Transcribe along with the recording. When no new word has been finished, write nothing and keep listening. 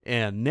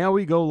And now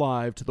we go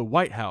live to the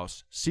White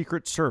House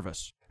Secret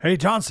Service. Hey,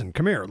 Johnson,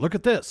 come here. Look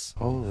at this.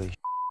 Holy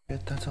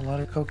shit, that's a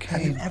lot of cocaine.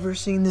 Have you ever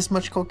seen this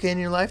much cocaine in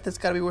your life? That's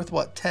got to be worth,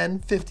 what,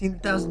 10,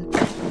 15,000?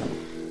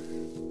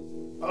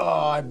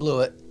 Oh, I blew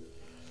it.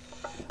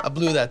 I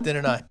blew that,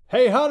 didn't I?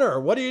 Hey,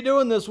 Hunter, what are you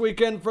doing this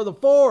weekend for the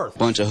 4th?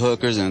 Bunch of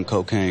hookers and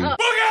cocaine.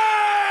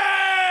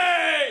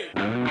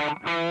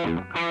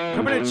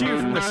 Coming at you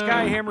from the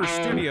Skyhammer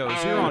Studios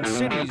here on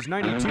Cities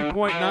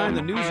 92.9,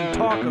 the news and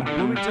talk of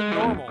Bloomington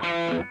Normal.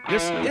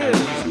 This is the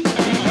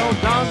El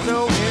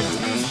Donzo Deez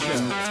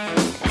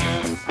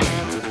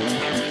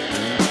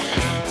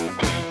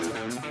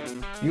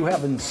Show. You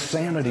have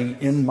insanity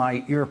in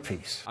my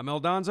earpiece. I'm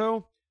El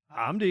Donzo.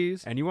 I'm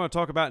Deez. And you want to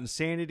talk about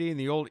insanity in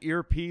the old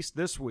earpiece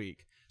this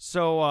week.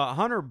 So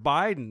Hunter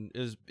Biden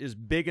is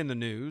big in the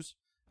news.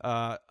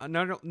 Not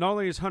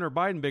only is Hunter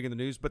Biden big in the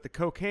news, but the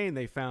cocaine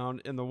they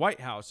found in the White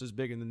House is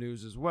big in the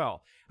news as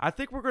well. I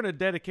think we're going to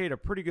dedicate a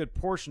pretty good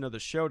portion of the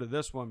show to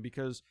this one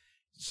because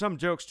some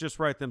jokes just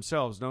write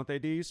themselves, don't they,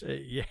 Deez?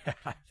 Yeah.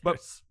 But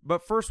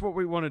first, what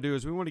we want to do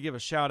is we want to give a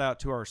shout out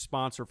to our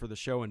sponsor for the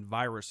show,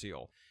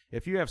 EnviroSeal.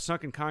 If you have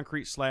sunken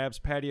concrete slabs,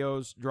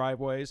 patios,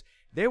 driveways,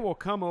 they will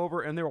come over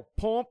and they'll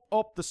pump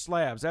up the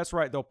slabs. That's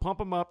right. They'll pump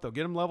them up. They'll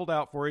get them leveled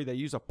out for you. They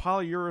use a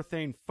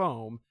polyurethane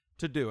foam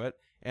to do it.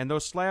 And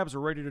those slabs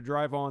are ready to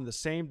drive on the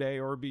same day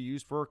or be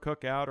used for a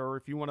cookout or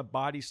if you want to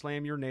body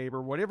slam your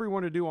neighbor, whatever you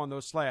want to do on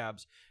those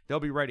slabs, they'll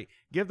be ready.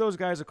 Give those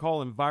guys a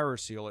call,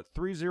 EnviroSeal, at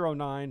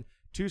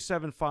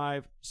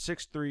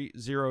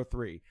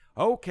 309-275-6303.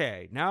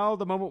 Okay, now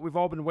the moment we've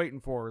all been waiting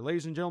for.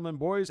 Ladies and gentlemen,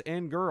 boys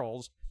and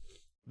girls,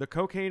 the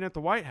cocaine at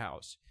the White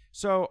House.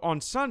 So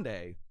on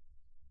Sunday,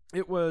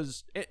 it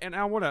was, and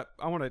I want to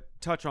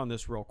touch on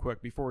this real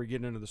quick before we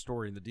get into the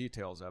story and the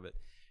details of it.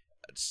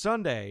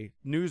 Sunday,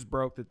 news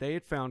broke that they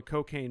had found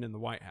cocaine in the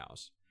White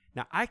House.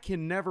 Now, I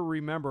can never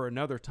remember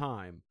another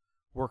time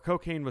where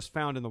cocaine was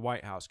found in the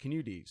White House. Can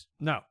you, Deez?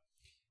 No.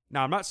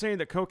 Now, I'm not saying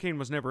that cocaine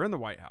was never in the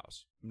White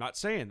House. I'm not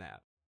saying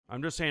that.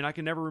 I'm just saying I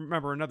can never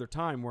remember another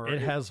time where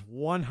it has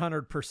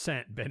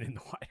 100% been in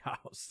the White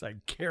House. I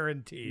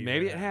guarantee.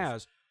 Maybe it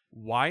has.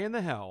 Why in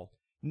the hell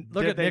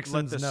Look did at they Nixon's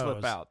let this nose.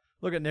 slip out?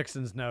 Look at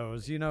Nixon's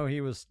nose. You know he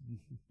was.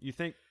 You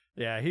think?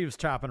 Yeah, he was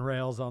chopping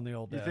rails on the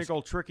old desk. You think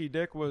old Tricky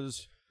Dick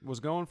was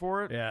going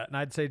for it? Yeah, and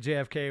I'd say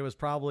JFK was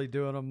probably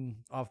doing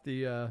them off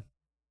the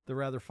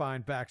rather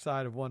fine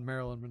backside of one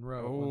Marilyn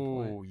Monroe.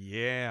 Oh,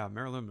 yeah,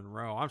 Marilyn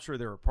Monroe. I'm sure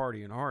they were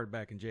partying hard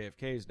back in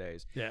JFK's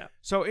days. Yeah.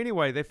 So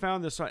anyway, they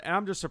found this, and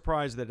I'm just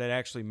surprised that it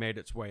actually made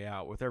its way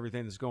out with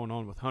everything that's going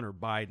on with Hunter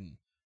Biden.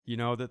 You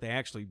know, that they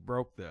actually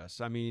broke this.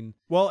 I mean,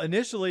 well,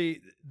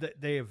 initially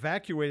they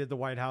evacuated the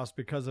White House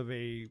because of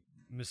a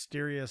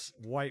mysterious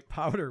white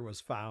powder was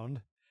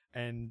found,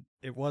 and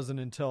it wasn't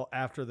until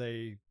after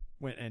they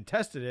went and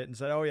tested it and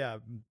said, oh yeah,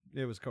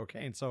 it was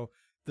cocaine. So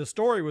the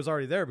story was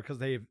already there because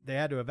they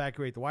had to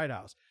evacuate the White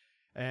House.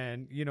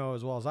 And you know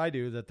as well as I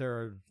do that there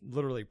are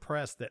literally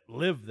press that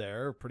live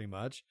there pretty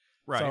much.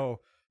 Right. So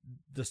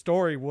the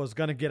story was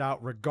going to get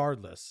out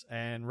regardless.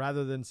 And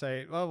rather than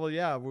say, oh, well,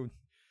 yeah,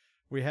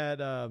 we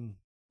had, oh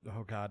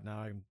God, now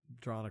I'm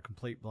drawing a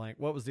complete blank.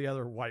 What was the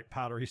other white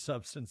powdery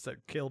substance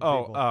that killed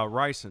people?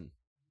 Ricin.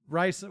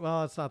 Ricin.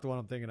 Well, that's not the one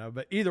I'm thinking of,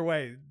 but either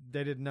way,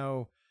 they didn't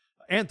know.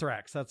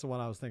 Anthrax, that's the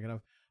one I was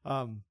thinking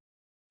of.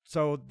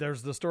 So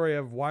there's the story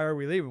of why are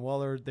we leaving?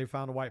 Well, they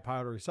found a white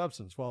powdery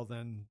substance. Well,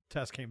 then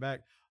test came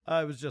back.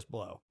 It was just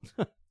blow.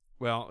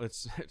 Well,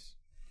 it's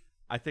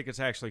I think it's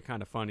actually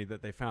kind of funny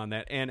that they found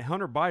that. And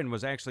Hunter Biden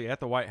was actually at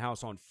the White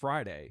House on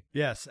Friday.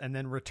 Yes, and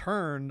then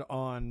returned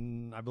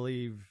on, I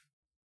believe,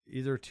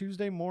 either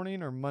Tuesday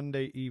morning or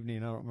Monday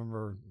evening. I don't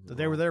remember.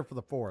 They were there for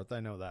the 4th. I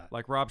know that.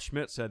 Like Rob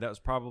Schmidt said, that was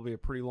probably a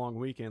pretty long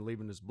weekend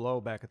leaving his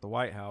blow back at the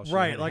White House.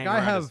 Right. Like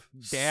I have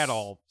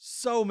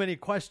so many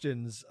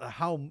questions.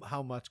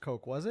 How much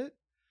coke was it?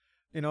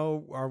 You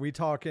know, are we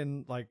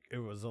talking like it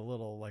was a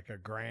little like a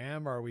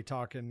gram? Or are we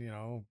talking, you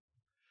know,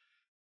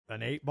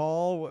 an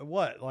 8-ball?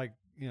 What? Like,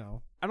 you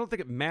know, I don't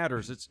think it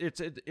matters.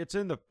 It's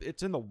in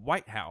the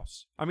White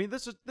House. I mean,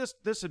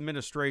 this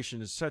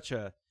administration is such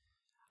a.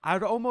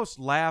 I'd almost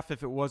laugh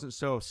if it wasn't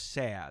so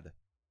sad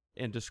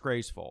and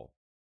disgraceful.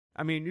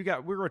 I mean,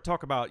 we're going to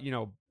talk about, you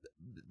know,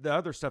 the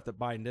other stuff that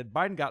Biden did.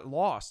 Biden got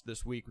lost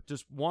this week,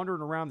 just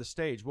wandering around the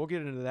stage. We'll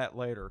get into that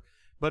later.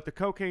 But the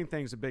cocaine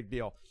thing's a big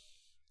deal.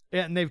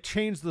 And they've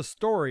changed the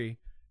story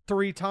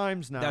 3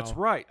 times now. That's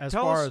right. As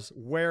far as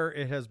where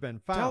it has been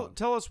found.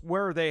 Tell us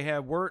where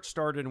it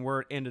started and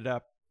where it ended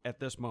up at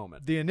this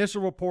moment. The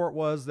initial report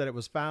was that it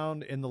was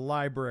found in the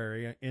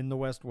library in the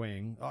West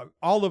Wing.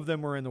 All of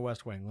them were in the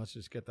West Wing. Let's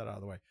just get that out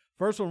of the way.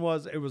 First one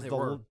was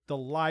the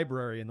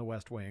library in the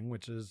West Wing,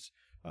 which is,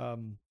 I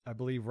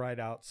believe, right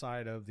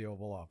outside of the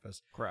Oval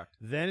Office. Correct.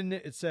 Then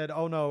it said,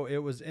 oh, no, it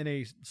was in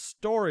a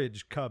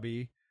storage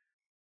cubby,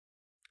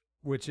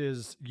 which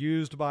is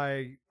used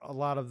by a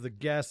lot of the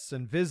guests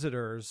and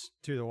visitors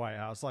to the White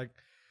House. Like,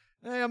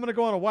 hey, I'm going to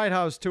go on a White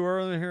House tour,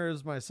 and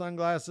here's my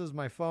sunglasses,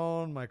 my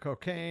phone, my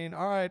cocaine.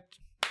 All right,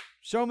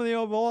 show me the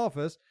Oval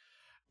Office.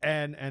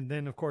 And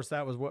then, of course,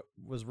 that was what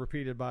was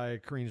repeated by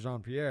Karine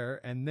Jean-Pierre.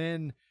 And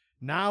then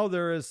now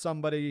there is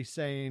somebody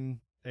saying,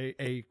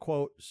 a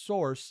quote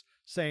source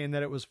saying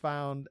that it was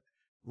found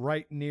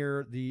right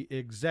near the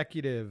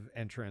executive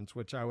entrance,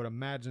 which I would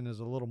imagine is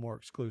a little more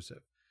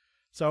exclusive.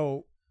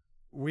 So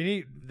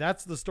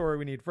that's the story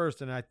we need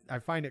first. And I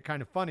find it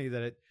kind of funny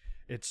that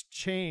it's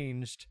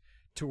changed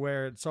to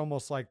where it's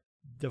almost like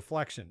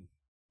deflection.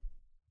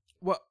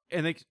 Well,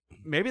 and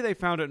maybe they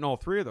found it in all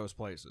three of those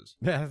places.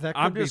 Yeah, that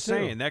could I'm be just too.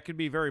 saying that could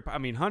be very. I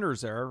mean,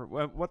 Hunter's there.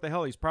 What the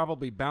hell? He's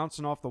probably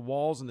bouncing off the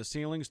walls and the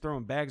ceilings,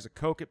 throwing bags of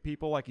coke at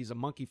people like he's a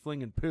monkey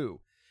flinging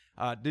poo.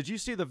 Did you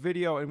see the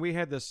video? And we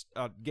had this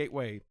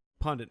Gateway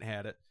pundit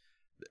had it.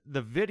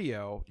 The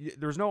video.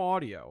 There's no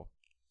audio,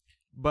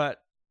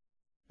 but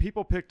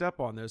people picked up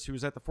on this. He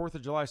was at the 4th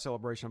of July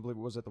celebration. I believe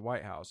it was at the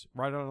White House,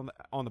 right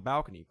on the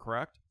balcony.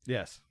 Correct?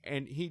 Yes.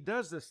 And he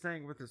does this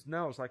thing with his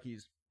nose, like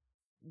he's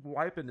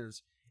wiping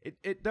his.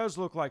 It does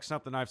look like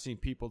something I've seen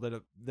people that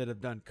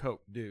have done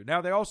coke do.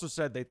 Now they also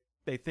said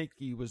they think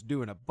he was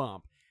doing a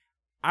bump.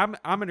 I'm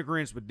in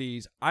agreement with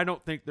Deez. I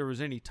don't think there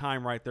was any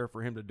time right there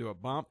for him to do a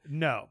bump.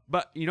 No.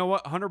 But you know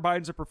what? Hunter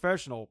Biden's a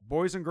professional.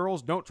 Boys and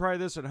girls, don't try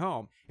this at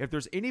home. If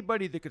there's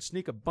anybody that could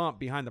sneak a bump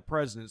behind the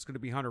president, it's going to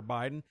be Hunter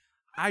Biden.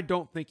 I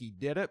don't think he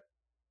did it.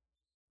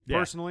 Yeah.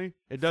 Personally,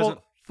 it doesn't.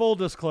 Full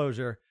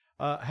disclosure,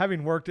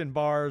 having worked in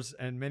bars,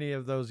 and many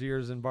of those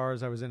years in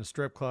bars, I was in a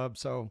strip club.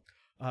 So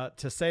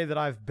to say that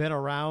I've been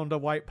around a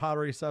white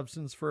powdery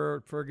substance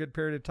for a good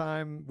period of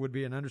time would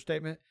be an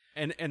understatement.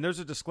 And there's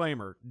a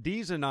disclaimer.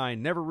 Deez and I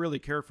never really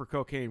cared for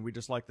cocaine. We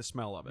just like the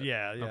smell of it.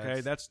 Yeah.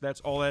 Okay,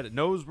 that's all that.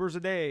 Nose were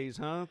the days,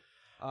 huh?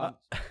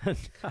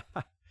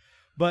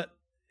 But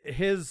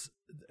his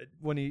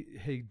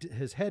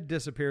head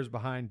disappears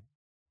behind,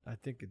 I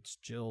think it's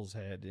Jill's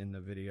head in the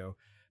video.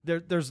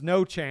 There's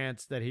no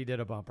chance that he did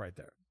a bump right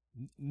there.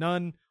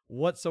 None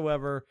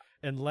whatsoever,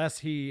 unless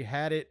he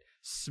had it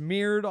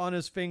smeared on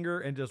his finger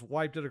and just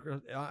wiped it across.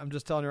 I'm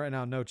just telling you right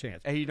now, no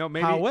chance. Hey, maybe,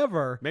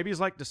 however, maybe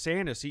he's like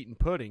DeSantis eating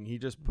pudding. He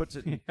just puts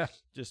it,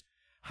 just.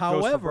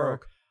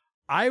 However,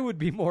 I would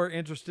be more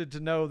interested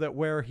to know that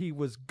where he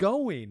was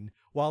going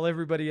while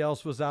everybody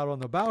else was out on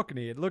the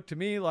balcony. It looked to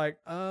me like,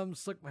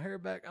 slick my hair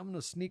back. I'm going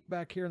to sneak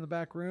back here in the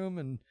back room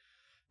and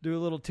do a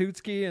little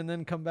tootski and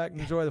then come back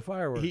and enjoy the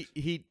fireworks.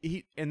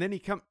 And then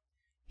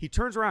he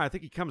turns around. I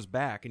think he comes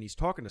back and he's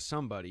talking to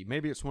somebody.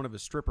 Maybe it's one of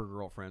his stripper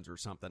girlfriends or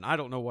something. I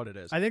don't know what it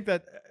is. I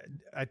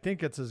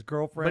think it's his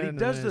girlfriend. But he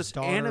does and this his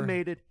daughter.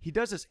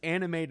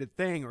 animated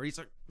thing, or he's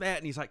like that,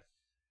 and he's like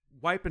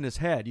wiping his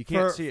head. You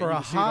can't see it. For you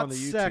a see it on hot the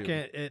YouTube.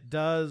 second. It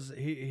does.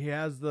 He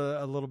has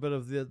a little bit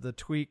of the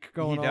tweak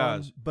going on.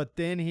 He does. But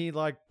then he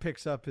like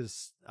picks up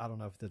his, I don't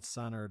know if it's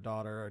son or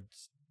daughter or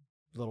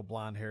little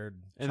blonde-haired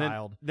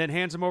child. Then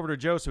hands him over to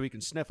Joe so he can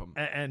sniff him.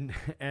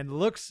 And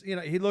looks,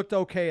 he looked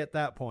okay at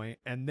that point,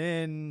 and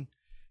then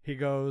he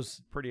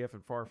goes pretty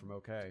effing far from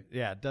okay.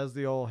 Yeah, does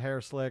the old hair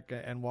slick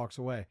and walks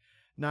away.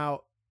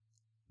 Now,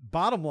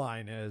 bottom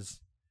line is,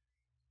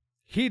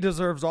 he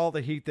deserves all the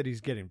heat that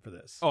he's getting for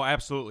this. Oh,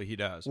 absolutely, he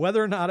does.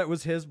 Whether or not it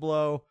was his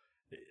blow,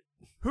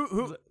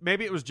 who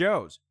maybe it was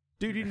Joe's.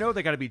 Dude,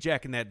 they got to be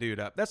jacking that dude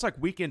up. That's like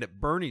Weekend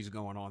at Bernie's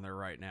going on there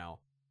right now.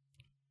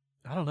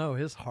 I don't know.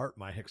 His heart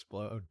might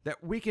explode.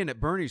 That Weekend at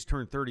Bernie's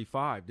turned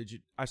 35.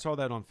 I saw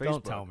that on Facebook.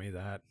 Don't tell me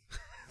that.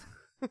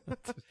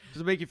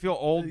 Does it make you feel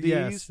old,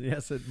 Deez?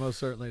 Yes, it most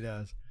certainly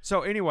does.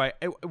 So anyway,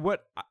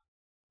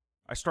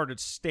 I started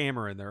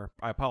stammering there.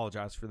 I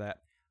apologize for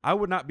that. I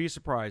would not be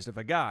surprised if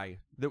a guy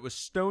that was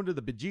stoned to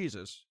the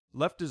bejesus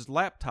left his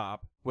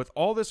laptop with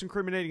all this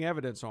incriminating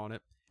evidence on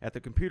it at the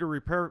computer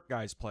repair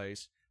guy's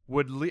place.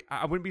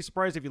 I wouldn't be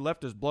surprised if he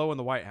left his blow in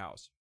the White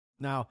House.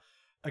 Now,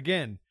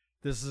 again,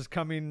 this is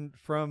coming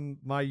from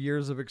my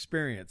years of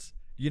experience.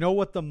 You know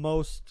what the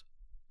most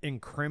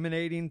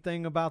incriminating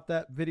thing about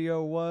that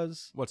video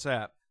was? What's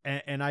that?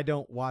 And I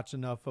don't watch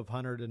enough of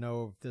Hunter to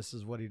know if this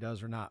is what he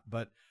does or not.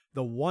 But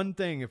the one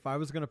thing, if I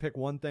was going to pick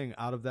one thing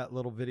out of that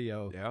little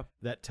video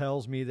that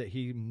tells me that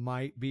he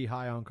might be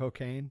high on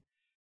cocaine,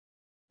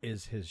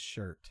 is his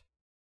shirt.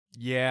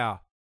 Yeah.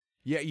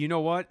 Yeah, you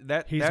know what?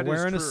 He's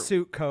wearing a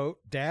suit coat.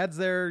 Dad's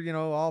there,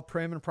 all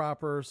prim and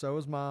proper. So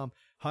is Mom.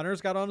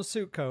 Hunter's got on a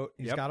suit coat.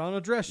 He's got on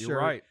a dress shirt. You're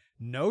right.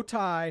 No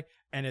tie,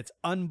 and it's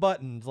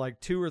unbuttoned, like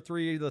 2 or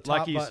 3 of the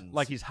top buttons.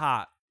 Like he's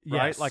hot,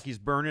 right? Yes. Like he's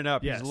burning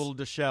up. Yes. He's a little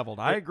disheveled.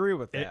 I agree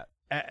with that.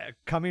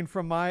 Coming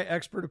from my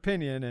expert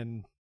opinion,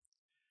 and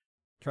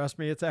trust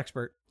me, it's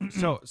expert.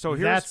 So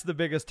that's the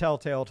biggest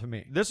telltale to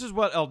me. This is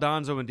what El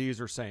Donzo and Deez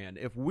are saying.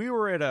 If we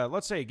were at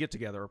let's say a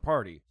get-together, a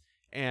party,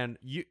 and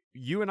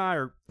you and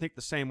I think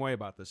the same way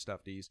about this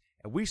stuff, Deez,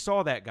 and we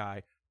saw that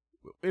guy,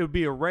 it would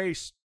be a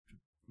race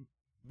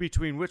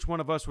between which one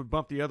of us would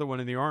bump the other one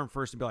in the arm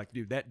first and be like,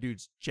 dude, that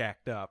dude's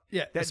jacked up.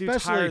 Yeah, that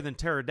dude's higher than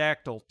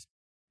pterodactyl.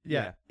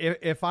 Yeah.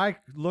 If I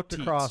looked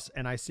across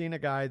and I seen a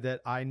guy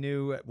that I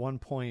knew at one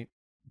point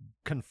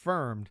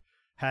confirmed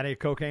had a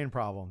cocaine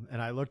problem,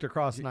 and I looked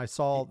across and I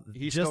saw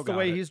just the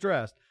way he's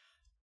dressed,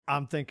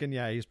 I'm thinking,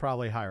 yeah, he's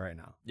probably high right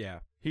now. Yeah,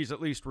 he's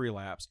at least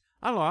relapsed.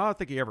 I don't know. I don't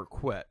think he ever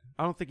quit.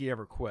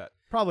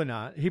 Probably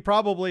not.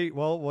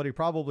 What he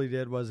probably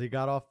did was he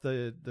got off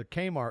the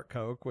Kmart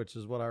Coke, which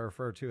is what I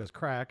refer to as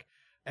crack,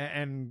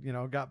 and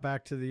got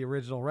back to the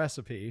original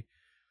recipe.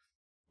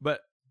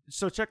 But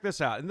so check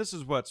this out, and this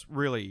is what's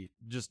really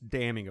just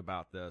damning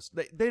about this.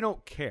 They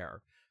don't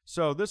care.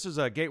 So this is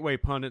a Gateway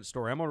Pundit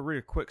story. I'm going to read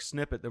a quick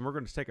snippet, then we're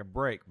going to take a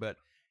break. But,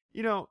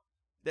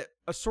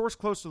 a source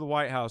close to the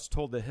White House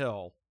told The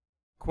Hill,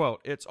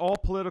 quote, "It's all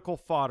political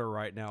fodder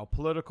right now,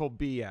 political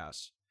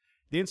BS."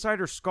 The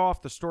insider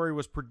scoffed the story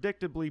was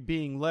predictably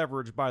being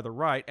leveraged by the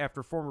right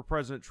after former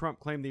President Trump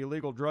claimed the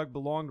illegal drug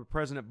belonged to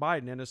President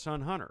Biden and his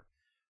son Hunter.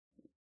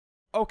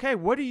 Okay,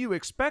 what do you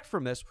expect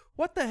from this?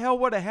 What the hell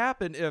would have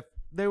happened if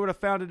they would have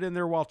found it in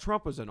there while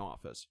Trump was in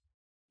office?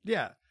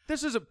 Yeah.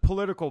 This isn't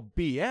political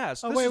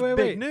BS. Oh, this is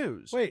big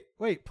news.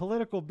 Wait,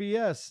 political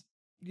BS.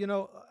 You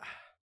know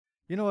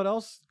what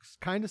else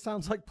kind of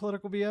sounds like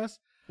political BS?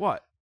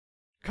 What?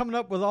 Coming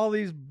up with all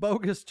these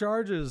bogus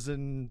charges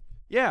and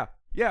yeah,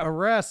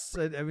 arrests.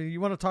 I mean, you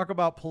want to talk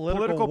about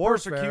political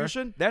warfare,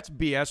 persecution? That's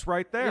BS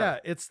right there.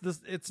 Yeah,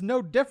 it's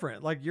no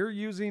different. Like, you're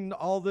using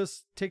all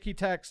this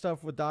ticky-tack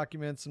stuff with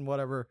documents and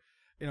whatever,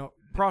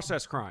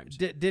 process crimes.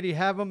 Did he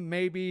have them?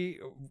 Maybe.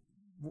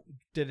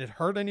 Did it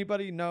hurt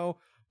anybody? No.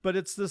 But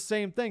it's the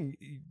same thing.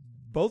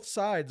 Both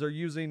sides are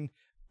using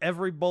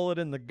every bullet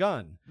in the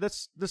gun.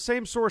 That's the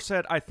same source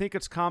said, "I think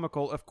it's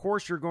comical. Of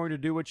course you're going to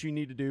do what you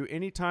need to do.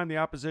 Anytime the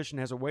opposition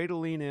has a way to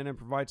lean in and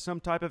provide some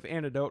type of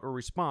antidote or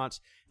response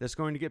that's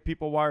going to get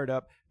people wired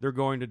up, they're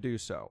going to do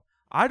so."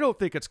 I don't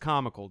think it's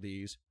comical,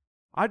 Deez.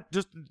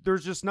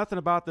 There's just nothing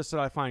about this that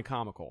I find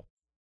comical.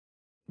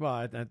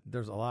 Well,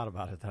 there's a lot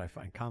about it that I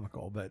find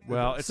comical, but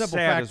it's simple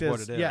sad fact is what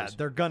it is. Yeah,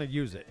 they're gonna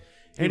use it.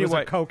 He Anyway, was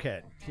a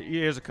cokehead.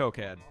 He is a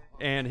cokehead.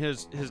 And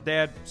his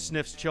dad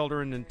sniffs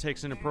children and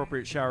takes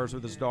inappropriate showers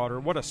with his daughter.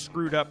 What a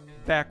screwed up,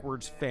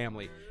 backwards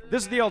family.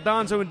 This is the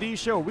Donzo Deez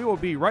Show. We will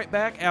be right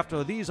back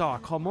after these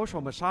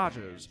commercial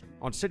messages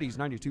on Cities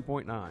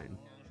 92.9.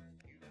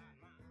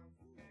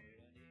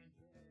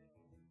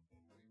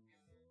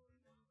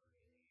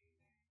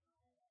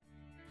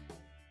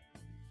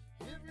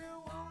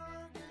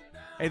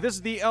 Hey, this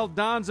is the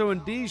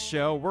Donzo Deez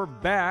Show. We're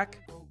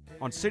back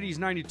on Cities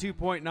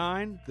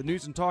 92.9, the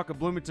news and talk of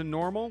Bloomington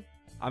Normal.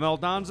 I'm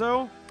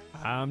Donzo.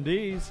 I'm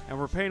Deez. And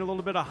we're paying a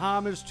little bit of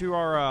homage to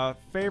our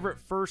favorite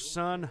first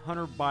son,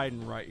 Hunter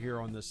Biden, right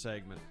here on this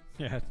segment.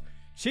 Yeah,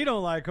 she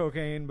don't like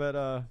cocaine, but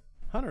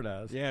Hunter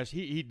does. Yes,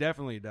 he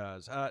definitely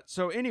does.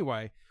 So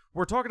anyway,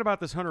 we're talking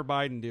about this Hunter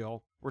Biden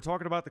deal. We're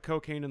talking about the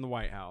cocaine in the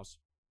White House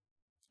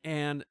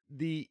and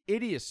the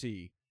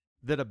idiocy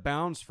that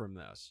abounds from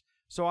this.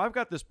 So I've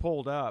got this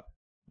pulled up.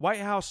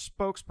 White House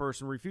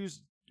spokesperson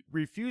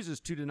refuses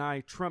to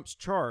deny Trump's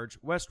charge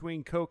West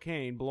Wing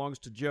cocaine belongs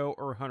to Joe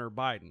or Hunter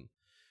Biden.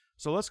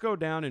 So let's go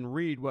down and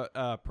read what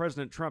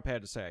President Trump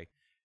had to say.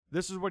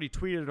 This is what he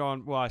tweeted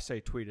on,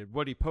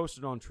 what he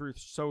posted on Truth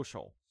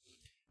Social.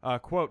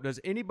 Quote,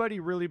 "Does anybody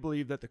really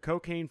believe that the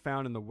cocaine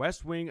found in the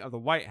West Wing of the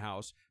White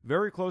House,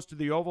 very close to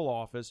the Oval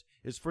Office,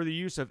 is for the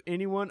use of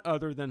anyone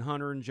other than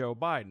Hunter and Joe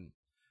Biden?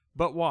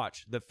 But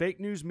watch, the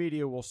fake news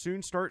media will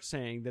soon start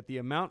saying that the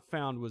amount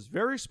found was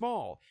very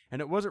small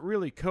and it wasn't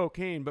really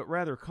cocaine but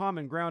rather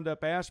common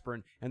ground-up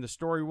aspirin, and the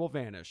story will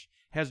vanish.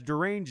 Has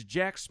deranged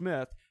Jack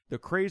Smith, the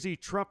crazy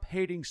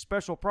Trump-hating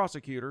special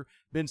prosecutor,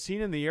 been seen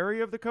in the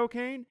area of the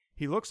cocaine?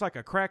 He looks like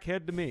a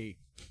crackhead to me."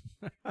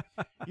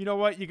 You know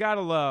what? You got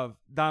to love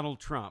Donald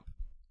Trump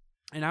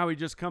and how he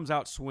just comes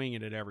out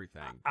swinging at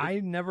everything. I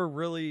never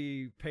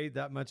really paid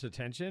that much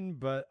attention,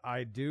 but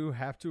I do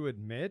have to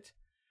admit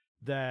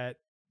that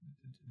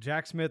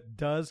Jack Smith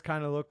does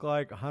kind of look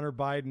like Hunter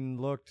Biden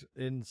looked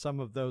in some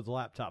of those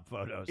laptop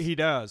photos. He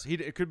does.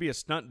 It could be a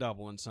stunt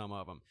double in some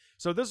of them.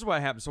 So this is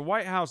what happened. So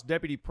White House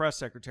Deputy Press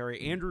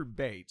Secretary Andrew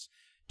Bates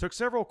took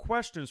several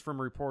questions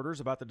from reporters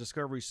about the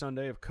discovery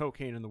Sunday of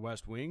cocaine in the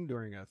West Wing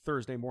during a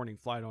Thursday morning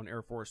flight on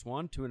Air Force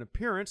One to an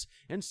appearance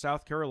in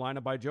South Carolina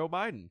by Joe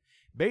Biden.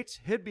 Bates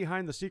hid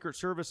behind the Secret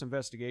Service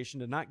investigation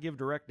to not give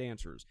direct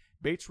answers.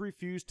 Bates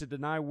refused to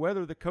deny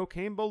whether the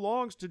cocaine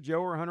belongs to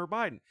Joe or Hunter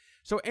Biden.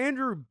 So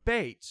Andrew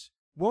Bates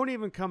won't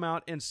even come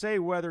out and say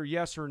whether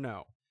yes or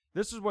no.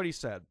 This is what he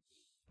said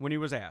when he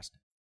was asked.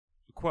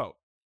 Quote,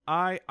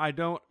 I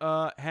don't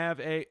have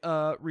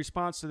a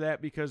response to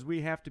that because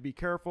we have to be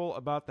careful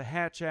about the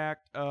Hatch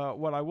Act.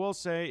 What I will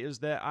say is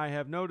that I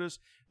have noticed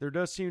there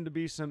does seem to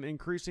be some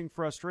increasing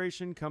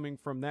frustration coming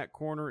from that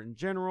corner in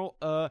general,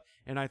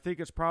 and I think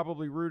it's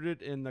probably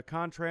rooted in the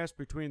contrast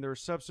between their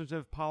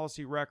substantive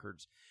policy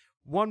records.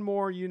 One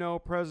more,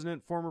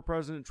 former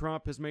President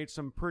Trump has made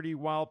some pretty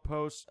wild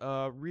posts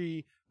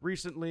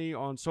recently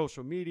on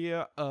social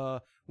media.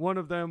 One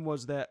of them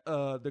was that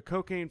the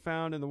cocaine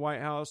found in the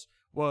White House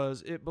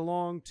it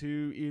belonged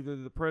to either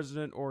the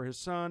president or his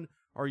son.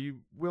 Are you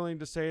willing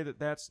to say that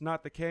that's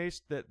not the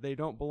case, that they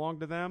don't belong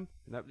to them?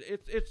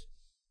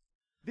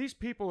 These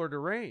people are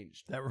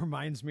deranged. That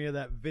reminds me of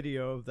that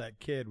video of that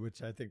kid,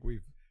 which I think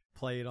we've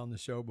played on the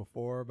show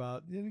before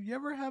about, you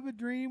ever have a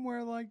dream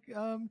where like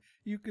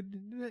you could,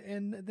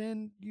 and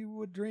then you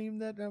would dream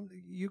that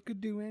you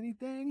could do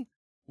anything?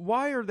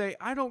 Why are they?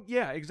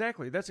 Yeah,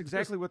 exactly. That's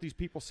exactly what these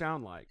people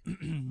sound like.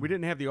 We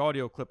didn't have the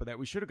audio clip of that.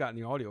 We should have gotten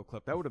the audio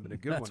clip. That would have been a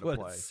good one to play.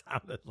 That's what it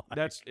sounded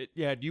like.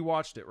 Yeah, you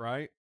watched it,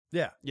 right?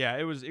 Yeah. Yeah,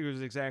 it was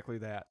exactly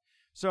that.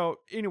 So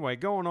anyway,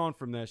 going on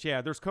from this,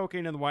 yeah, there's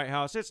cocaine in the White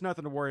House. It's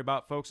nothing to worry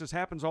about, folks. This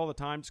happens all the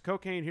time. It's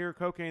cocaine here,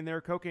 cocaine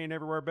there, cocaine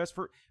everywhere.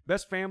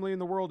 Best family in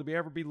the world to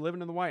ever be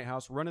living in the White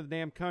House, running the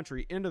damn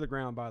country into the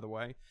ground, by the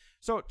way.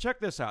 So check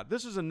this out.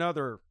 This is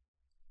another.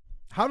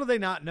 How do they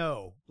not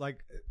know? Like,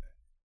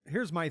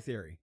 here's my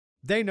theory.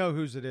 They know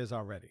whose it is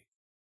already.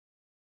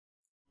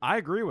 I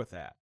agree with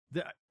that.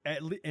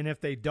 And if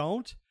they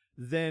don't,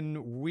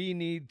 then we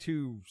need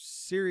to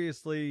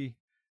seriously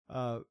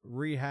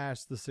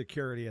rehash the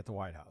security at the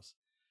White House.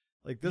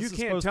 Like, this you is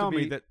can't supposed tell to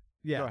be, me that.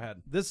 Yeah, go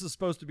ahead. This is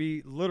supposed to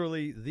be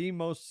literally the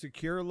most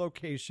secure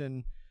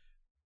location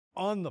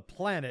on the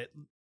planet,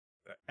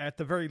 at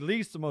the very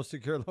least, the most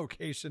secure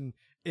location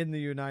in the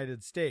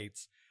United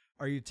States.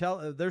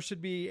 There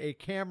should be a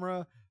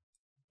camera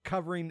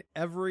covering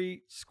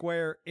every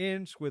square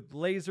inch with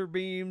laser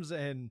beams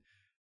and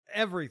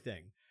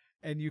everything.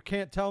 And you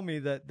can't tell me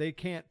that they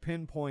can't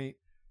pinpoint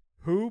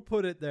who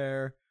put it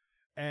there.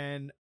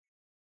 And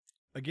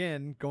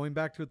again, going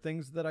back to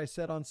things that I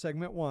said on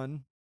segment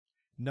 1,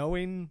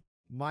 knowing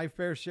my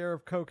fair share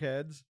of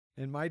cokeheads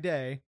in my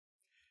day,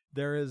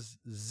 there is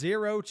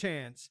zero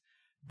chance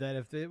that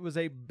if it was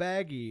a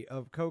baggie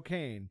of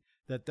cocaine,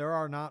 that there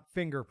are not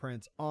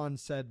fingerprints on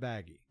said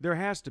baggie. There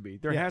has to be.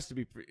 There has to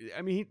be.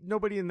 I mean,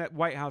 nobody in that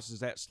White House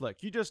is that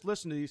slick. You just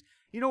listen to these.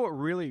 You know what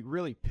really,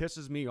 really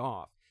pisses me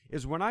off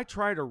is when I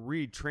try to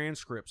read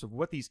transcripts of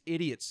what these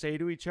idiots say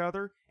to each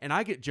other, and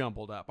I get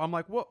jumbled up. I'm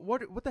like,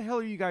 what the hell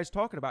are you guys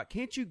talking about?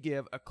 Can't you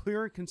give a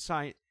clear and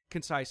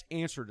concise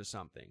answer to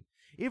something?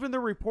 Even the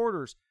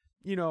reporters,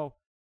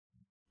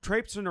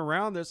 traipsing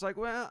around this, like,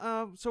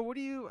 well, so what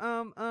do you,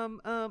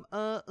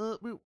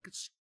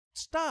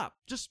 stop.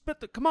 Just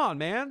come on,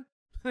 man.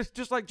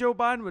 Just like Joe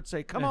Biden would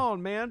say, come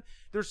on, man.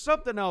 There's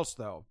something else,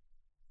 though,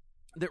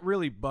 that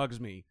really bugs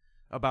me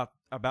about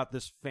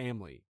this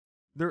family.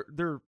 They're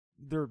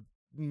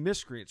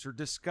miscreants. They're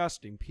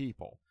disgusting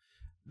people.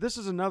 This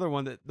is another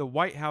one that the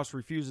White House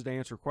refuses to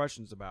answer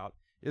questions about,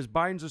 is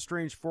Biden's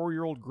estranged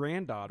 4-year-old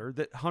granddaughter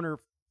that Hunter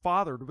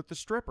fathered with the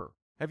stripper.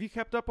 Have you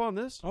kept up on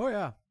this? Oh,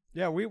 yeah.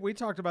 Yeah, we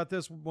talked about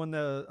this when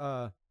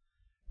the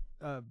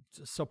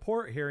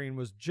support hearing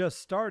was just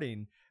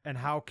starting, and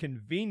how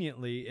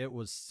conveniently it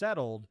was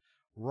settled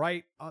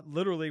right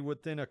literally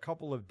within a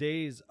couple of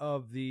days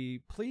of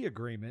the plea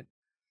agreement.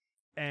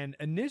 And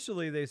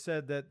initially they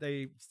said that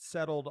they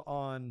settled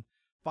on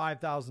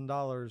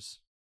 $5,000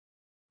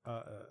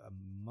 a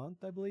month,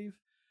 I believe,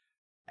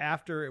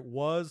 after it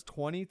was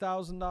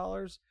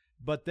 $20,000.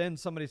 But then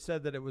somebody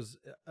said that it was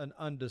an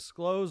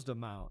undisclosed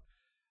amount,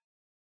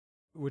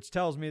 which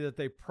tells me that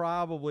they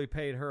probably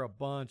paid her a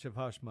bunch of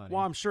hush money.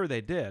 Well, I'm sure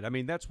they did. I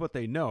mean, that's what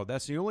they know.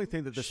 That's the only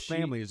thing that this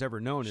family has ever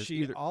known. Is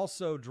she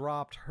also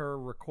dropped her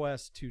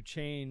request to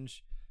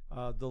change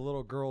the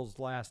little girl's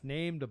last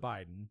name to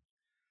Biden.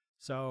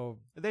 So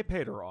they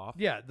paid her off.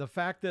 Yeah, the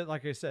fact that,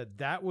 like I said,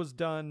 that was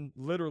done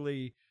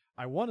literally,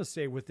 I want to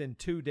say within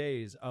 2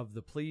 days of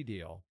the plea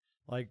deal.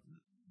 Like,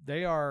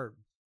 they are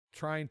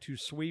trying to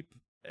sweep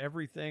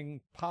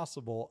everything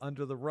possible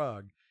under the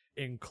rug,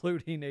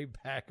 including a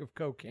bag of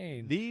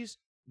cocaine. These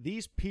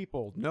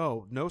people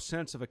know no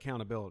sense of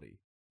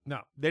accountability. No.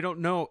 They don't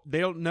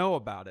know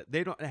about it.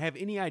 They don't have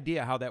any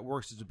idea how that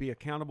works, is to be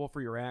accountable for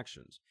your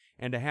actions.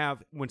 And to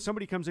have, when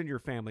somebody comes into your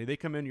family, they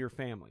come into your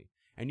family,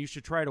 and you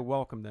should try to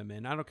welcome them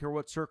in. I don't care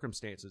what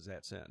circumstances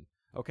that's in.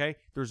 Okay?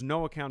 There's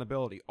no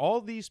accountability.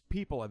 All these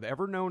people have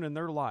ever known in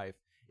their life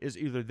is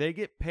either they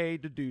get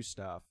paid to do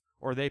stuff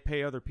or they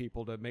pay other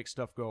people to make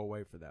stuff go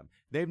away for them.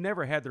 They've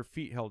never had their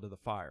feet held to the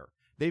fire.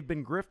 They've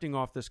been grifting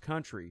off this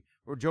country,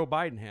 or Joe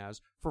Biden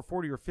has, for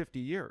 40 or 50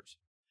 years.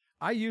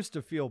 I used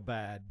to feel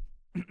bad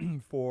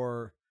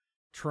for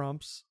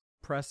Trump's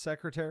press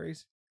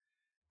secretaries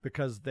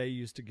because they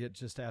used to get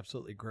just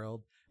absolutely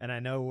grilled. And I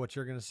know what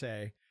you're going to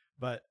say,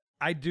 but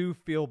I do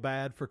feel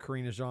bad for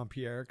Karina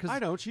Jean-Pierre. I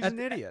don't. She's an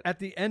idiot. At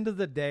the end of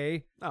the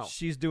day,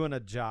 she's doing a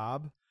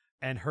job,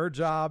 and her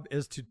job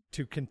is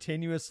to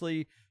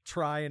continuously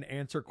try and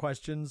answer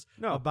questions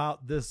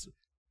about this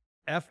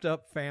effed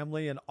up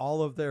family and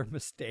all of their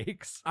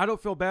mistakes. I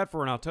don't feel bad for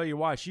her, and I'll tell you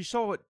why. She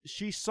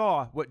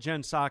saw what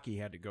Jen Psaki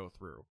had to go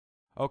through.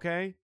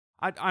 Okay?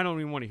 I don't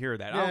even want to hear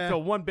that. Yeah. I don't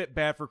feel one bit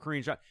bad for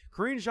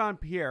Karine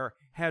Jean-Pierre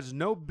has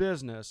no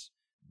business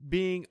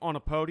being on a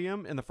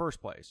podium in the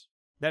first place.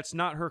 That's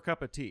not her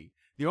cup of tea.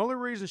 The only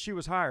reason she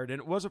was hired, and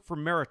it wasn't for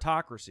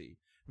meritocracy,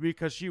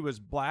 because she was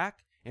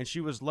black and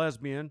she was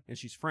lesbian, and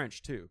she's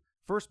French too.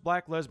 First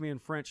black lesbian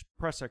French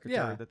press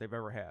secretary that they've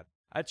ever had.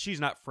 She's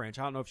not French.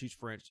 I don't know if she's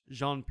French.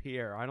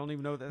 Jean-Pierre. I don't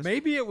even know that.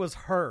 Maybe it was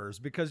hers,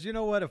 because you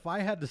know what? If I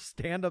had to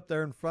stand up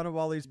there in front of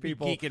all these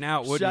people, geeking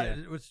out,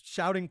 wouldn't you? Was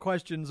shouting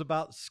questions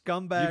about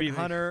scumbag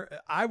Hunter,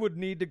 I would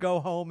need to go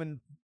home and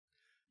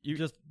You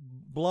just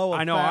blow a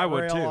I know, fat I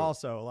would rail too.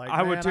 also. Like,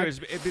 I would man,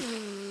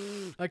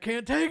 too. I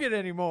can't take it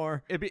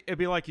anymore. It'd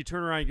be like you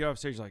turn around and go off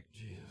stage like,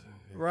 Jesus,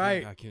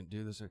 Right. I can't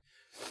do this.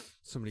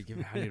 Somebody give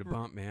me. I need a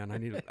bump, man. I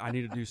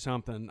need to do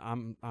something.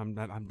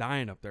 I'm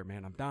dying up there,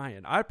 man. I'm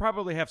dying. I'd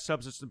probably have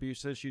substance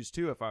abuse issues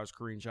too if I was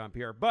Karine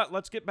Jean-Pierre. But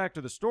let's get back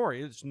to the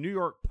story. It's New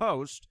York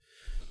Post.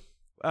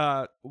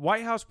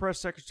 White House press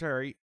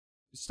secretary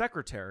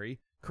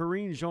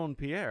Karine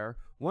Jean-Pierre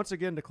once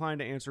again declined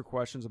to answer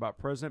questions about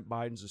President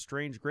Biden's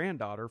estranged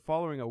granddaughter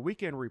following a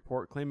weekend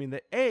report claiming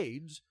that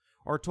aides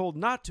are told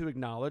not to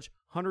acknowledge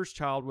Hunter's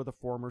child with a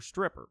former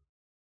stripper.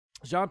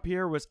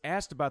 Jean-Pierre was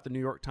asked about the New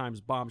York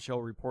Times bombshell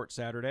report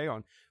Saturday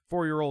on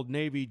 4-year-old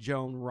Navy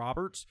Joan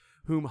Roberts,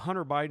 whom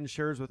Hunter Biden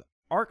shares with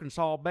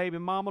Arkansas baby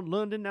mama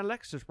London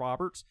Alexis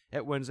Roberts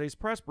at Wednesday's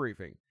press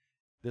briefing.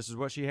 This is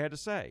what she had to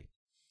say.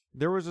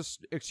 This is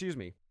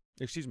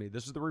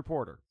the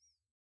reporter.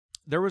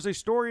 There was a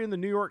story in the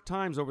New York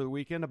Times over the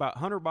weekend about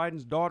Hunter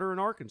Biden's daughter in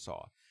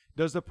Arkansas.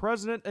 Does the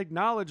president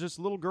acknowledge this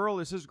little girl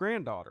as his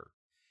granddaughter?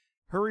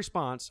 Her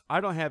response, I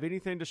don't have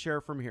anything to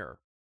share from here.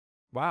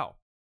 Wow.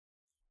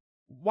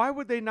 Why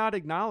would they not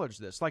acknowledge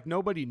this? Like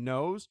nobody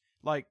knows?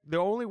 Like the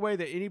only way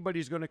that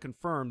anybody's going to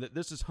confirm that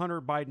this is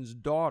Hunter Biden's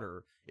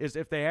daughter is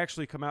if they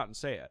actually come out and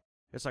say it.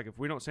 It's like if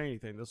we don't say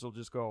anything, this will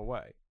just go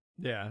away.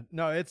 Yeah.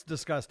 No, it's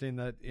disgusting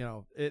that,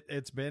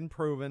 it's been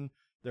proven.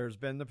 There's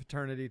been the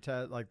paternity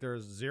test. Like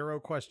there's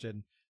zero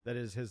question that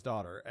is his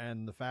daughter.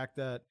 And the fact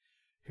that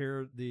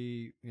here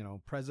the,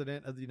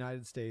 president of the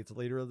United States,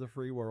 leader of the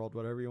free world,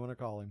 whatever you want to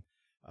call him,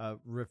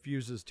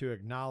 refuses to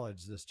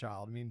acknowledge this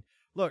child. I mean,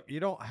 look, you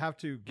don't have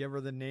to give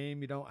her the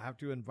name. You don't have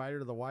to invite her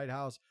to the White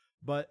House,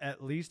 but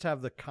at least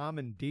have the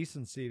common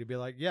decency to be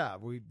like, yeah,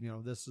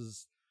 this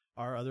is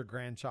our other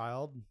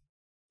grandchild.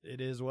 It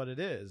is what it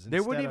is. They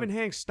wouldn't even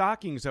hang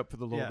stockings up for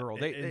the little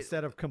girl.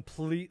 Instead of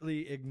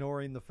completely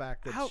ignoring the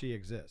fact that she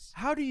exists.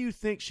 How do you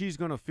think she's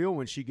going to feel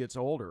when she gets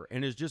older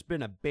and has just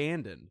been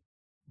abandoned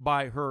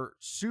by her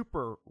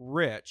super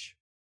rich,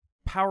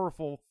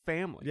 powerful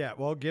family? Yeah,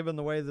 well, given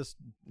the way this,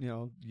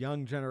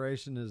 young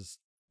generation is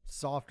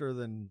softer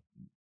than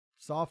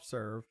soft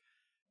serve,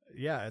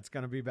 yeah, it's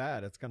going to be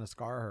bad. It's going to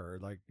scar her.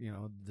 Like,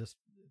 this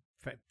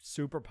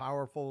super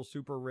powerful,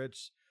 super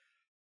rich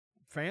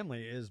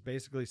family is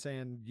basically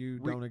saying you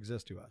don't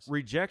exist to us.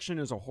 Rejection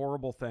is a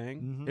horrible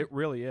thing. Mm-hmm. It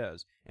really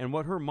is. And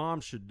what her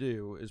mom should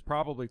do is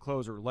probably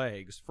close her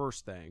legs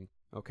first thing,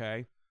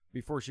 okay,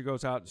 before she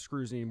goes out and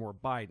screws any more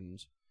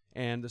Bidens.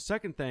 And the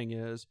second thing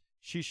is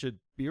she should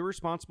be a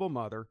responsible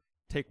mother,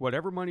 take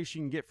whatever money she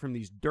can get from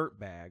these dirt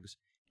bags,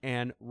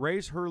 and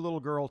raise her little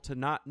girl to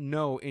not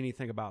know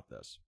anything about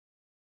this.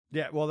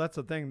 Yeah, well, that's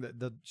the thing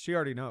that she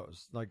already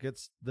knows. Like,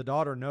 it's the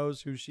daughter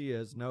knows who she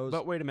is, knows.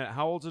 But wait a minute,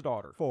 how old's the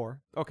daughter? 4.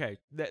 Okay,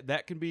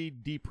 that can be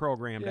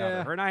deprogrammed out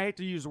of her. And I hate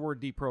to use the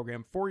word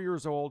deprogram. 4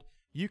 years old,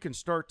 you can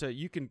start to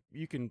you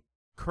can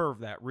curve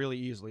that really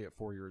easily at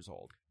 4 years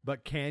old.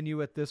 But can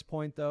you at this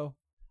point though?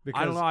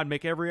 Because I don't know. I'd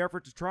make every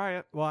effort to try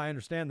it. Well, I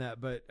understand that,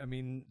 but I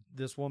mean,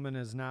 this woman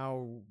is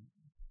now,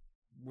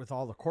 with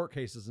all the court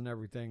cases and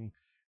everything,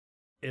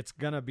 it's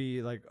going to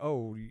be like,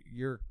 oh,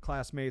 you're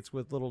classmates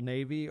with little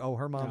Navy. Oh,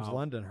 her mom's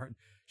London.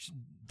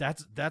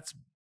 That's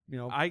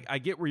I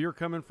get where you're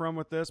coming from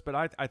with this, but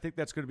I think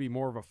that's going to be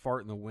more of a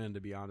fart in the wind,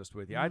 to be honest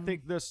with you. I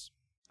think this.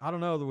 I don't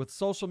know. With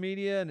social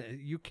media,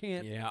 and you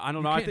can't. Yeah, I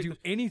don't know. I can't do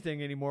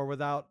anything anymore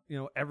without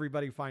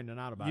everybody finding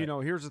out about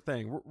it. Here's the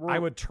thing. I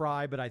would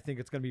try, but I think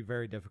it's going to be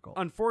very difficult.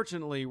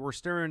 Unfortunately, we're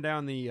staring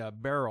down the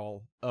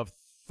barrel of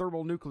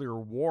thermonuclear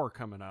war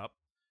coming up.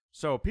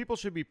 So people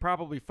should be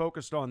probably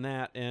focused on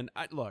that. And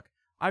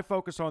I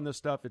focus on this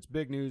stuff. It's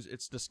big news.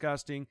 It's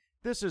disgusting.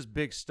 This is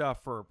big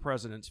stuff for a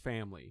president's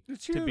family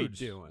to be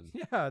doing.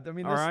 Yeah, I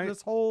mean,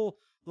 this whole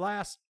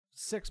last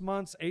 6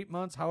 months, 8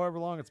 months, however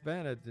long it's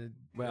been, it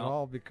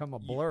all become a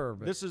blur.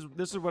 But this is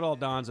what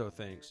Aldonzo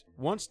thinks.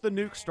 Once the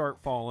nukes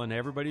start falling,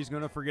 everybody's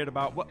going to forget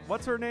about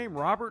what's her name?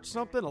 Robert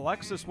something?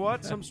 Alexis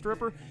what? Some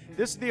stripper?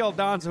 This is the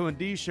Aldonzo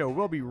Deez Show.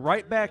 We'll be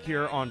right back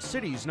here on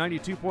Cities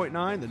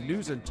 92.9, the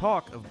news and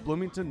talk of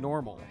Bloomington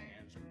Normal.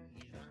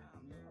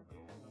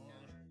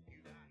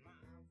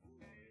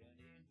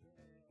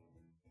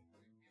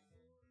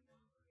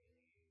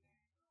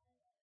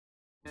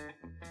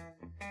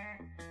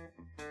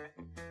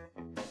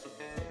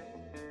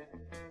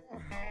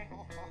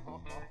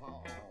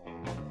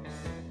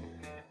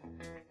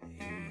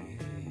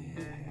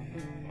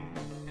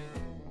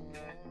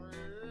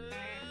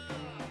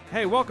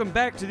 Hey, welcome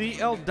back to the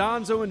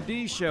Aldonzo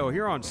Deez Show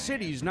here on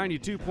Cities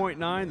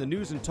 92.9, the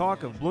news and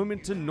talk of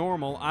Bloomington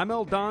Normal. I'm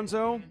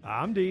Aldonzo.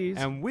 I'm Deez.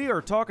 And we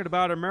are talking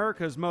about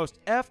America's most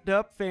effed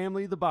up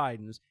family, the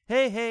Bidens.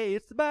 Hey,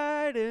 it's the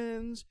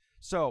Bidens.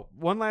 So,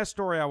 one last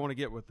story I want to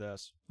get with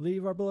this.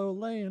 Leave our blow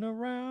laying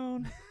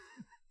around.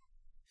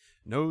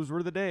 Those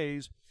were the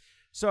days.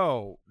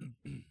 So,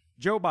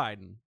 Joe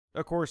Biden,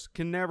 of course,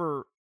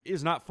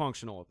 is not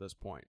functional at this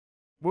point.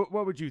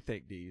 What would you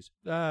think, Deez?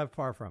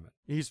 Far from it.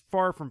 He's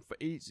far from.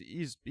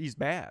 He's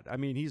bad. I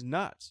mean, he's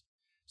nuts.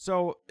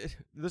 So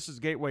this is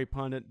Gateway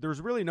Pundit. There's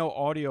really no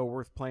audio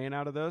worth playing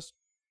out of this.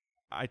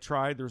 I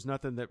tried. There's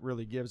nothing that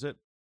really gives it.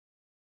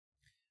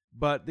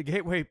 But the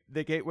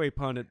Gateway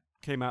Pundit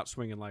came out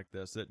swinging like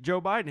this, that Joe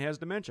Biden has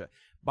dementia.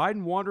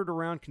 Biden wandered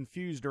around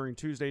confused during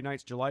Tuesday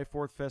night's July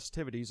 4th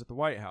festivities at the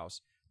White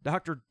House.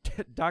 Dr.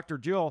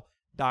 Jill,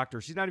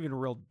 she's not even a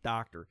real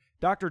doctor.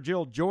 Dr.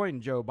 Jill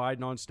joined Joe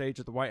Biden on stage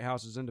at the White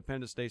House's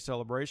Independence Day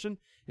celebration.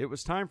 It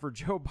was time for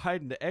Joe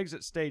Biden to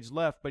exit stage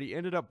left, but he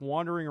ended up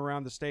wandering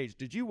around the stage.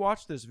 Did you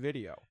watch this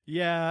video?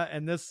 Yeah,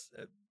 and this...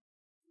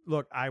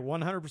 Look, I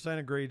 100%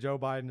 agree Joe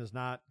Biden has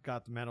not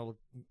got the mental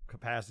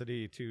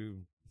capacity to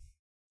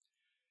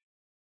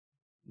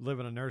live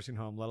in a nursing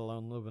home, let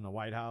alone live in a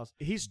White House.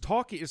 He's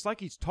talking. It's like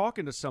he's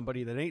talking to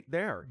somebody that ain't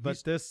there.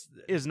 But this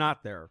is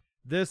not there.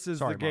 This is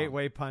Sorry, the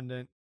Gateway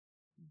Pundit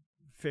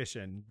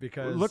fishing,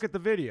 because look at the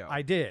video.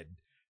 I did.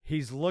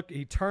 He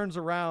turns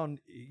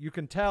around. You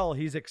can tell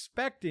he's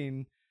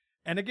expecting,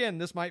 and again,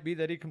 this might be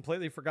that he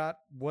completely forgot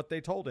what they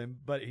told him,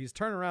 but he's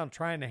turning around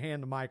trying to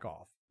hand the mic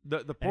off. The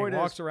And point he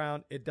is, walks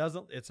around.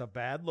 It's a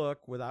bad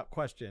look without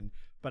question,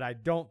 but I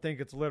don't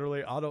think it's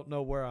literally, I don't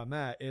know where I'm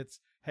at.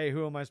 It's, hey,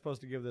 who am I supposed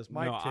to give this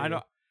mic to? I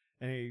don't.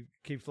 And he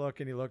keeps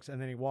looking, he looks,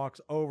 and then he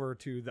walks over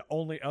to the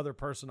only other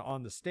person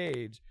on the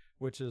stage,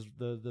 which is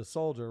the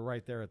soldier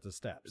right there at the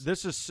steps.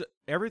 This is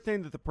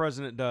everything that the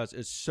president does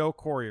is so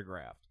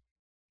choreographed.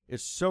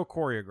 It's so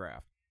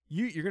choreographed.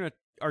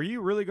 Are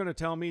you really gonna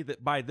tell me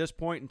that by this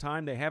point in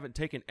time they haven't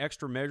taken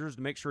extra measures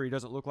to make sure he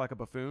doesn't look like a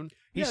buffoon?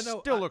 He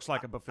still looks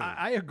like a buffoon.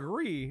 I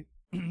agree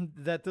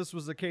that this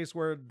was the case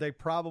where they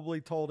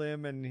probably told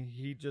him and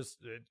he just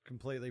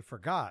completely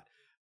forgot.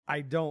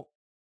 I don't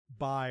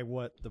buy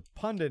what the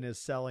pundit is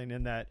selling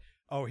in that,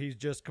 oh, he's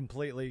just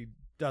completely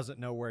doesn't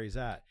know where he's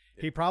at.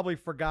 He probably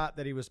forgot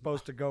that he was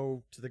supposed to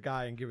go to the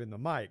guy and give him the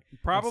mic. He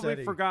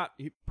probably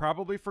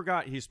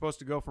forgot he's supposed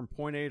to go from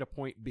point A to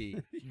point B.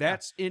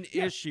 That's an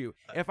issue.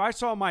 If I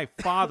saw my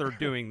father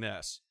doing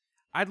this,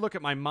 I'd look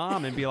at my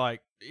mom and be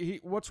like,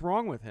 what's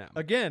wrong with him?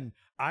 Again,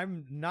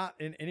 I'm not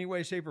in any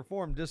way, shape, or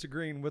form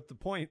disagreeing with the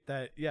point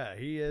that, yeah,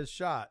 he is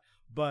shot.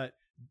 But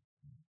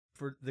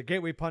for the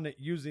Gateway Pundit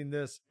using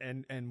this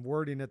and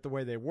wording it the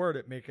way they word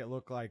it, make it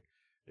look like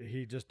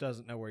he just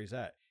doesn't know where he's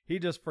at. He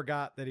just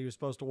forgot that he was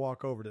supposed to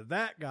walk over to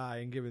that guy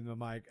and give him the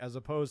mic, as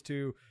opposed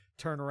to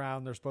turn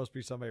around. There's supposed to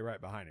be somebody right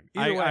behind him.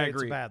 Either way, I it's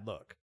agree. a bad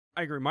look.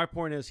 I agree. My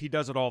point is he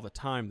does it all the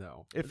time,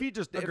 though. If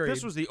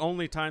this was the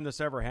only time this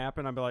ever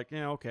happened, I'd be like,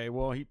 yeah, okay,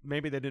 well,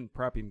 maybe they didn't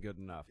prep him good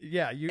enough.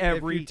 Yeah,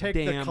 if you take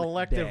the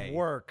collective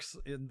works,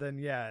 then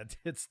yeah,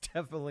 it's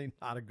definitely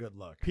not a good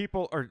look.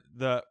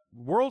 The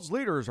world's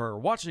leaders are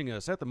watching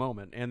us at the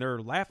moment, and they're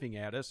laughing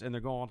at us, and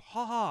they're going,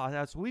 ha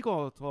ha, we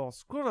go to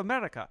school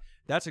America.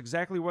 That's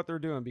exactly what they're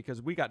doing,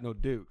 because we got no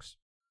dukes.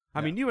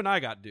 I mean, you and I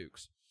got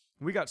dukes.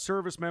 We got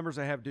service members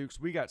that have dukes.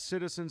 We got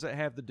citizens that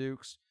have the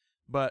dukes,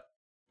 but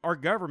our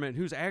government,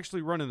 who's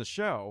actually running the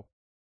show,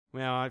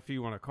 well, if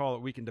you want to call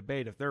it, we can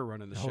debate if they're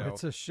running the show.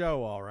 It's a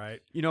show, all right.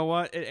 You know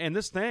what? And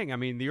this thing, I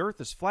mean, the earth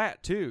is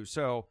flat, too.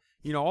 So,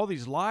 all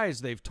these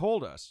lies they've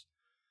told us.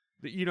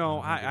 I'm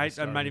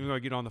not even going to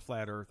get on the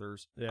flat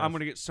earthers. Yes. I'm going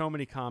to get so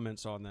many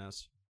comments on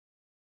this.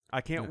 I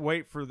can't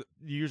wait for the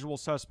usual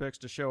suspects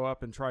to show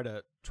up and try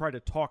to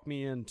talk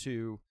me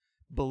into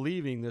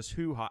believing this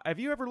hoo-ha. Have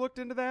you ever looked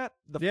into that?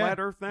 The flat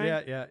earth thing?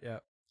 Yeah.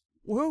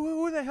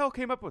 Who the hell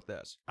came up with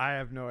this? I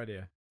have no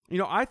idea.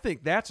 I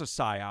think that's a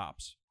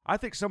psyops. I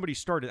think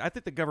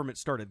the government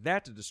started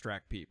that to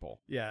distract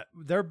people. Yeah,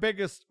 their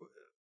biggest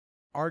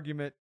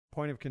argument,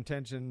 point of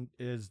contention,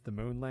 is the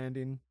moon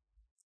landing.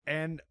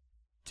 And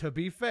to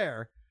be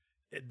fair,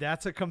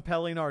 that's a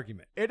compelling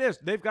argument. It is.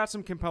 They've got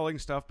some compelling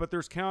stuff, but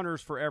there's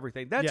counters for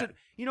everything. That's it.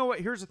 You know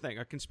what? Here's the thing.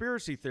 A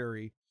conspiracy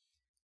theory,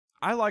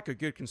 I like a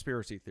good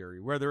conspiracy theory,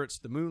 whether it's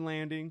the moon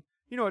landing,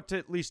 to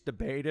at least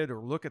debate it or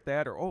look at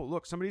that, or, oh,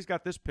 look, somebody's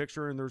got this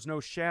picture and there's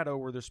no shadow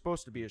where there's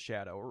supposed to be a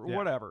shadow, or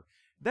whatever.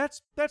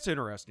 That's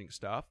interesting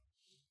stuff.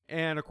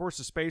 And, of course,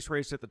 the space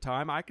race at the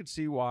time, I could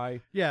see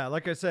why. Yeah,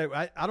 like I said,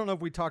 I don't know if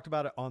we talked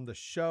about it on the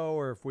show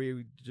or if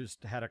we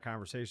just had a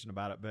conversation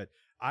about it, but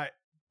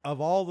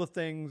of all the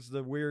things,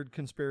 the weird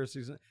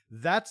conspiracies,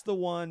 that's the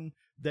one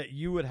that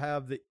you would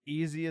have the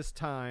easiest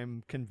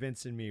time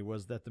convincing me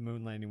was that the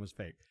moon landing was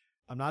fake.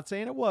 I'm not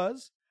saying it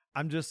was.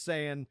 I'm just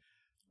saying...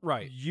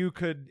 Right. You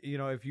could,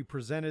 if you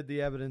presented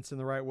the evidence in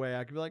the right way,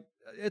 I could be like,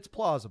 it's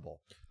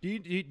plausible.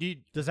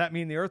 Does that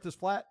mean the earth is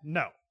flat?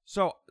 No.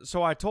 So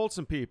I told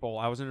some people,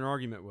 I was in an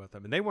argument with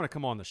them, and they want to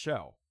come on the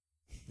show.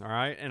 All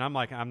right. And I'm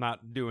like, I'm not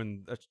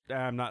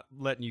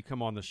letting you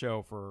come on the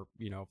show for,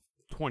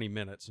 20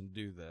 minutes and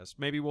do this.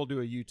 Maybe we'll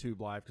do a YouTube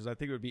live, because I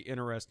think it would be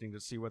interesting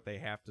to see what they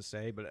have to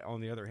say. But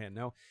on the other hand,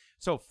 no.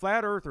 So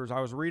flat earthers, I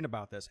was reading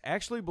about this,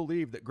 actually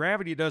believe that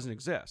gravity doesn't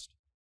exist.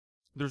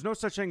 There's no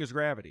such thing as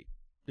gravity.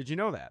 Did you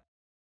know that?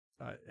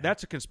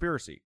 That's a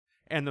conspiracy.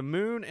 And the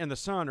moon and the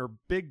sun are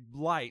big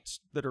lights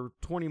that are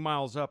 20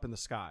 miles up in the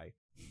sky.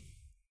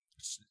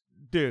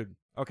 Dude,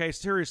 okay,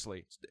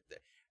 seriously.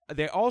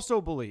 They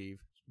also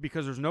believe,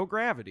 because there's no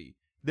gravity,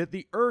 that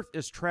the Earth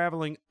is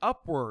traveling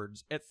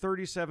upwards at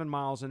 37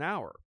 miles an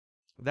hour.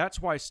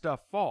 That's why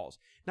stuff falls.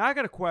 Now, I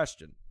got a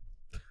question.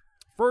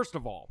 First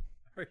of all,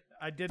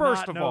 I did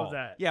not know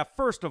that. Yeah,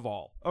 first of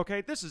all,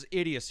 okay, this is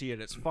idiocy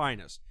at its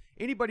finest.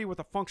 Anybody with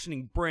a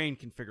functioning brain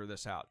can figure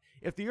this out.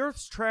 If the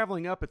Earth's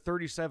traveling up at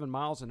 37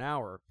 miles an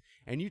hour,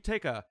 and you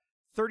take a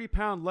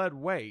 30-pound lead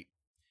weight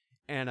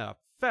and a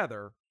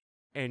feather,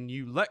 and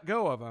you let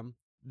go of them,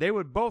 they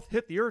would both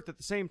hit the Earth at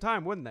the same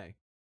time, wouldn't they?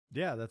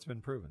 Yeah, that's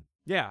been proven.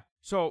 Yeah,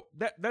 so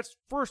that's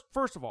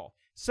first of all.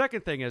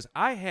 Second thing is,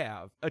 I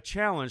have a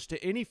challenge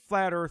to any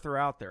flat earther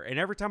out there, and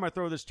every time I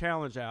throw this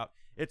challenge out,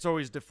 it's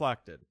always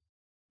deflected.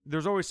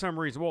 There's always some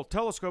reason. Well,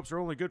 telescopes are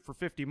only good for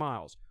 50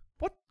 miles.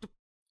 What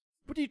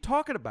are you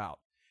talking about?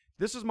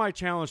 This is my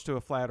challenge to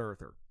a flat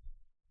earther.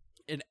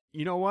 And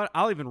you know what?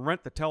 I'll even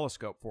rent the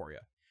telescope for you.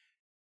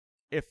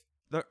 If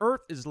the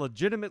Earth is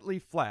legitimately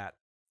flat,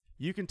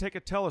 you can take a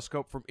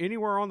telescope from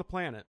anywhere on the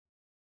planet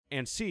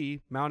and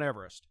see Mount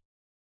Everest.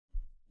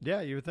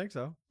 Yeah, you would think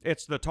so.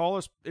 It's the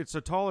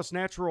tallest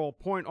natural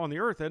point on the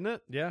Earth, isn't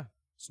it? Yeah.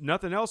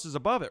 Nothing else is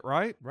above it,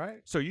 right?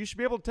 Right. So you should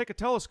be able to take a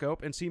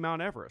telescope and see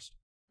Mount Everest.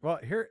 Well,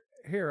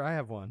 here I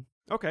have one.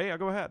 Okay, I'll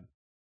go ahead.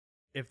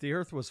 If the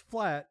Earth was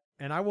flat,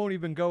 and I won't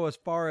even go as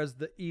far as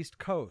the East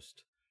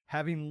Coast,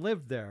 having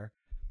lived there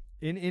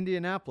in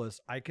Indianapolis,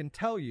 I can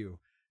tell you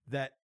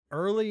that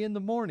early in the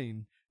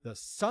morning, the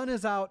sun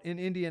is out in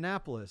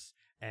Indianapolis,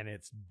 and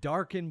it's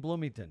dark in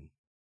Bloomington.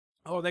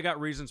 Oh, they got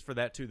reasons for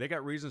that, too. They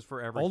got reasons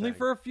for everything. Only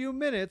for a few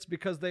minutes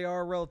because they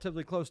are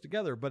relatively close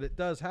together, but it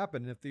does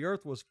happen. If the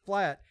Earth was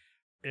flat,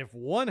 if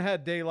one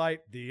had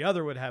daylight, the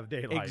other would have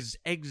daylight.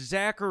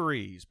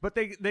 Exacaries. But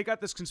they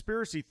got this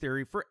conspiracy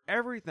theory for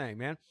everything,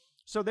 man.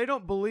 So they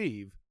don't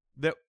believe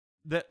that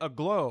a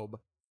globe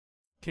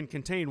can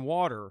contain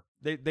water.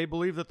 They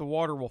believe that the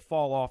water will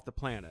fall off the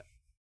planet.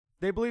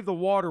 They believe the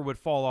water would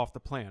fall off the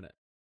planet.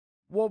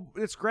 Well,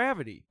 it's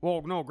gravity.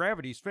 Well, no,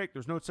 gravity's fake.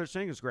 There's no such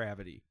thing as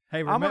gravity. Hey,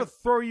 I'm going to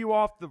throw you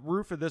off the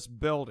roof of this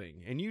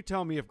building, and you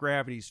tell me if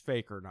gravity's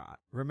fake or not.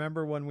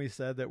 Remember when we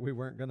said that we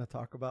weren't going to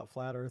talk about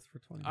flat Earth for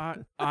 20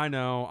 minutes? I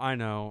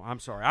know. I'm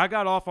sorry. I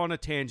got off on a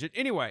tangent.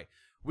 Anyway,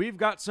 we've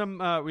got some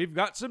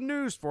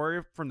news for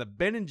you from the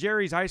Ben &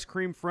 Jerry's ice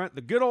cream front.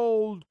 The good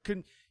old,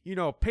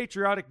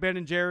 patriotic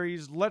Ben &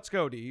 Jerry's. Let's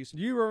go, Deez.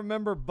 You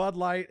remember Bud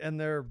Light and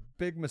their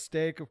big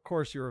mistake? Of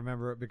course you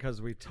remember it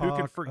because we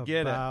talked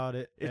about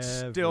it. It's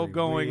still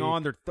going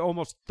on. They're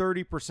almost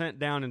 30%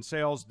 down in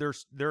sales.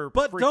 They're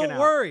But freaking don't out.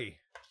 worry.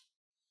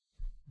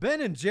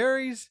 Ben &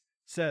 Jerry's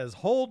says,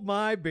 hold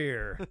my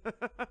beer.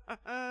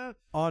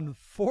 On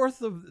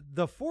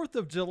the 4th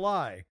of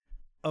July,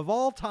 of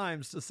all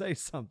times to say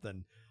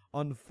something,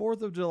 on the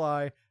 4th of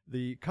July,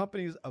 the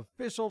company's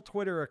official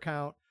Twitter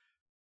account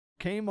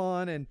came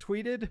on and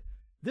tweeted,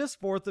 "This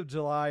 4th of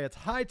July, it's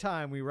high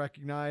time we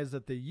recognize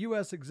that the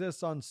U.S.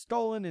 exists on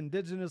stolen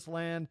indigenous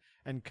land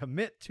and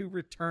commit to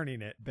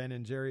returning it,"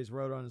 Ben & Jerry's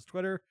wrote on his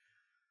Twitter,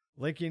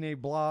 linking a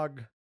blog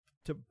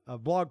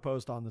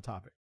post on the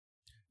topic.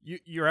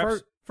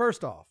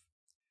 First off,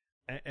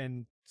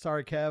 and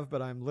sorry, Kev,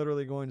 but I'm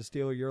literally going to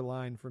steal your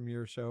line from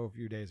your show a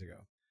few days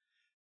ago.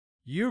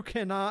 You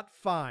cannot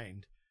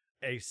find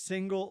a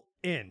single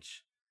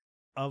inch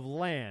of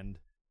land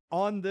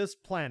on this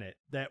planet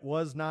that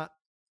was not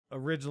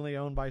originally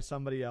owned by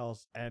somebody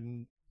else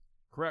and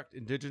correct,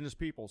 indigenous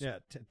peoples. Yeah,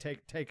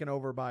 taken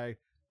over by,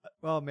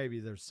 well,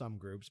 maybe there's some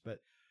groups, but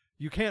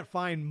you can't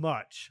find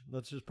much.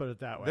 Let's just put it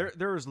that way.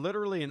 There is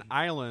literally an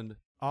island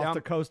off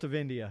the coast of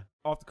India.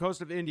 Off the coast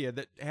of India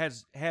that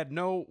has had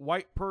no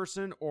white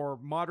person or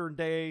modern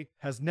day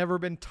has never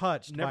been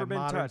touched by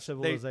modern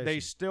civilization. They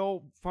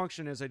still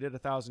function as they did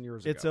 1,000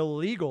 years ago. It's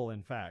illegal,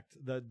 in fact.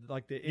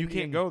 You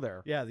can't go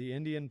there. Yeah, the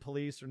Indian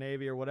police or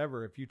Navy or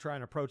whatever, if you try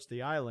and approach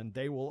the island,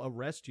 they will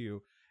arrest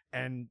you.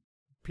 And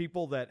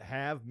people that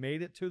have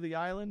made it to the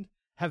island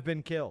have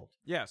been killed.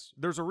 Yes,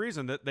 there's a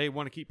reason that they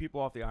want to keep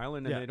people off the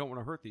island and they don't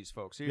want to hurt these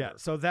folks either. Yeah,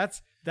 so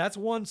that's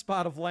one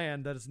spot of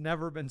land that has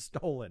never been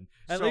stolen.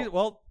 At least,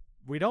 well,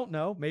 we don't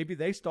know. Maybe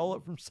they stole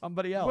it from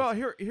somebody else. Well,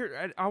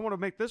 here, I want to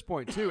make this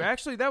point too.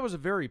 Actually, that was a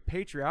very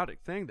patriotic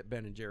thing that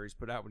Ben & Jerry's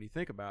put out when you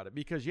think about it.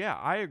 Because yeah,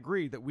 I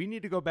agree that we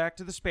need to go back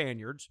to the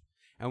Spaniards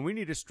and we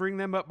need to string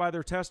them up by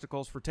their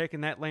testicles for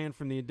taking that land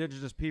from the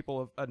indigenous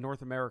people of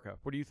North America.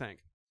 What do you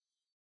think?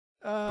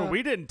 But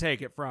we didn't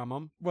take it from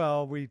them.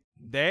 Well,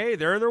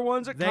 they're the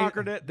ones that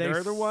conquered it.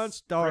 They're the ones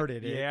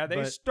started it. Yeah,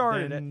 they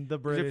started it. The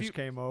British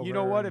came over. You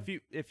know what?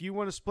 If you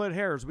want to split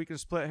hairs, we can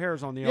split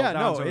hairs on the old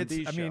Donzo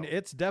Deez show. I mean,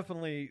 it's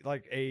definitely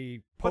like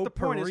a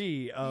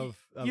potpourri of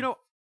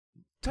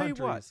Tell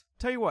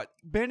you what.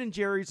 Ben &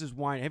 Jerry's is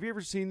wine. Have you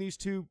ever seen these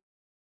two?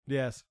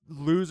 Yes.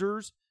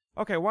 Losers.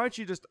 Okay, why don't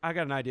you I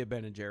got an idea,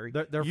 Ben & Jerry.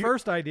 Their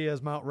first idea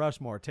is Mount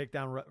Rushmore. Take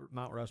down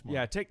Mount Rushmore.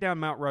 Yeah, take down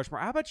Mount Rushmore.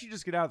 How about you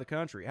just get out of the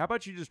country? How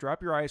about you just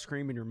drop your ice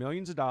cream and your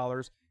millions of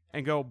dollars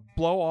and go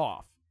blow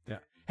off? Yeah.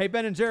 Hey,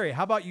 Ben and Jerry,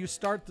 how about you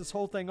start this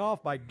whole thing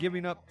off by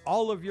giving up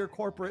all of your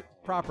corporate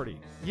property?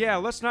 Yeah,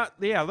 let's not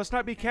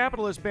be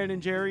capitalist, Ben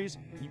and Jerry's.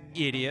 You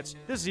idiots.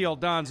 This is the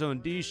old Donzo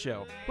and Deez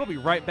show. We'll be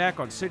right back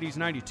on Cities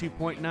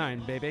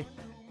 92.9, baby.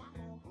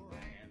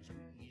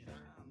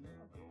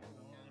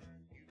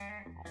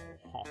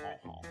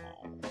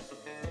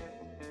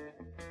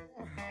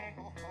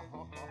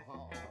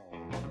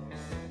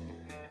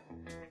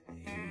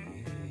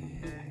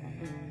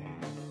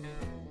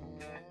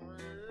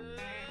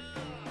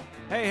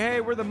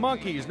 Hey, we're the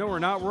monkeys. No, we're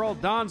not. We're all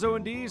Donzo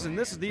and Deez, and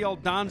this is the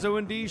old Donzo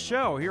and Deez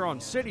show here on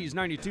Cities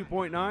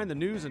 92.9, the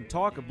news and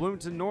talk of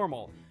Bloomington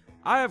Normal.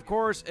 I, of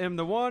course, am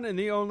the one and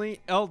the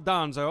only El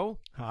Donzo.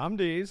 I'm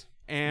Deez.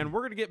 And we're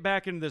going to get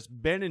back into this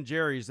Ben and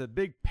Jerry's, the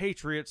big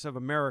patriots of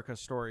America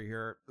story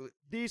here.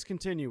 Deez,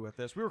 continue with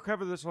this. We were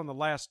covering this on the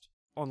last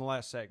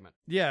segment.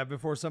 Yeah,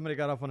 before somebody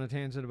got off on a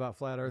tangent about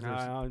flat earthers.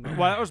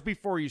 Well, that was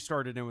before you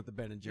started in with the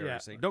Ben and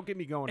Jerry's thing. Don't get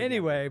me going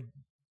Anyway, again.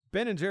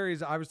 Ben and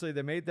Jerry's, obviously,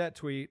 they made that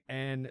tweet,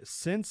 and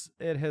since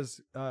it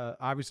has,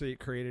 obviously, it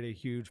created a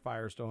huge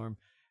firestorm,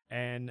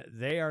 and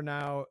they are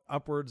now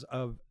upwards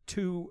of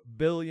 $2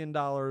 billion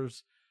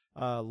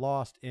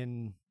lost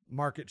in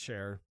market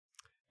share,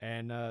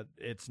 and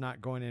it's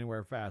not going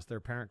anywhere fast. Their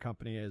parent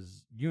company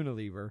is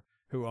Unilever,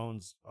 who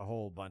owns a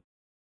whole bunch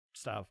of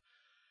stuff.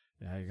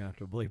 Yeah, you're going to have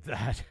to believe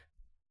that.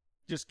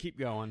 Just keep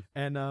going.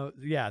 And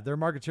their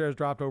market share has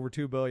dropped over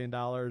 $2 billion.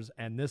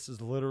 And this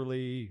is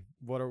literally,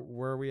 where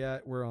are we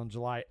at? We're on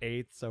July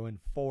 8th, so in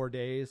 4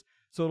 days.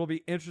 So it'll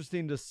be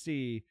interesting to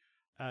see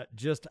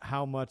just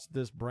how much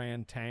this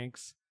brand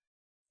tanks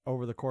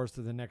over the course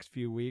of the next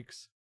few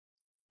weeks.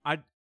 I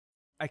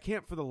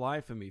can't for the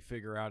life of me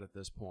figure out at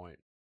this point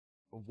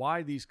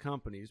why these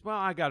companies, well,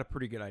 I got a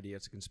pretty good idea.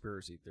 It's a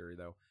conspiracy theory,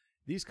 though.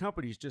 These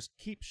companies just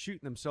keep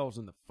shooting themselves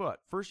in the foot.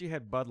 First you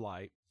had Bud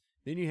Light,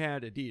 then you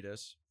had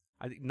Adidas.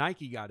 I think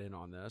Nike got in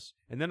on this.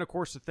 And then, of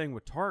course, the thing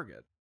with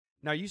Target.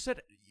 Now, you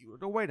said,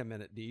 wait a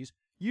minute, Deez.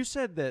 You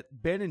said that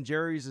Ben and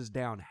Jerry's is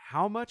down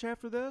how much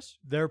after this?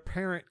 Their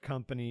parent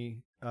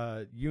company,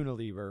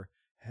 Unilever,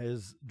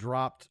 has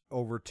dropped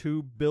over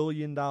 $2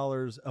 billion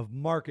of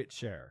market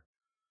share.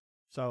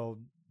 So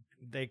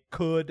they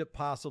could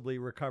possibly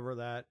recover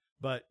that.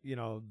 But, you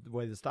know, the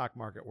way the stock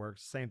market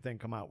works, same thing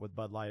come out with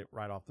Bud Light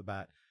right off the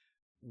bat.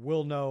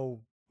 We'll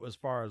know as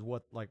far as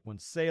what, like when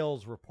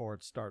sales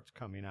reports starts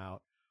coming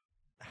out,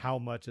 how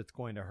much it's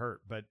going to hurt.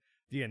 But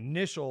the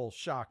initial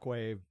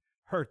shockwave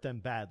hurt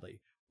them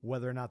badly.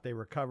 Whether or not they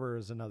recover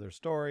is another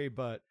story,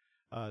 but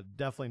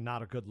definitely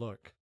not a good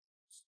look.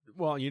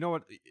 Well, you know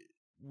what?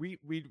 We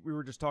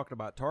were just talking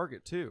about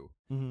Target, too.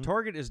 Mm-hmm.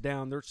 Target is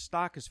down. Their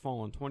stock has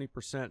fallen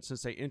 20%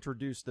 since they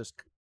introduced this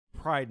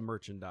Pride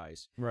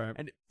merchandise. Right.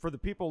 And for the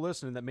people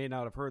listening that may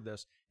not have heard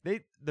this,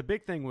 the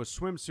big thing was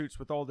swimsuits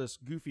with all this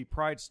goofy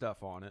Pride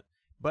stuff on it.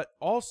 But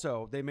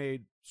also, they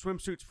made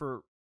swimsuits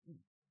for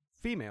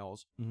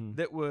females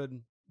that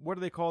would, what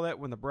do they call that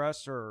when the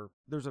breasts are,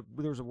 there's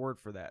a word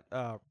for that,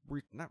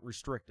 not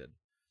restricted.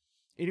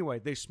 Anyway,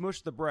 they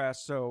smushed the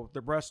breasts so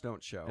the breasts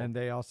don't show. And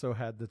they also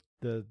had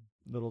the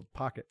little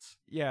pockets.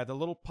 Yeah, the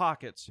little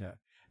pockets. Yeah.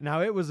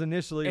 Now, it was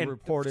initially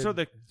reported... So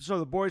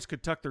the boys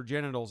could tuck their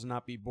genitals and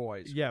not be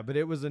boys. Yeah, but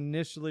it was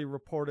initially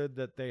reported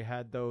that they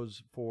had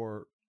those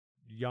for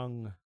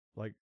young,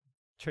 like,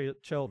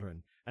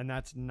 children. And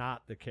that's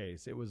not the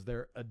case. It was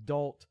their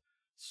adult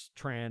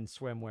trans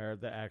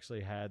swimwear that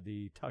actually had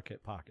the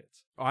tuck-it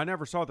pockets. Oh, I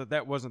never saw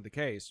that wasn't the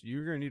case.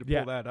 You're going to need to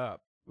pull that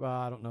up. Well,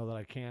 I don't know that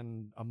I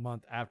can a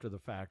month after the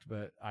fact,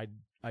 but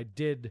I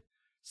did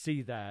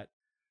see that.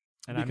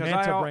 And because I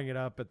meant to bring it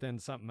up, but then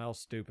something else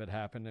stupid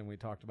happened, and we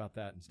talked about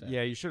that instead.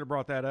 Yeah, you should have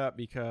brought that up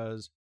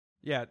because,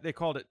 they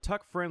called it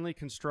tuck-friendly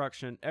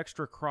construction,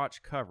 extra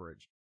crotch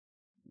coverage.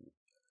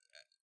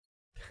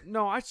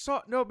 No,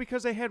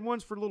 because they had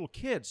ones for little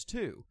kids,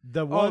 too.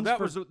 The ones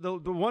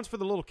the ones for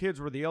the little kids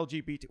were the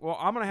LGBT. Well,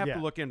 I'm going to have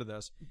to look into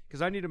this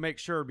because I need to make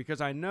sure because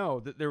I know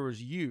that there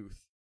was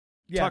youth.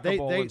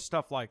 Tuckable and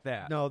stuff like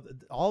that. No,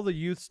 all the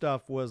youth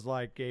stuff was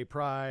like gay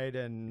pride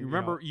and... You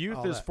remember,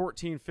 youth is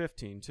 14,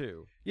 15,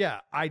 too.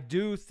 Yeah, I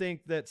do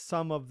think that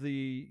some of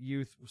the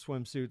youth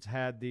swimsuits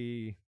had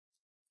the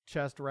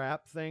chest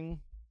wrap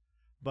thing,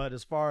 but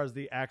as far as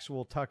the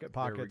actual tuck-it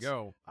pockets... There we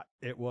go.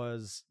 It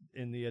was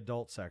in the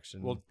adult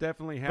section. We'll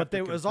definitely have but to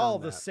it was all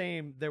that. The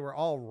same. They were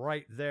all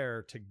right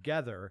there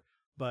together,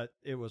 but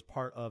it was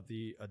part of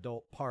the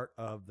adult part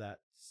of that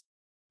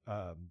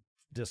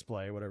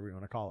display, whatever you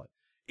want to call it.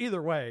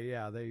 Either way,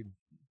 yeah,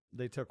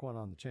 they took one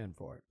on the chin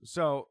for it.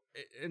 So,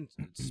 and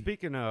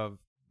speaking of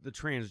the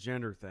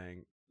transgender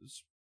thing,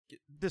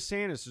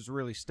 DeSantis is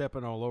really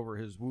stepping all over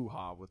his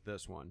woo-ha with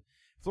this one.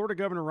 Florida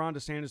Governor Ron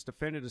DeSantis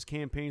defended his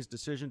campaign's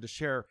decision to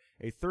share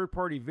a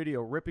third-party video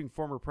ripping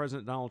former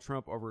President Donald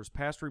Trump over his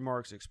past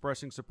remarks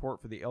expressing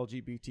support for the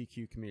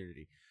LGBTQ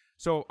community.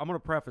 So, I'm going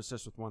to preface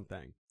this with one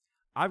thing.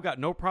 I've got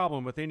no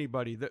problem with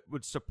anybody that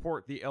would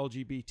support the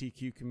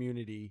LGBTQ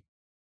community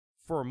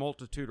for a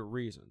multitude of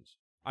reasons.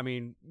 I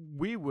mean,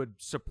 we would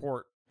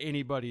support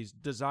anybody's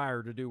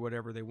desire to do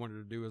whatever they wanted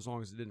to do as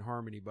long as it didn't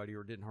harm anybody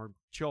or didn't harm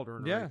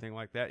children or anything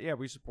like that. Yeah,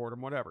 we support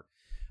them, whatever.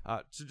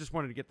 So just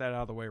wanted to get that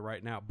out of the way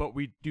right now. But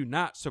we do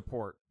not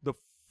support the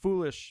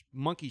foolish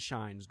monkey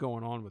shines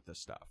going on with this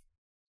stuff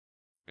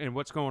and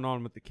what's going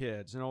on with the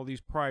kids and all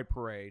these pride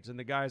parades and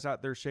the guys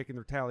out there shaking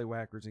their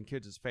tallywhackers in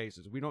kids'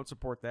 faces. We don't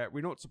support that.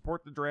 We don't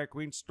support the drag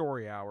queen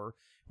story hour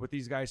with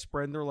these guys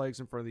spreading their legs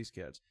in front of these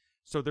kids.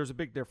 So there's a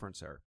big difference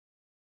there.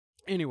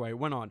 Anyway,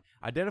 went on.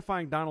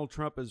 Identifying Donald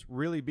Trump as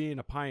really being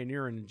a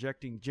pioneer in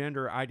injecting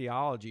gender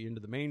ideology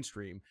into the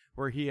mainstream,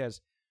 where he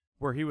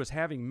was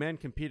having men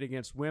compete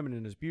against women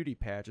in his beauty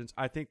pageants,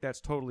 I think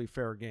that's totally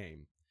fair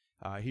game.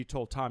 He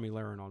told Tommy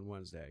Lahren on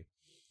Wednesday.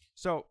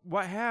 So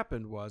what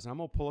happened was, I'm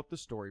going to pull up the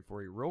story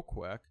for you real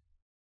quick.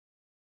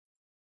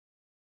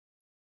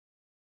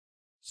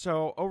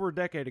 So, over a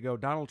decade ago,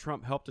 Donald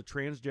Trump helped a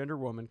transgender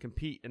woman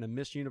compete in a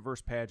Miss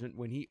Universe pageant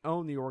when he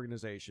owned the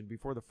organization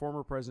before the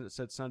former president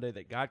said Sunday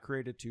that God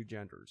created two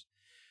genders.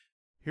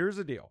 Here's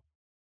the deal.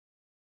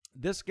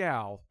 This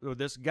gal, or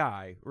this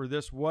guy, or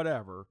this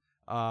whatever,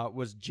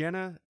 was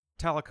Jenna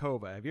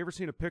Talikova. Have you ever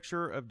seen a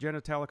picture of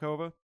Jenna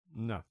Talikova?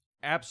 No.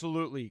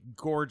 Absolutely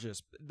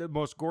gorgeous. The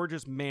most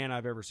gorgeous man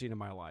I've ever seen in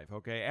my life,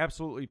 okay?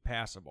 Absolutely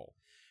passable.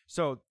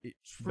 So,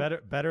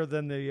 Better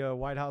than the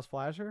White House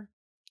flasher?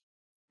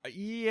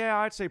 Yeah,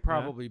 I'd say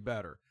probably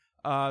better.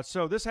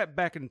 So this happened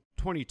back in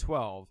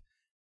 2012.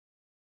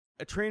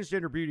 A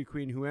transgender beauty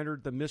queen who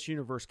entered the Miss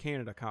Universe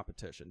Canada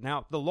competition.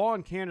 Now, the law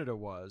in Canada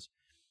was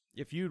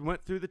if you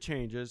went through the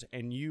changes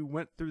and you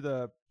went through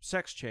the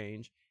sex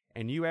change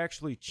and you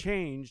actually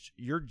changed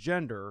your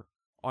gender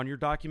on your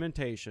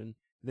documentation,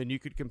 then you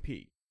could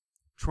compete.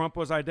 Trump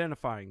was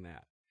identifying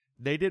that.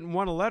 They didn't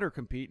want to let her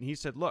compete, and he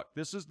said, look,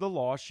 this is the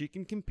law. She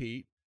can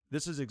compete.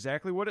 This is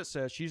exactly what it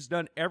says. She's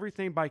done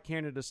everything by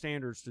Canada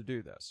standards to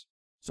do this.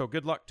 So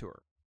good luck to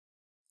her.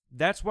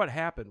 That's what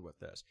happened with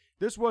this.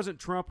 This wasn't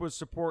Trump was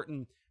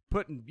supporting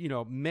putting,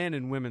 men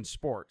in women's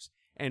sports.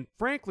 And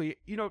frankly,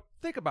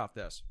 think about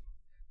this.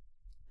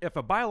 If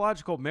a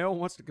biological male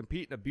wants to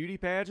compete in a beauty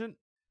pageant,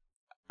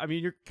 I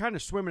mean, you're kind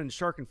of swimming in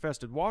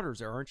shark-infested waters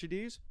there, aren't you,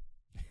 Deez?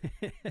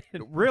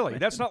 Really?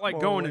 That's not like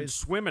going and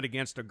swimming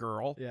against a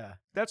girl. Yeah.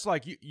 That's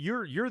like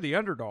you're the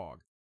underdog.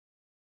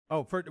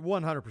 Oh, for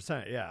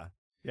 100%, yeah.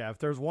 Yeah, if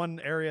there's one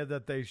area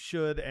that they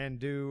should and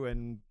do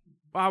and...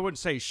 I wouldn't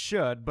say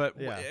should, but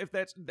yeah. If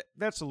that's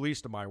the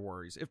least of my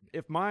worries.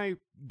 If my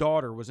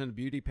daughter was in a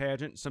beauty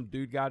pageant and some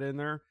dude got in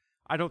there,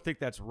 I don't think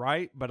that's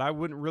right, but I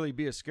wouldn't really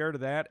be as scared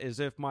of that as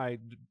if my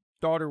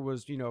daughter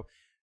was,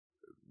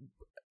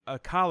 a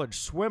college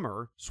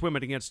swimmer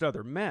swimming against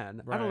other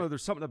men. Right. I don't know,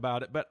 there's something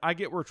about it, but I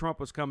get where Trump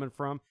was coming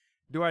from.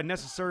 Do I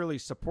necessarily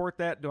support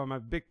that? Do I am a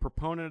big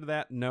proponent of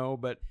that? No,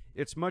 but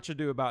it's much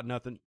ado about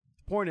nothing.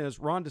 Point is,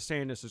 Ron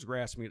DeSantis is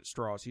grasping at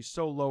straws. He's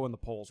so low in the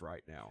polls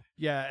right now.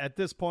 Yeah, at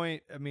this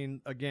point, I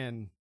mean,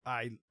 again,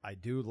 I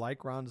do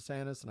like Ron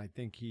DeSantis, and I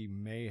think he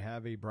may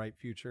have a bright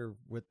future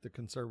with the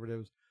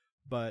conservatives.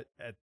 But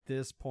at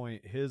this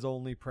point, his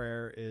only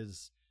prayer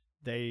is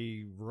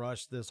they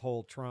rush this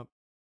whole Trump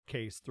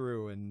case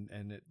through, and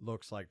it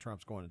looks like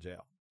Trump's going to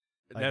jail.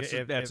 Like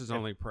that's his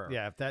only prayer.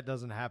 Yeah, if that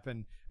doesn't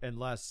happen,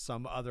 unless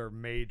some other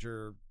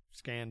major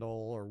scandal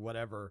or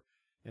whatever,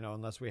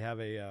 unless we have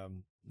a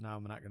now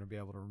I'm not going to be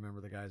able to remember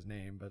the guy's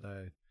name, but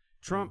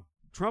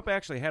Trump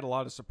actually had a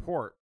lot of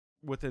support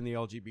within the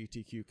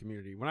LGBTQ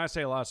community. When I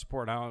say a lot of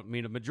support, I don't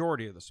mean a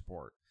majority of the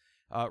support.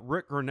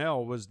 Rick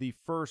Grinnell was the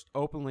first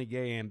openly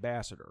gay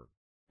ambassador,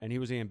 and he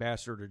was the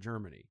ambassador to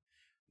Germany.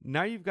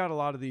 Now you've got a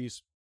lot of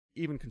these,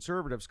 even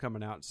conservatives,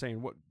 coming out and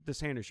saying, "What,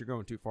 DeSantis, you're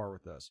going too far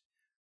with this."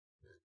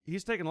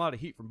 He's taking a lot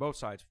of heat from both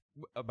sides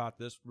about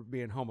this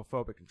being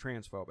homophobic and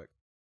transphobic.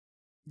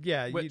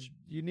 Yeah,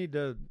 you need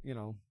to,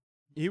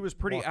 He was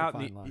pretty out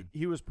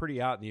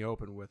in the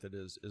open with it.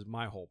 Is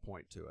my whole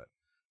point to it.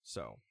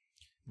 So,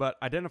 but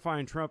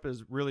identifying Trump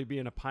as really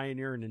being a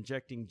pioneer in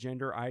injecting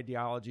gender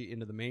ideology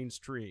into the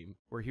mainstream,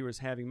 where he was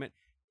having men,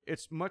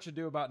 it's much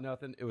ado about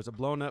nothing. It was a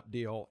blown up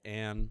deal,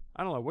 and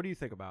I don't know. What do you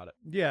think about it?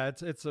 Yeah,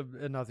 it's a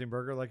nothing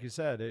burger, like you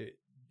said.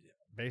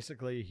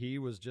 Basically, he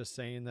was just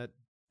saying that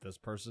this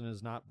person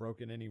has not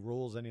broken any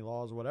rules, any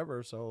laws,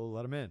 whatever, so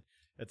let him in.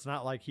 It's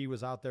not like he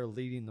was out there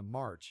leading the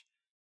march.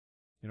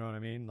 You know what I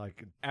mean?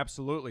 Like,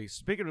 absolutely.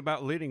 Speaking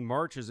about leading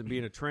marches and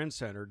being a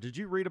trendsetter, did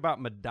you read about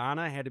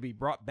Madonna had to be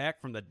brought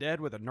back from the dead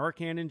with a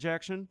Narcan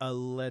injection?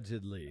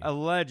 Allegedly.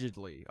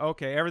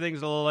 Okay,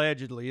 everything's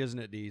allegedly, isn't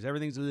it, Deez?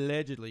 Everything's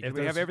allegedly. Can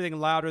we have everything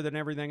louder than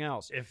everything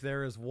else? If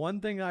there is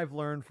one thing I've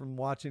learned from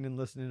watching and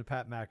listening to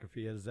Pat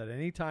McAfee, is that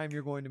anytime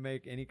you're going to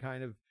make any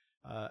kind of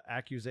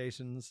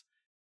accusations,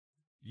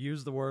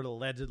 use the word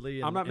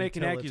allegedly. I'm not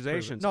making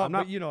accusations. No,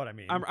 but you know what I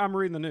mean. I'm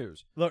reading the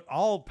news. Look,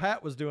 all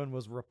Pat was doing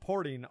was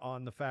reporting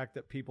on the fact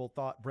that people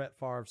thought Brett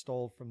Favre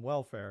stole from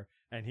welfare,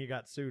 and he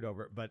got sued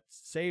over it, but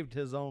saved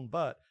his own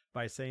butt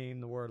by saying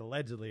the word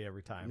allegedly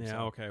every time. Yeah, so.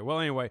 Okay. Well,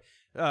 anyway,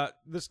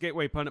 this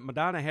Gateway pundit,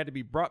 Madonna had to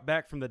be brought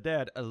back from the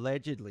dead,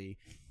 allegedly,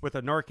 with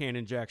a Narcan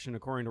injection,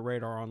 according to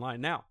Radar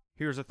Online. Now,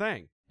 here's the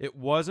thing. It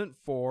wasn't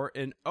for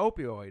an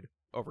opioid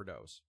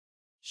overdose.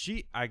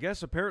 She, I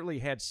guess, apparently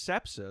had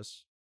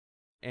sepsis,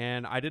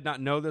 and I did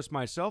not know this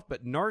myself,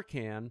 but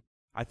Narcan,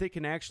 I think,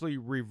 can actually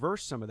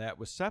reverse some of that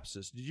with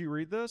sepsis. Did you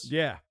read this?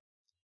 Yeah.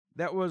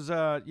 That was,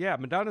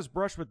 Madonna's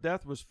brush with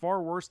death was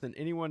far worse than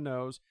anyone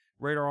knows.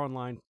 Radar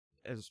Online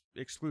has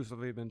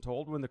exclusively been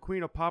told. When the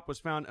Queen of Pop was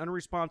found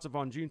unresponsive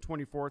on June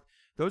 24th,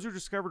 those who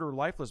discovered her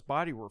lifeless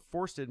body were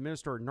forced to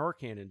administer a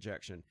Narcan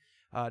injection.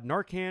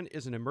 Narcan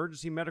is an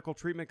emergency medical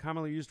treatment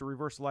commonly used to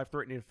reverse the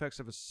life-threatening effects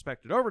of a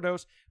suspected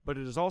overdose, but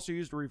it is also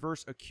used to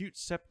reverse acute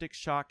septic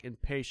shock in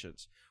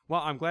patients. Well,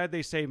 I'm glad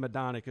they saved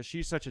Madonna because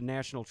she's such a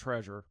national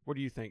treasure. What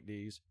do you think,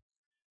 Deez?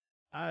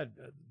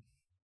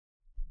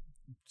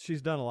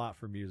 She's done a lot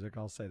for music.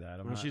 I'll say that.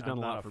 She's done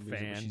a lot for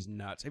music, but she's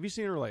nuts. Have you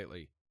seen her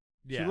lately?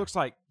 Yeah. She looks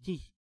like...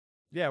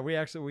 Yeah,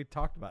 we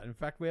talked about it. In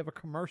fact, we have a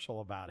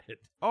commercial about it.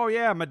 Oh,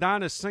 yeah,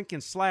 Madonna's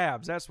sinking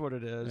slabs. That's what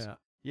it is. Yeah.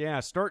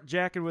 Yeah, start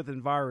jacking with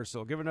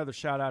Envirosil. Give another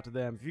shout out to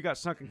them. If you got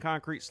sunken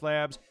concrete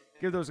slabs,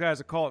 give those guys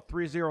a call at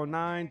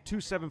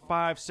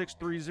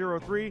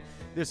 309-275-6303.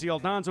 This is the El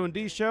Donzo and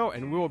Deez Show,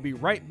 and we will be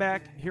right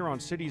back here on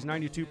Cities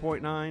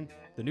 92.9,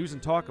 the news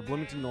and talk of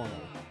Bloomington Normal.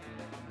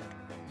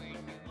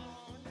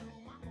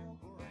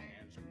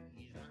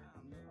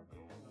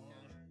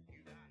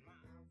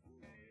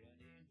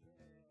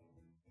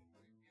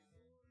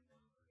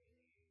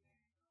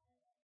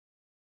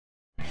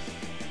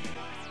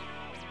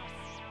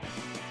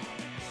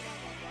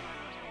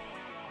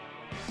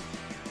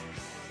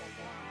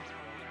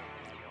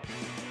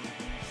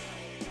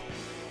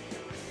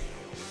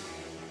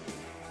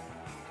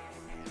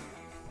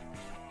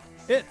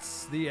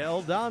 It's the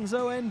El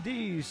Donzo and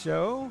Deez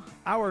Show,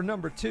 hour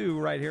number 2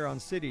 right here on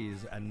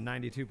Cities at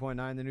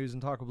 92.9, the news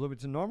and talk of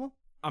Bloomington Normal.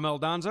 I'm El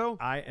Donzo.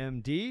 I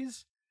am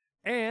Deez,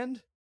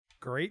 and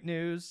great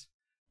news,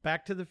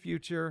 Back to the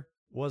Future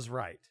was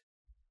right.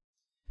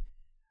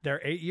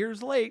 They're 8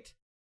 years late,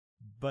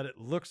 but it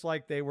looks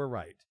like they were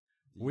right.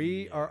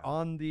 We are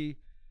on the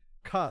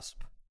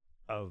cusp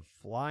of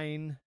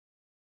flying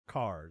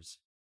cars.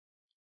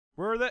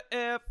 Where the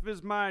F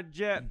is my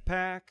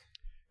jetpack?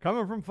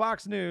 Coming from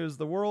Fox News,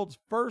 the world's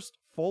first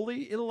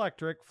fully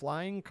electric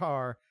flying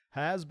car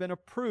has been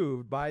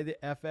approved by the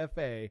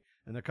FFA,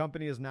 and the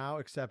company is now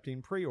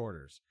accepting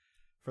pre-orders.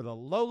 For the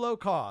low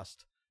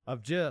cost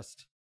of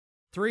just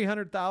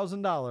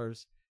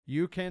 $300,000,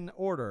 you can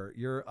order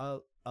your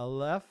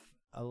Aleph.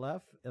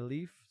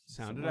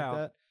 Sound it like out.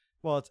 that.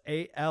 Well, it's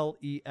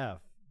ALEF.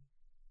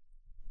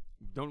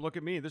 Don't look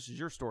at me. This is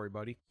your story,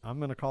 buddy. I'm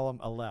going to call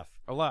them Aleph.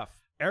 Aleph.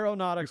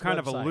 Aeronautics You're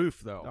kind website of aloof,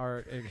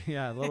 though.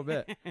 Yeah, a little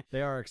bit.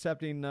 They are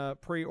accepting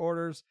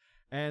pre-orders,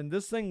 and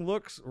this thing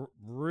looks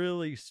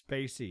really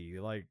spacey,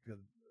 like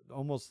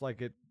almost like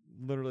it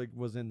literally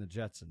was in the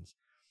Jetsons.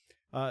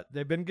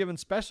 They've been given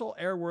special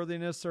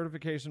airworthiness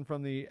certification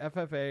from the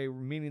FFA,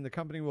 meaning the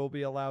company will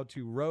be allowed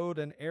to road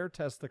and air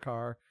test the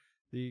car,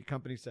 the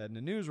company said in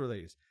a news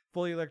release.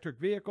 Fully electric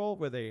vehicle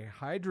with a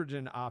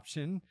hydrogen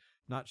option.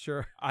 Not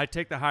sure. I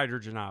take the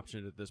hydrogen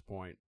option at this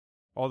point.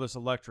 All this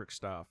electric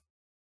stuff.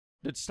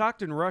 Did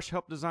Stockton Rush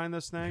help design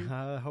this thing?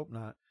 I hope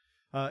not.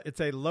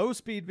 It's a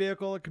low-speed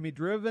vehicle. It can be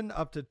driven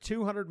up to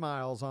 200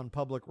 miles on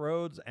public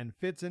roads and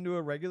fits into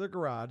a regular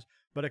garage,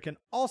 but it can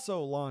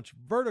also launch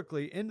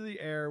vertically into the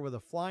air with a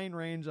flying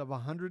range of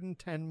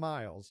 110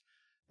 miles.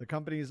 The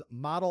company's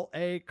Model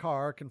A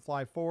car can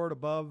fly forward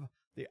above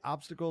the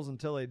obstacles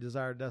until a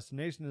desired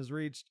destination is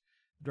reached.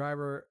 The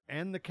driver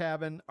and the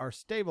cabin are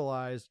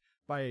stabilized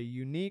by a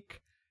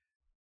unique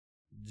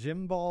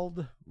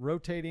gimbal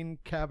rotating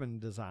cabin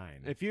design.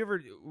 If you ever,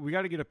 we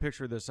got to get a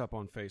picture of this up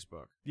on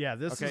Facebook. Yeah,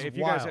 this is if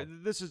wild. you guys,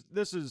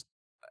 this is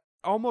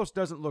almost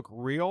doesn't look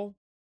real,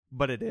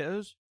 but it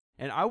is.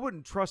 And I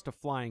wouldn't trust a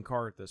flying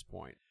car at this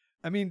point.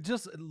 I mean,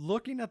 just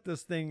looking at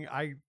this thing,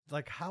 I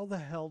like, how the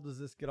hell does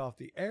this get off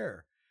the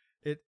air?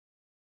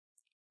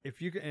 If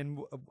you can, and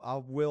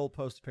I will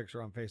post a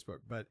picture on Facebook,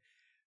 but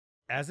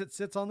as it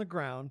sits on the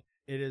ground,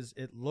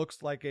 it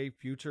looks like a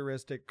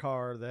futuristic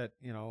car that,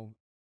 you know,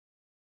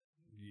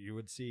 you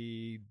would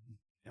see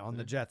on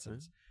the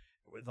Jetsons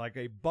with like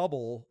a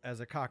bubble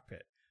as a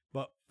cockpit.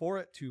 But for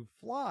it to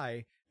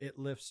fly, it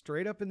lifts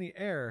straight up in the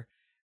air,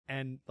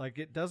 and like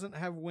it doesn't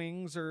have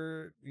wings,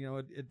 or, you know,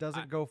 it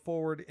doesn't go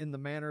forward in the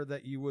manner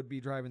that you would be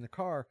driving the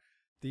car.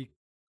 The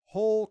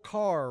whole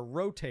car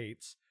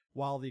rotates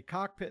while the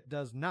cockpit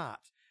does not,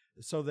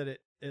 so that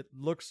it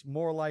looks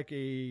more like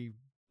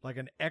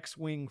an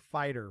X-Wing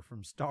fighter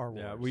from Star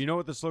Wars. Yeah, well, you know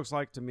what this looks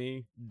like to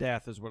me?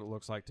 Death is what it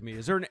looks like to me.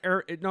 Is there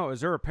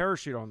is there a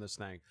parachute on this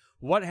thing?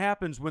 What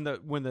happens when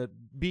the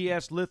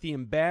BS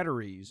lithium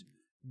batteries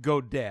go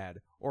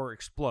dead or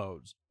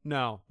explodes?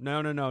 No,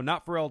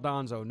 not for El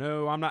Donzo.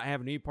 No, I'm not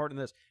having any part in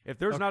this. If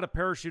there's not a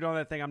parachute on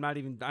that thing, I'm not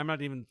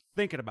even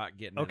thinking about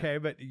getting it. Okay,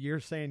 but you're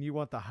saying you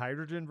want the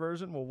hydrogen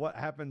version? Well, what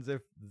happens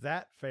if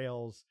that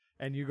fails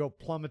and you go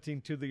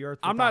plummeting to the earth?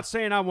 I'm not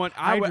saying I want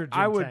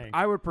hydrogen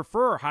I would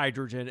prefer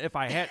hydrogen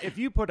if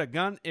you put a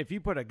gun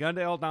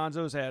to El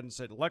Donzo's head and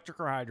said electric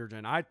or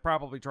hydrogen, I'd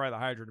probably try the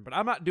hydrogen, but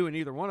I'm not doing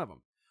either one of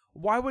them.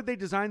 Why would they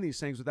design these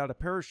things without a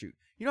parachute?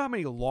 You know how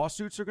many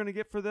lawsuits they're going to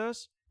get for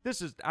this?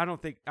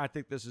 I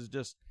think this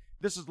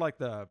is like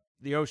the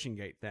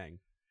Oceangate thing.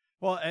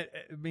 Well, I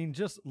mean,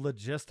 just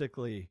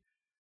logistically,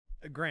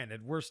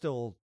 granted, we're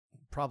still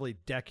probably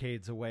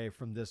decades away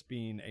from this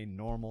being a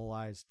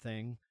normalized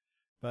thing,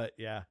 but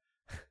yeah.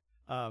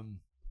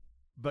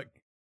 But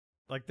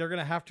like they're going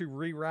to have to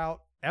reroute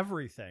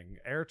everything,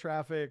 air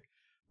traffic,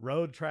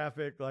 road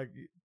traffic. Like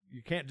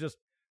you can't just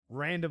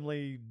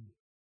randomly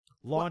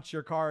launch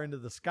your car into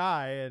the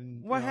sky.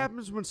 And what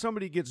happens when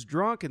somebody gets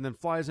drunk and then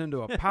flies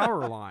into a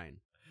power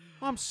line?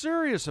 I'm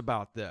serious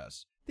about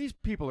this. These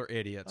people are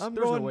idiots. I'm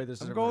There's no way this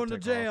is I'm ever going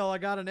gonna to take jail. off. I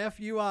got an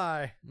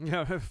FUI.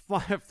 Yeah,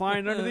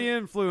 flying under the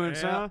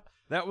influence, Yeah. huh?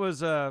 That was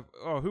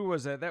who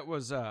was that? That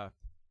was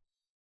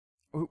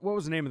what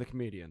was the name of the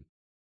comedian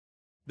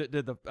that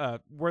did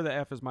the Where the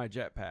F is my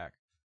jetpack?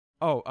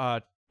 Oh,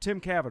 Tim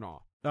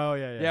Cavanaugh. Oh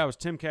yeah. Yeah, it was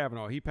Tim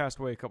Cavanaugh. He passed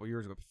away a couple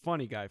years ago.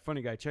 Funny guy.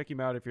 Check him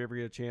out if you ever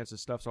get a chance.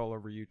 His stuff's all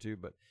over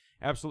YouTube, but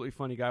absolutely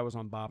funny guy. Was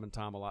on Bob and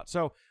Tom a lot.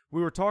 So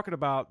we were talking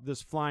about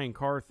this flying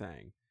car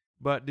thing,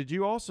 but did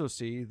you also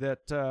see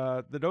that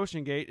the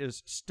Oceangate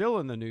is still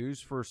in the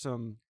news for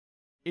some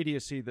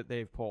idiocy that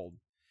they've pulled?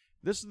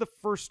 This is the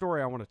first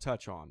story I want to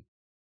touch on.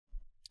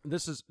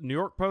 This is New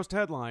York Post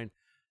headline.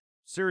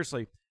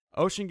 Seriously,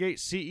 Oceangate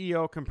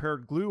CEO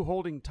compared glue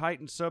holding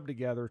Titan sub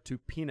together to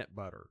peanut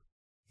butter.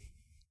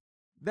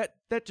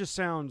 That just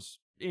sounds...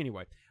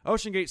 Anyway,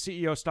 Oceangate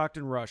CEO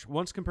Stockton Rush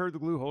once compared the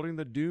glue holding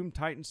the doomed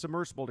Titan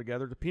submersible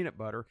together to peanut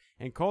butter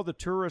and called the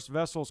tourist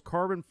vessel's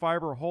carbon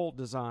fiber hull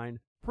design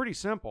pretty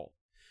simple.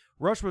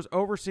 Rush was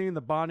overseeing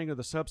the bonding of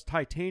the sub's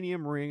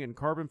titanium ring and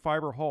carbon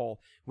fiber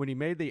hull when he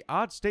made the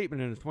odd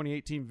statement in a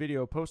 2018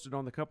 video posted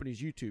on the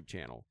company's YouTube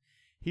channel.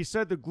 He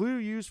said the glue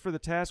used for the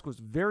task was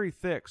very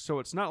thick, so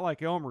it's not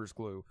like Elmer's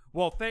glue.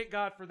 Well, thank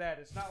God for that.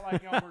 It's not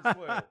like Elmer's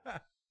glue.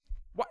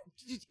 What?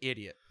 Just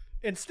idiot.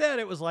 Instead,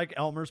 it was like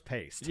Elmer's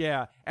paste.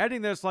 Yeah,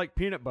 adding this like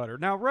peanut butter.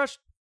 Now, Rush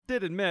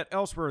did admit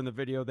elsewhere in the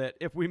video that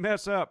if we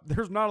mess up,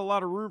 there's not a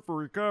lot of room for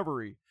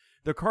recovery.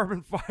 The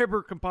carbon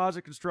fiber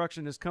composite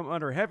construction has come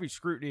under heavy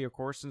scrutiny, of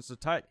course, since the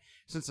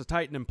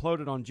Titan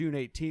imploded on June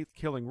 18th,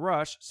 killing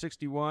Rush,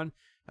 61,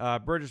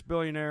 British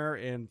billionaire,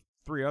 and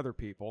 3 other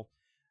people.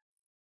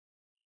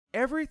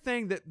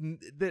 Everything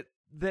that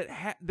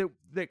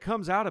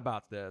comes out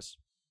about this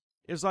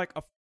is like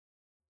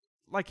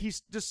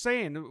he's just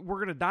saying we're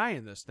gonna die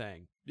in this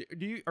thing.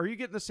 Are you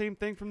getting the same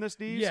thing from this,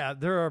 Deez? Yeah,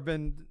 there have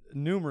been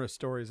numerous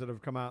stories that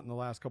have come out in the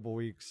last couple of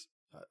weeks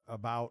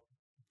about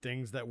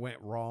things that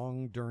went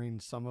wrong during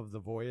some of the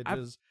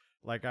voyages.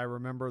 Like I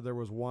remember there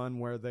was one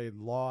where they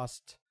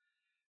lost.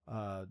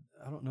 I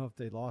don't know if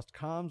they lost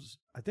comms.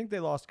 I think they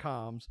lost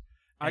comms.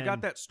 I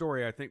got that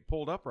story, I think,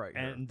 pulled up right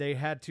here. And they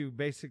had to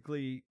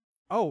basically...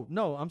 Oh,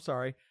 no, I'm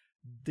sorry.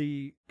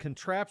 The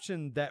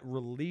contraption that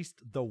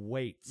released the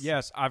weights.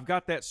 Yes, I've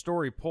got that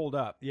story pulled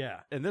up. Yeah.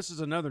 And this is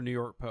another New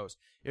York Post.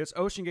 It's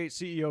Oceangate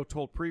CEO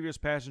told previous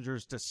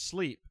passengers to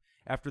sleep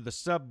after the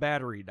sub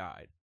battery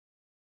died.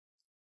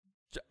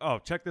 Oh,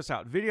 check this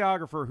out.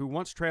 Videographer who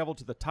once traveled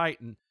to the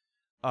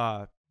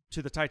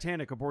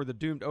Titanic aboard the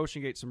doomed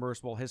Oceangate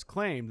submersible has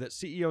claimed that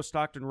CEO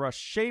Stockton Rush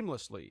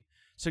shamelessly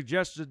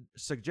suggested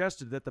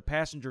that the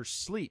passengers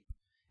sleep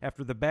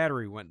after the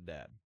battery went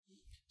dead.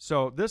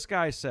 So this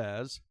guy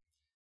says,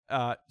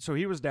 so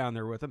he was down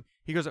there with him.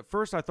 He goes, at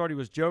first I thought he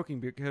was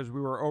joking because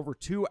we were over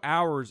 2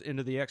 hours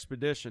into the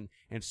expedition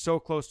and so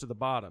close to the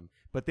bottom.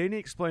 But then he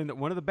explained that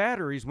one of the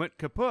batteries went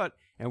kaput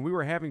and we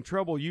were having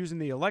trouble using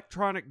the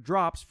electronic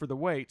drops for the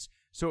weights,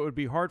 so it would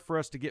be hard for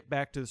us to get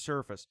back to the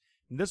surface.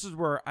 And this is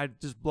where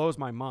it just blows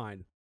my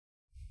mind.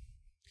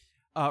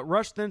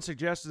 Rush then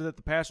suggested that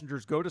the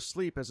passengers go to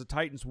sleep as the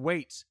Titan's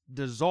weights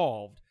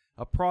dissolved,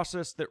 a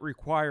process that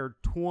required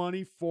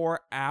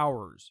 24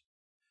 hours.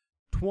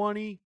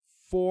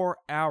 24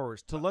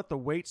 hours to let the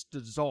weights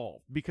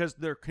dissolve because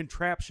their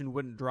contraption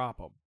wouldn't drop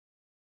them.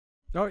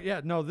 Oh,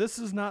 yeah. No, this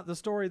is not the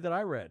story that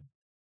I read.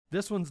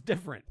 This one's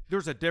different.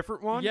 There's a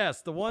different one?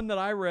 Yes, the one that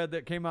I read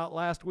that came out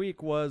last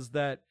week was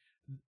that,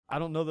 I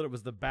don't know that it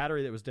was the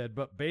battery that was dead,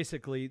 but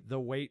basically the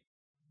weight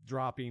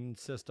dropping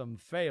system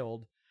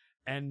failed.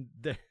 And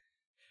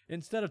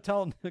instead of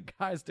telling the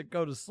guys to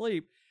go to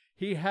sleep,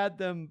 he had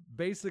them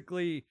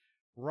basically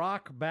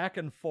rock back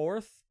and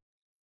forth.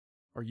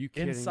 Are you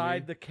kidding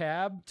inside me? the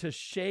cab to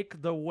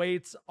shake the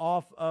weights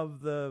off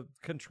of the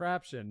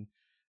contraption.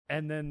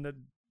 And then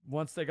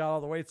once they got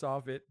all the weights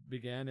off, it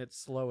began its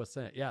slow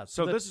ascent. Yeah.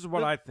 So this is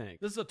what I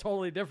think. This is a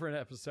totally different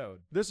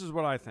episode. This is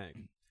what I think.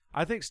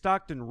 I think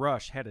Stockton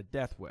Rush had a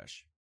death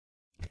wish.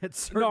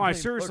 No, I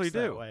seriously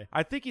do. Way.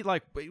 I think he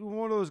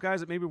one of those guys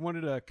that maybe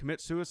wanted to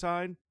commit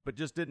suicide, but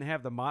just didn't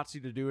have the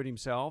moxie to do it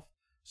himself.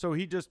 So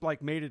he just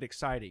made it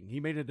exciting. He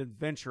made an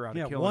adventure out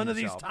of killing himself. One of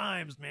these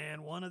times,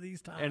 man. One of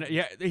these times. And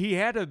yeah, he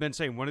had to have been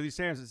saying, one of these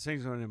times this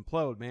thing's going to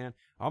implode, man.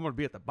 I'm going to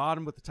be at the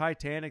bottom with the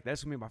Titanic.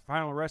 That's going to be my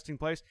final resting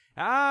place.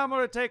 I'm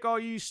going to take all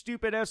you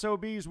stupid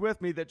SOBs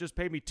with me that just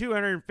paid me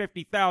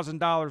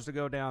 $250,000 to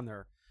go down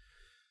there.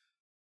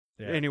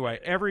 Anyway,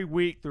 every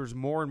week there's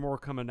more and more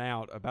coming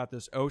out about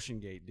this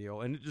Oceangate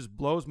deal, and it just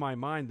blows my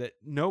mind that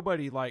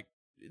nobody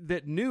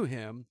that knew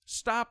him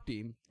stopped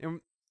him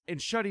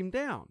and shut him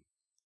down.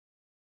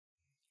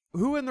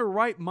 Who in their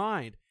right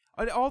mind?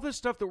 All this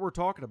stuff that we're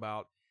talking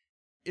about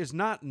is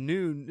not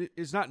new.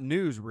 Is not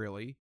news,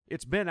 really.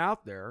 It's been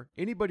out there.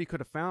 Anybody could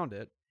have found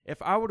it.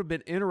 If I would have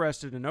been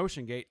interested in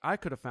Oceangate, I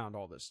could have found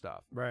all this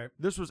stuff. Right.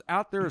 This was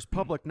out there as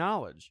public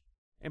knowledge,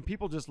 and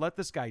people just let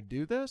this guy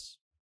do this?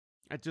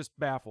 It just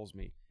baffles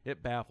me.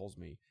 It baffles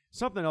me.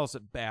 Something else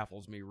that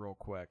baffles me real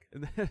quick.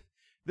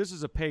 This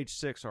is a Page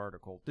 6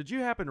 article. Did you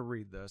happen to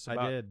read this? About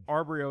I did.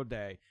 Aubrey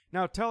O'Day.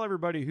 Now, tell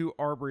everybody who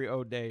Aubrey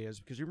O'Day is,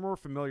 because you're more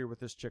familiar with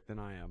this chick than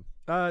I am.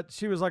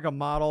 She was like a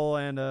model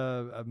and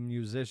a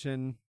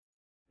musician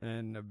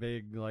and a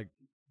big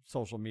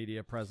social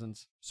media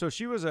presence. So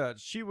she was a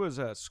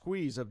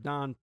squeeze of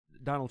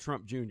Donald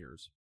Trump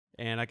Jr.'s,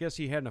 and I guess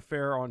he had an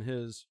affair on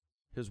his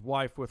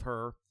wife with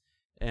her.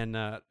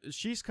 And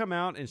she's come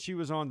out, and she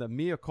was on the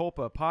Mea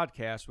Culpa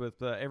podcast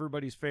with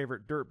everybody's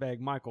favorite dirtbag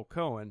Michael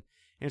Cohen,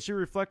 and she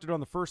reflected on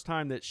the first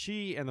time that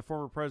she and the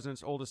former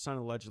president's oldest son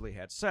allegedly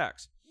had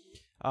sex.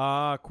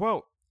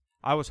 Quote,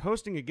 "I was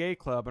hosting a gay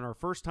club, and our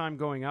first time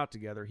going out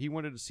together, he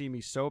wanted to see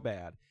me so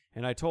bad,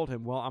 and I told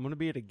him, well, I'm going to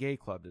be at a gay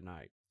club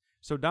tonight.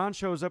 So Don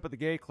shows up at the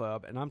gay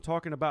club, and I'm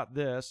talking about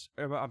this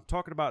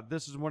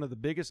is one of the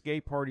biggest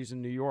gay parties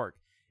in New York.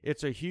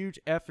 It's a huge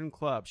effing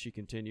club," she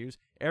continues.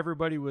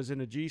 "Everybody was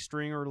in a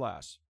G-string or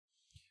less."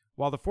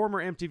 While the former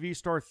MTV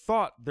star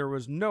thought there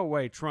was no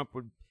way Trump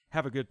would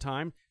have a good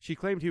time, she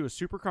claimed he was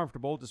super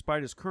comfortable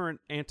despite his current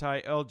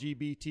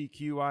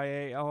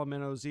anti-LGBTQIA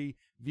LMNOZ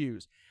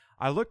views.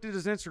 "I looked at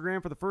his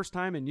Instagram for the first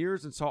time in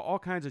years and saw all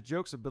kinds of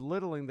jokes of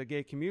belittling the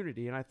gay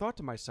community, and I thought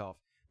to myself,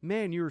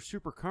 man, you were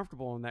super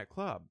comfortable in that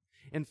club.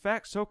 In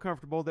fact, so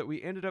comfortable that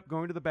we ended up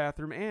going to the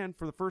bathroom and,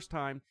 for the first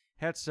time,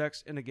 had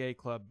sex in a gay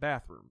club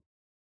bathroom."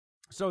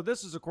 So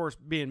this is, of course,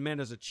 being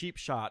meant as a cheap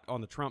shot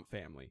on the Trump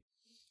family.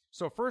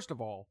 So first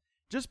of all,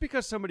 just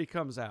because somebody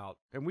comes out,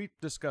 and we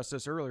discussed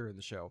this earlier in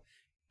the show,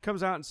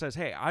 comes out and says,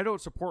 hey, I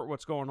don't support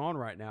what's going on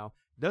right now,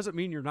 doesn't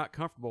mean you're not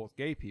comfortable with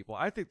gay people.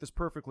 I think this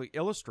perfectly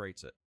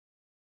illustrates it.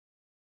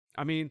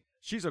 I mean,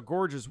 she's a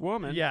gorgeous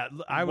woman. Yeah,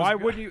 why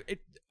wouldn't you?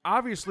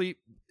 Obviously,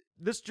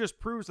 this just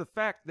proves the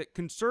fact that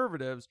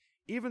conservatives,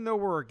 even though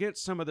we're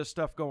against some of this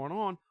stuff going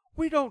on,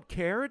 we don't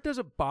care. It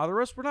doesn't bother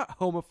us. We're not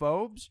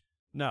homophobes.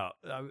 No.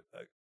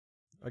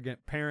 Again,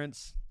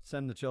 parents,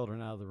 send the children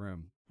out of the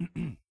room.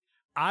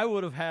 I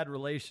would have had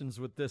relations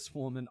with this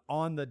woman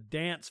on the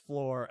dance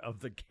floor of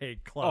the gay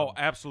club. Oh,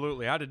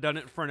 absolutely. I'd have done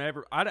it in front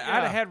of I'd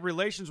have had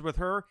relations with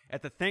her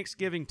at the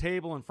Thanksgiving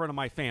table in front of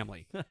my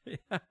family.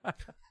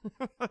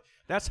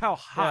 That's how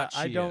hot she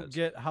is. I don't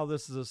get how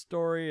this is a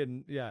story,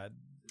 and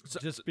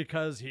just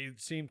because he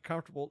seemed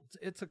comfortable,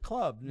 it's a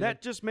club.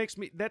 That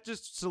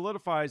just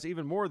solidifies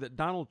even more that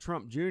Donald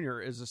Trump Jr.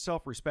 is a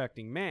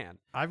self-respecting man.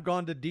 I've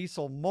gone to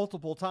Diesel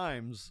multiple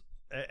times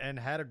and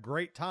had a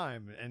great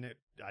time, and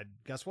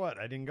guess what?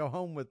 I didn't go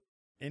home with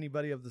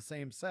anybody of the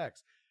same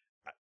sex.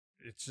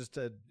 It's just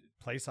a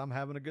place I'm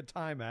having a good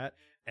time at,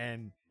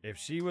 and if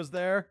she was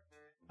there,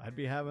 I'd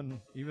be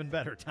having even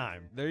better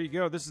time. There you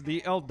go. This is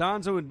the El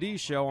Donzo and Deez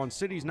show on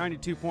Cities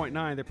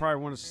 92.9. They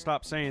probably want us to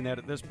stop saying that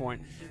at this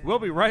point. We'll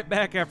be right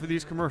back after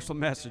these commercial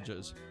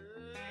messages.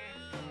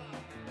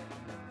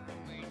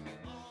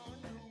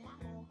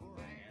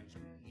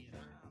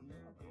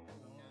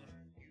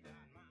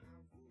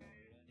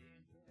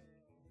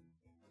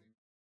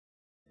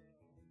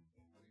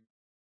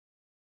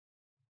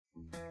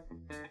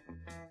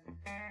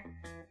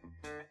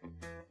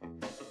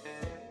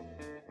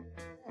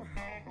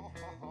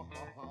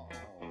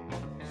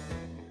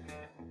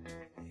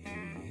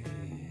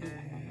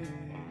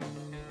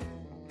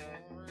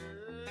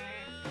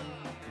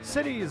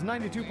 City is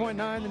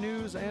 92.9, the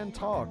news and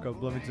talk of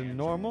Bloomington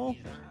Normal.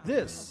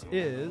 This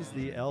is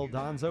the El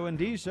Donzo and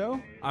Deez show.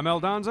 I'm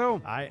El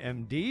Donzo. I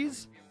am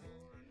Deez.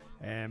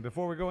 And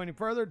before we go any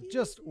further,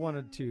 just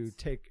wanted to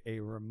take a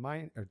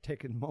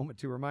moment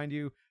to remind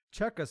you,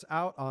 check us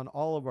out on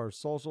all of our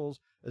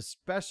socials,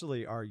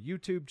 especially our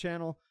YouTube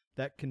channel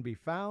that can be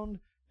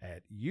found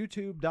at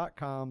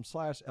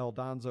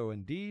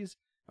youtube.com/eldonzoanddeez.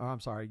 Or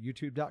I'm sorry,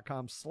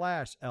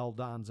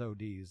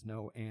 youtube.com/eldonzodeez.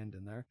 No and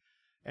in there.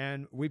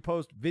 And we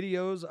post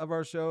videos of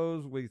our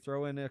shows. We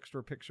throw in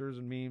extra pictures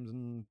and memes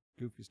and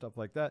goofy stuff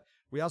like that.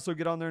 We also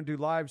get on there and do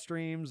live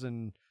streams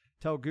and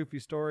tell goofy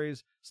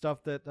stories,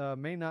 stuff that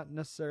may not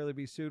necessarily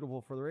be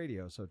suitable for the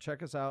radio. So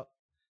check us out,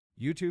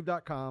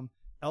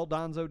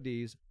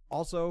 youtube.com/eldonzodeez.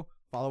 Also,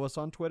 follow us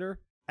on Twitter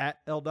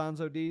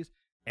 @eldonzodeez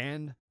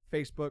and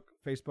Facebook,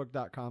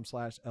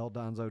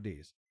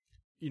 facebook.com/eldonzodeez.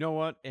 You know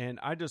what?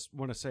 And I just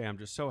want to say I'm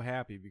just so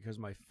happy because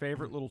my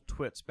favorite little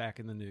twit's back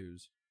in the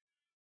news.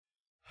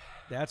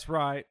 That's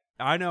right.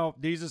 I know.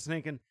 Deez is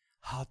thinking,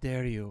 how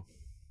dare you?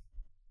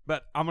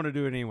 But I'm going to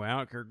do it anyway. I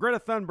don't care. Greta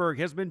Thunberg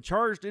has been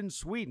charged in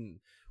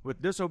Sweden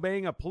with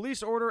disobeying a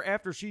police order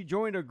after she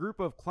joined a group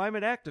of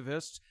climate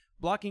activists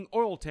blocking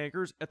oil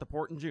tankers at the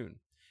port in June.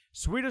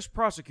 Swedish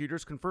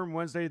prosecutors confirmed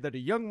Wednesday that a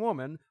young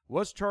woman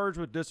was charged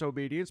with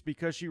disobedience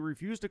because she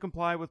refused to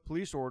comply with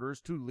police orders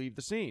to leave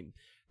the scene.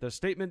 The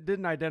statement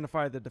didn't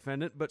identify the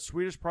defendant, but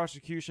Swedish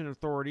Prosecution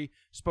Authority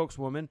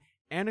spokeswoman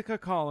Annika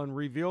Collin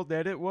revealed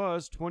that it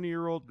was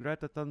 20-year-old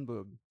Greta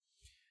Thunberg.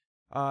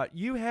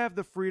 You have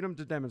the freedom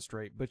to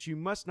demonstrate, but you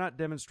must not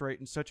demonstrate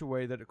in such a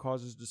way that it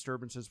causes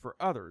disturbances for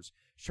others,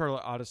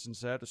 Charlotte Ottesen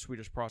said, a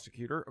Swedish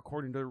prosecutor,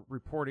 according to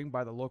reporting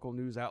by the local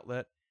news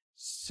outlet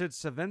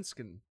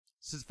Sydsvenskan.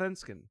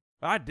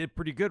 I did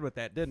pretty good with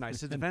that, didn't I?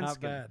 Sydsvenskan.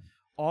 Not bad.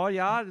 Oh,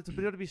 yeah, it's a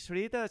bit of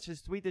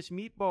Swedish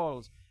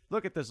meatballs.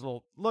 Look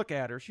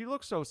at her. She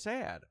looks so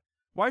sad.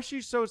 Why is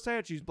she so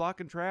sad? She's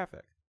blocking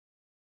traffic.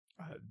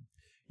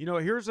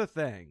 Here's the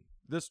thing.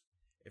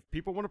 If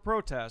people want to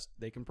protest,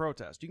 they can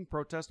protest. You can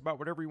protest about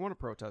whatever you want to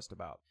protest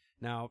about.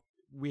 Now,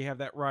 we have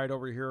that right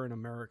over here in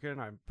America,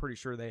 and I'm pretty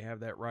sure they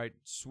have that right in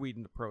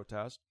Sweden to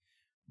protest.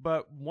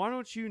 But why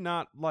don't you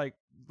not, like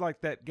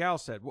that gal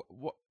said,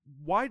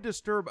 why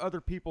disturb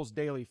other people's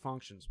daily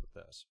functions with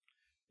this?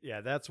 Yeah,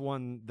 that's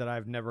one that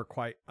I've never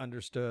quite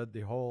understood,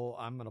 the whole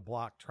I'm going to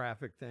block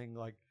traffic thing.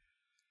 Like,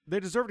 they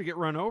deserve to get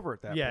run over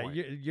at that point.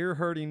 Yeah, you're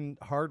hurting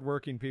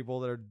hardworking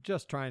people that are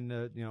just trying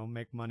to,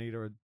 make money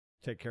to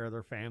take care of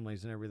their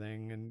families and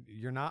everything, and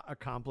you're not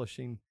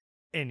accomplishing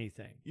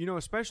anything.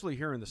 Especially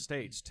here in the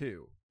States,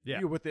 too.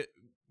 Yeah.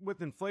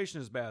 With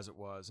inflation as bad as it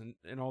was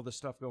and all this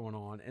stuff going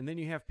on, and then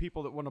you have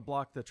people that want to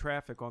block the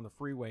traffic on the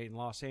freeway in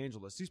Los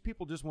Angeles. These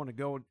people just want to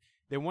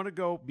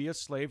go be a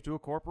slave to a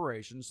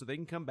corporation so they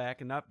can come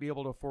back and not be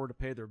able to afford to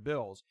pay their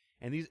bills.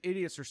 And these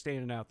idiots are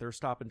standing out there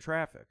stopping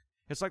traffic.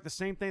 It's like the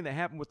same thing that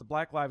happened with the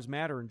Black Lives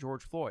Matter and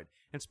George Floyd.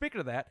 And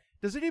speaking of that,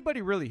 does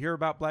anybody really hear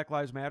about Black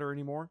Lives Matter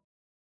anymore?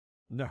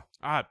 No.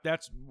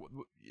 That's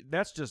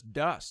just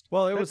dust.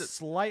 Well, it was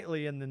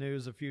slightly in the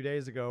news a few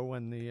days ago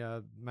when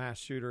the mass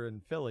shooter in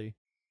Philly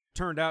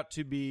turned out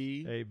to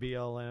be a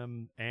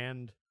BLM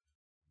and,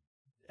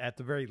 at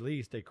the very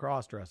least, a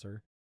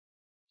cross-dresser.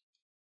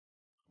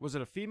 Was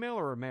it a female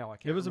or a male? I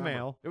can't remember. It was a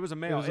male. It was a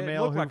male. It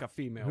looked like a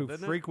female, who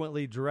didn't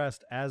frequently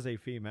dressed as a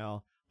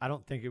female. I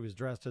don't think he was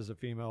dressed as a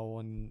female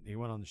when he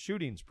went on the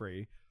shooting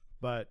spree.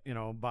 But,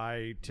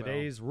 by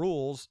today's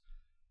rules,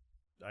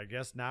 I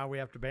guess now we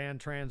have to ban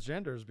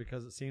transgenders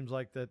because it seems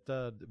like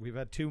that we've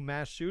had 2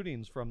 mass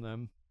shootings from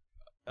them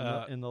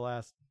in the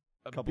last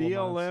couple of months.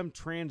 BLM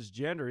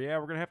transgender. Yeah,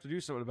 we're going to have to do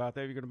something about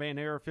that. If you're going to ban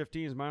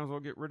AR-15s, might as well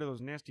get rid of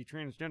those nasty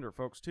transgender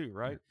folks too,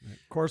 right?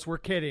 Of course, we're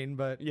kidding,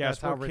 but yes,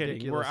 that's how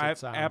ridiculous it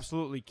sounds.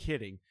 Absolutely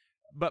kidding.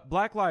 But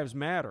Black Lives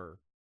Matter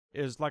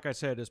is, like I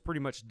said, is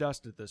pretty much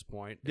dust at this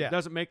point. Yeah. It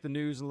doesn't make the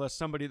news unless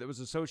somebody that was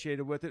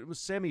associated with it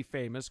was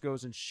semi-famous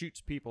goes and shoots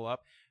people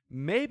up.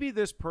 Maybe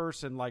this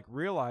person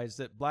realized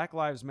that Black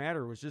Lives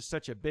Matter was just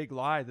such a big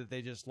lie that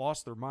they just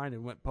lost their mind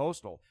and went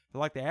postal.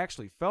 They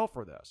actually fell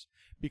for this.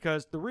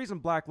 Because the reason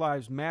Black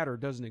Lives Matter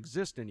doesn't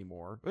exist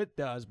anymore, it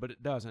does, but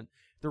it doesn't.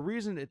 The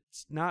reason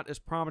it's not as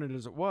prominent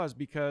as it was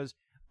because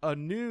a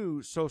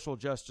new social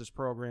justice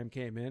program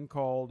came in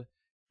called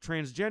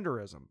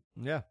transgenderism.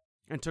 Yeah.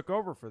 And took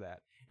over for that.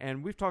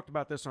 And we've talked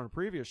about this on a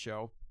previous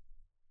show.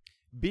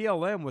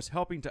 BLM was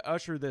helping to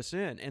usher this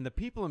in, and the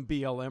people in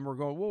BLM were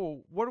going,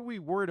 whoa, what are we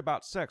worried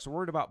about sex? We're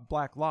worried about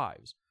black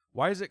lives.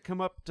 Why does it come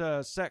up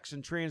to sex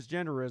and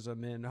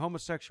transgenderism and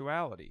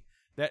homosexuality?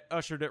 That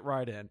ushered it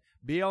right in.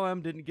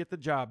 BLM didn't get the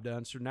job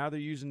done, so now they're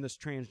using this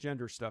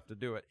transgender stuff to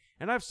do it.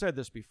 And I've said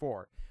this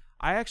before.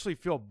 I actually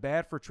feel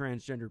bad for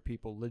transgender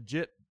people,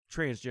 legit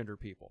transgender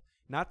people.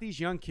 Not these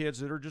young kids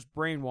that are just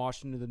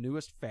brainwashed into the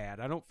newest fad.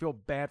 I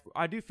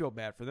do feel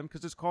bad for them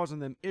because it's causing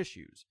them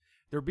issues.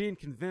 They're being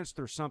convinced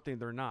they're something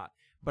they're not.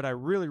 But I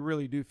really,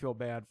 really do feel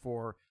bad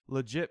for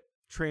legit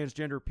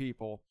transgender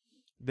people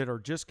that are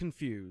just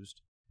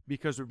confused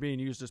because they're being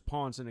used as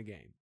pawns in a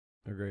game.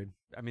 Agreed.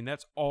 I mean,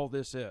 that's all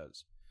this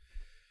is.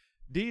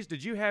 Deez,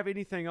 did you have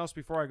anything else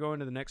before I go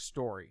into the next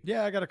story?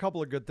 Yeah, I got a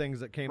couple of good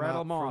things that came Rattle out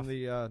them off. from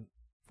the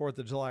 4th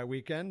of July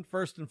weekend.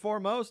 First and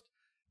foremost,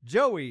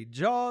 Joey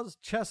Jaws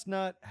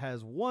Chestnut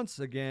has once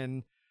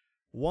again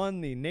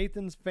won the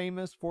Nathan's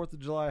Famous 4th of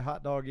July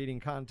hot dog eating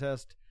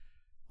contest,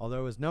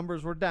 although his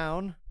numbers were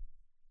down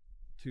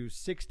to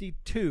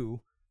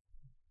 62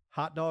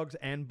 hot dogs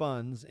and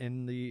buns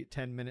in the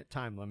 10-minute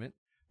time limit.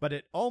 But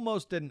it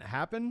almost didn't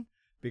happen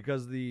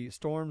because the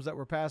storms that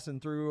were passing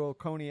through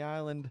Coney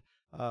Island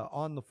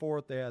on the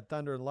 4th, they had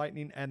thunder and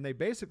lightning, and they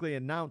basically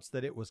announced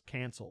that it was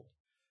canceled,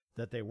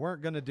 that they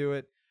weren't going to do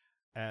it.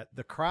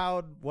 The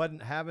crowd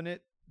wasn't having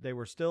it. They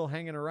were still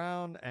hanging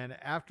around, and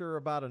after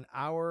about an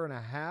hour and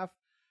a half,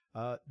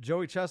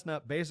 Joey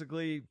Chestnut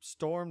basically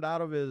stormed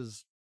out of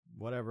his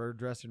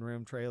dressing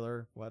room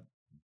trailer.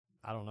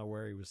 I don't know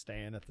where he was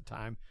staying at the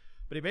time,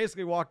 but he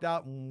basically walked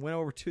out and went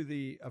over to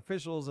the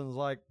officials and was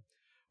like,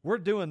 we're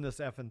doing this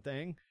effing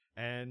thing.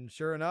 And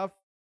sure enough,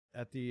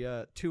 at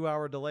the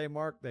 2-hour delay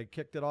mark, they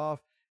kicked it off,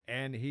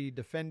 and he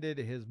defended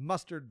his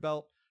mustard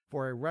belt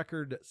for a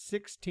record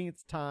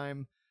 16th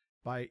time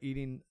by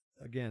eating,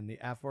 again, the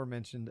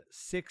aforementioned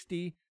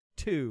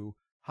 62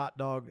 hot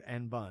dog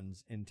and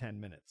buns in 10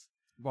 minutes.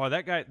 Boy,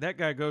 that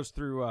guy goes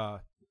through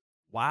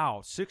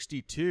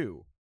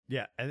 62.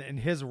 Yeah, and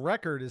his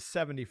record is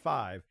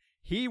 75.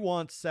 He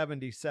wants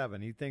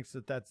 77. He thinks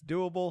that that's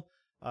doable.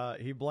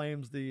 He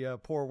blames the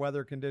poor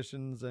weather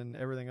conditions and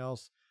everything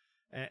else.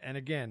 And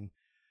again,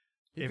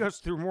 he goes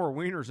through more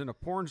wieners than a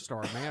porn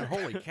star, man.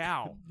 Holy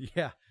cow.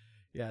 Yeah,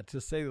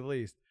 to say the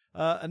least.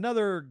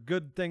 Another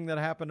good thing that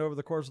happened over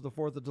the course of the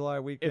 4th of July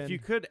weekend. If you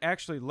could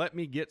actually let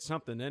me get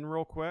something in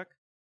real quick.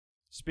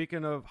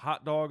 Speaking of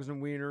hot dogs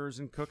and wieners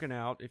and cooking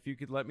out, if you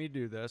could let me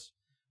do this,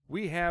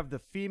 we have the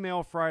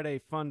Female Friday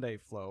Fun Day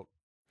float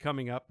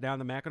coming up down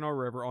the Mackinac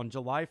River on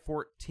July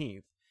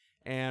 14th,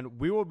 and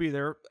we will be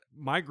there.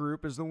 My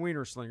group is the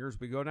Wiener Slingers.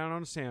 We go down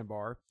on a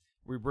sandbar.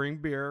 We bring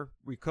beer.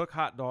 We cook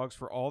hot dogs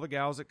for all the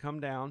gals that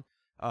come down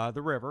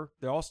the river.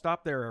 They all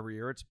stop there every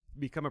year. It's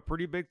become a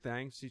pretty big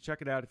thing, so you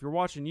check it out. If you're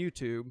watching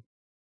YouTube,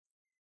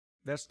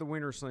 that's the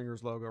Wiener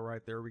Slingers logo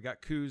right there. We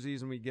got koozies,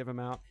 and we give them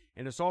out.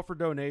 And it's all for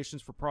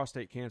donations for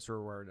prostate cancer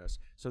awareness.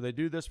 So they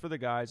do this for the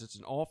guys. It's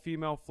an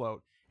all-female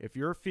float. If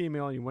you're a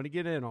female and you want to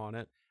get in on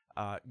it,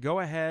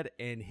 go ahead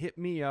and hit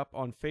me up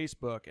on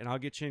Facebook, and I'll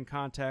get you in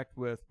contact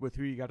with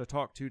who you got to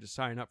talk to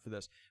sign up for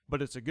this.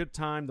 But it's a good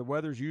time. The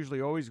weather's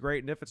usually always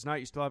great, and if it's not,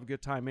 you still have a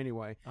good time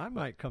anyway. I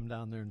might come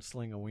down there and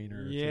sling a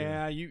wiener.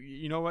 Yeah,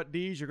 you know what,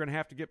 Deez? You're going to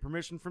have to get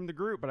permission from the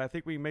group, but I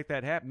think we can make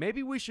that happen.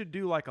 Maybe we should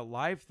do like a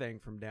live thing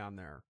from down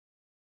there.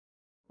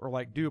 Or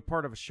like do a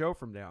part of a show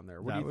from down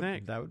there. What do you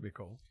think? That would be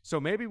cool. So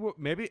maybe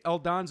El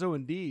Donzo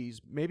and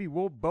Deez, maybe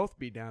we'll both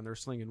be down there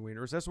slinging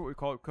wieners. That's what we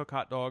call it, cook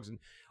hot dogs. And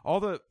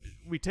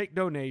we take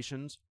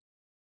donations.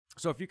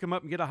 So if you come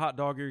up and get a hot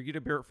dog or you get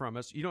a beer from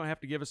us, you don't have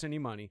to give us any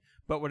money.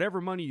 But whatever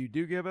money you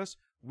do give us,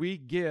 we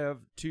give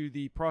to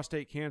the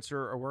Prostate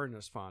Cancer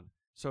Awareness Fund.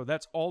 So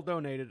that's all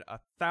donated,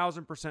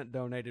 1,000%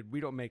 donated.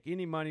 We don't make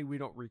any money. We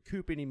don't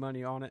recoup any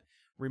money on it.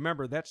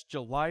 Remember, that's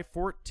July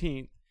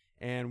 14th.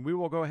 And we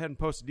will go ahead and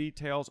post the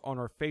details on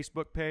our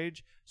Facebook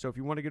page. So if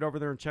you want to get over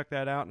there and check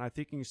that out, and I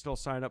think you can still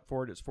sign up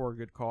for it, it's for a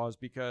good cause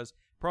because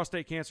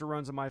prostate cancer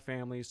runs in my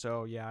family.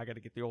 So, yeah, I got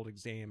to get the old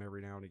exam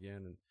every now and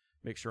again and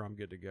make sure I'm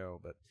good to go.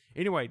 But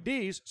anyway,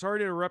 Deez, sorry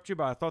to interrupt you,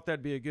 but I thought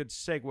that'd be a good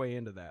segue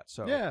into that.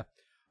 So yeah,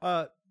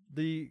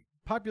 the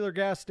popular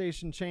gas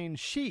station chain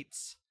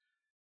Sheetz,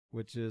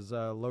 which is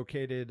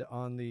located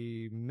on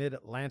the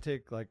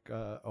mid-Atlantic, like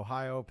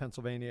Ohio,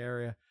 Pennsylvania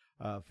area,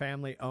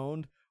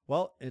 family-owned.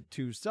 Well,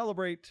 to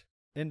celebrate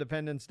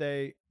Independence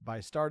Day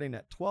by starting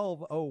at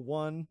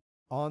 12:01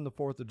 on the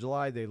 4th of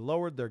July, they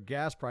lowered their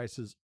gas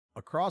prices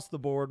across the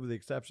board with the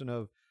exception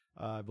of,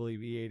 I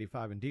believe,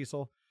 E85 and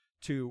diesel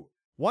to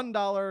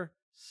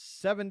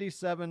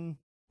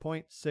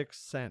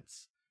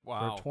 $1.77.6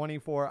 wow. for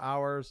 24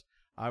 hours.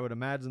 I would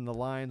imagine the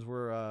lines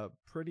were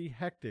pretty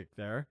hectic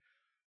there.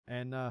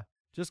 And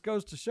just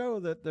goes to show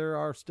that there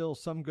are still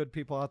some good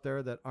people out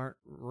there that aren't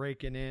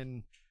raking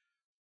in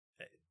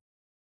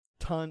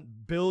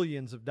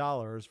billions of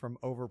dollars from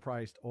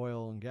overpriced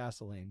oil and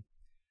gasoline,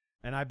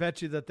 and I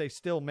bet you that they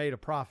still made a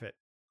profit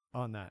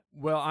on that.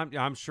 Well,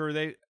 I'm sure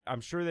they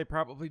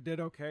probably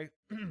did okay.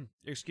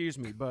 Excuse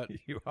me, but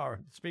you are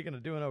speaking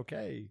of doing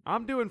okay.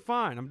 I'm doing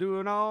fine. I'm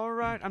doing all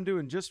right. I'm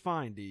doing just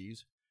fine,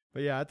 Deez.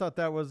 But yeah, I thought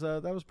that was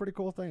a pretty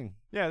cool thing.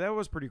 Yeah, that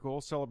was pretty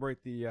cool. Celebrate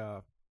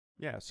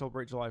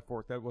celebrate July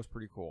 4th. That was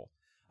pretty cool.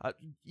 I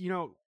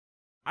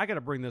got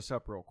to bring this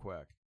up real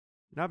quick,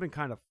 and I've been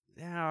kind of.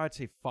 Yeah, I'd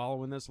say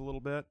following this a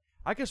little bit.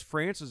 I guess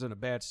France is in a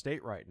bad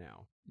state right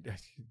now.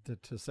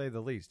 to say the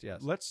least,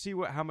 yes. Let's see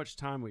how much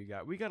time we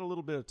got. We got a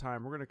little bit of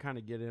time. We're going to kind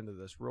of get into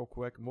this real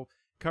quick, and we'll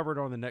cover it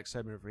on the next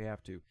segment if we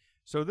have to.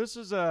 So this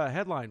is a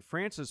headline.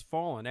 France has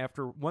fallen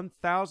after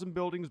 1,000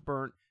 buildings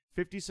burnt,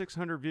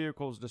 5,600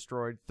 vehicles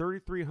destroyed,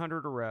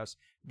 3,300 arrests.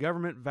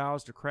 Government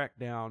vows to crack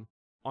down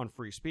on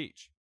free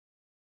speech.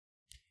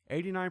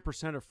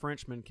 89% of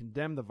Frenchmen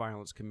condemn the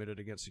violence committed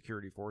against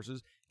security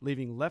forces,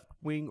 leaving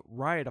left-wing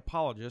riot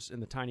apologists in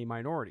the tiny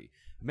minority.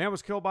 A man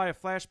was killed by a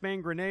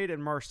flashbang grenade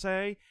in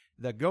Marseille.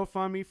 The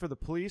GoFundMe for the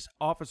police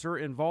officer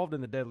involved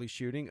in the deadly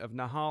shooting of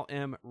Nahal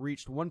M.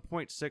 reached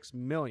 1.6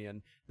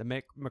 million.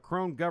 The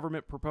Macron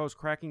government proposed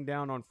cracking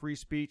down on free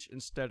speech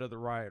instead of the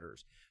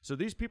rioters. So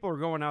these people are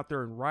going out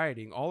there and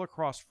rioting all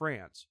across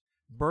France,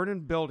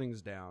 burning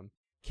buildings down,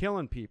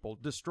 killing people,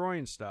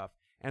 destroying stuff,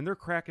 and they're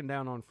cracking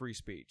down on free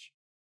speech.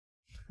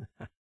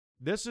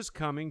 This is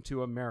coming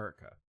to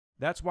America.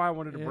 That's why I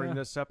wanted to bring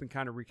this up and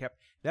kind of recap.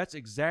 That's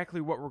exactly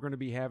what we're going to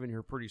be having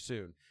here pretty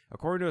soon.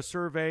 According to a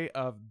survey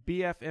of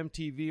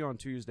BFM-TV on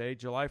Tuesday,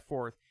 July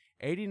 4th,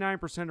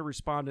 89% of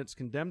respondents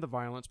condemned the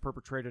violence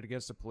perpetrated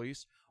against the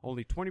police.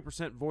 Only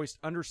 20% voiced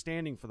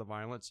understanding for the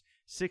violence.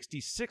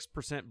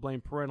 66%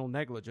 blamed parental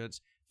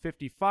negligence.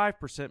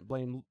 55%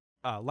 blamed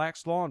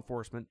lax law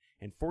enforcement.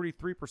 And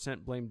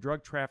 43% blamed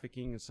drug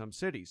trafficking in some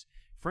cities.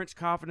 French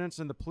confidence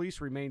in the police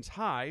remains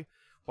high,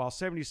 while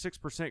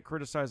 76%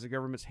 criticize the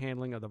government's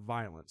handling of the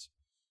violence.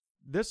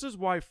 This is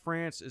why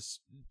France is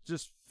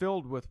just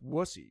filled with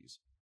wussies.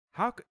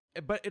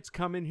 But it's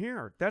coming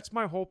here. That's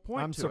my whole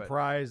point. I'm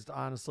surprised,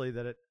 honestly,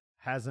 that it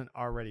hasn't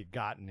already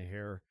gotten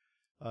here.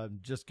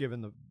 Just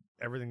given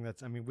everything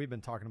that's, I mean, we've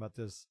been talking about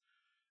this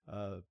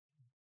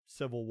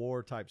Civil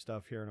War type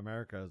stuff here in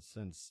America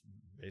since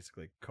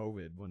basically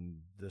COVID, when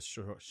this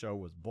show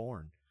was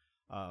born.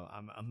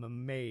 I'm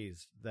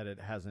amazed that it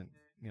hasn't,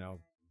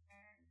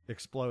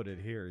 exploded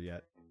here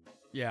yet.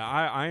 Yeah,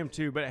 I am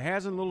too, but it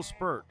has in little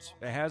spurts.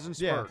 It has in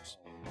spurts.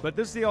 Yeah. But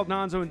this is the El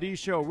Donzo Deez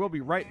Show. We'll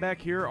be right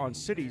back here on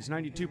Cities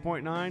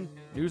 92.9,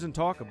 News and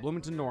Talk of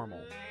Bloomington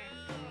Normal.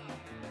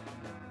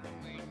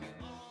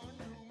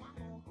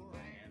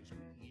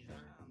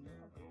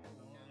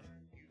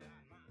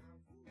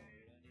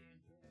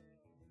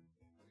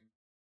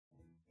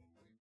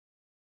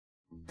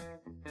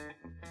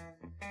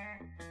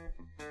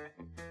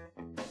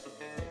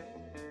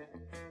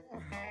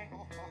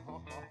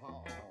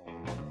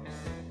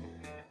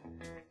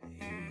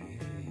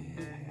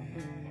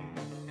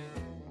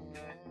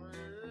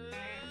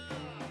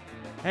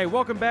 Hey,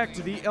 welcome back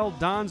to the El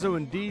Donzo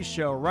Deez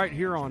Show right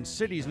here on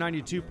Cities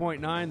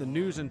 92.9, the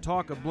News and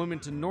Talk of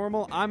Bloomington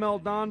Normal. I'm El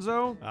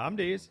Donzo. I'm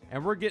Deez.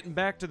 And we're getting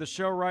back to the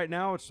show right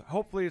now.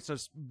 Hopefully it's a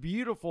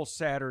beautiful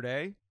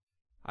Saturday.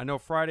 I know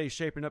Friday's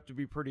shaping up to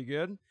be pretty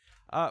good.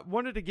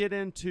 Wanted to get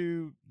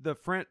into the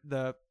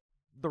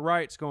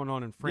riots going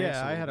on in France.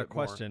 Yeah, I had a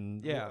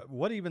question. More. Yeah.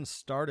 What even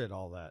started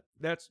all that?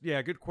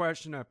 Good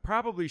question. I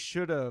probably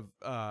should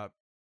have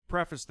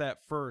prefaced that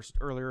first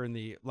earlier in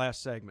the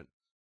last segment.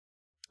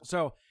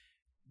 So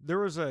there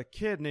was a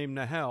kid named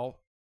Nahel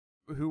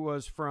who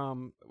was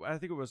from, I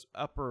think it was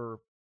Upper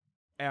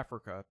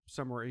Africa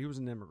somewhere. He was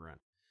an immigrant.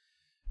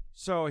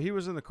 So he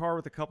was in the car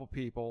with a couple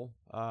people.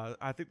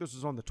 I think this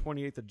was on the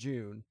 28th of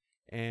June,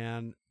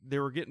 and they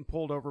were getting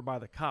pulled over by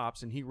the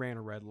cops, and he ran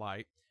a red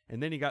light,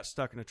 and then he got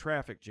stuck in a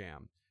traffic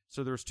jam.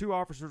 So there was 2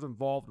 officers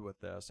involved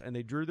with this, and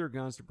they drew their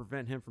guns to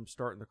prevent him from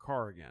starting the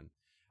car again.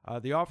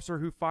 The officer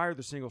who fired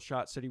the single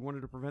shot said he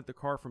wanted to prevent the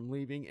car from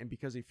leaving, and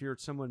because he feared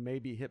someone may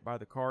be hit by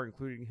the car,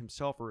 including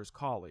himself or his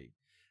colleague.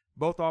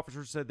 Both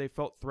officers said they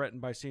felt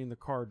threatened by seeing the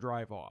car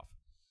drive off.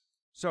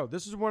 So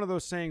this is one of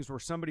those things where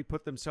somebody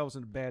put themselves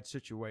in a bad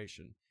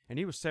situation, and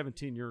he was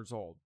 17 years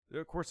old.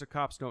 Of course, the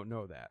cops don't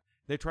know that.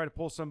 They try to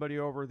pull somebody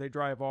over, they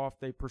drive off,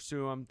 they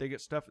pursue them, they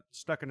get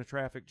stuck in a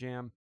traffic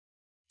jam.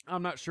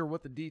 I'm not sure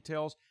what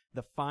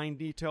the fine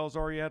details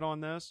are yet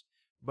on this.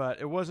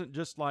 But it wasn't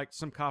just like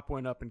some cop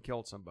went up and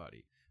killed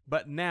somebody.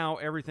 But now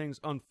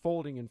everything's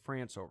unfolding in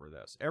France over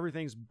this.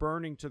 Everything's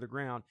burning to the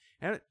ground.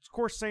 And, of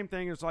course, same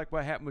thing as like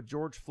what happened with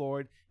George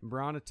Floyd and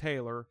Breonna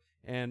Taylor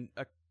and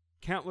a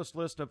countless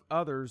list of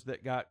others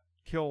that got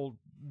killed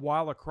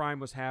while a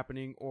crime was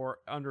happening or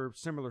under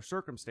similar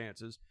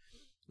circumstances.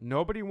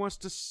 Nobody wants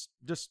to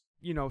just,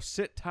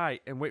 sit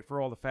tight and wait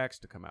for all the facts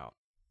to come out.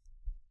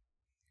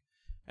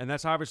 And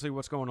that's obviously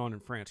what's going on in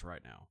France right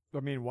now.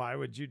 I mean, why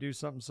would you do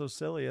something so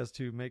silly as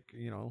to make,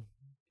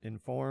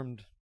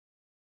 informed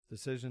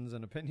decisions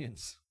and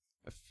opinions?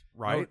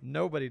 Right?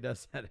 Nobody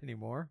does that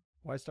anymore.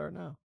 Why start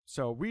now?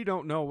 So we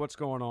don't know what's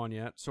going on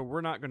yet, so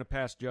we're not going to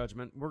pass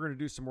judgment. We're going to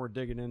do some more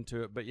digging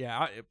into it. But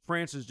yeah,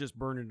 France is just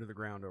burning to the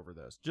ground over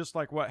this, just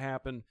like what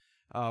happened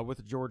with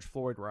the George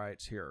Floyd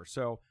riots here.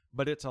 So,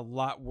 but it's a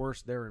lot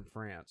worse there in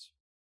France.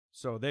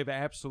 So they've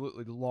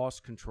absolutely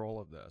lost control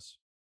of this.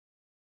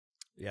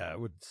 Yeah,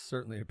 it would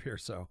certainly appear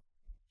so.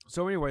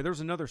 So anyway, there's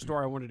another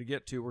story I wanted to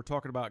get to. We're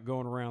talking about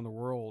going around the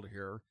world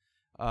here.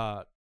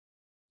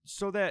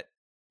 So that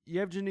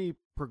Yevgeny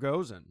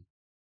Prigozhin,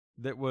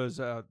 that was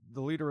the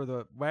leader of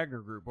the Wagner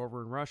Group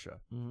over in Russia.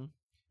 Mm-hmm.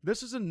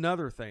 This is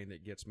another thing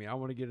that gets me. I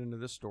want to get into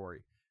this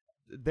story.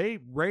 The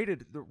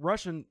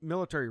Russian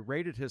military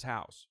raided his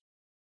house.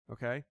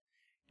 Okay?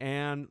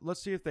 And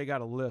let's see if they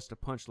got a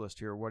punch list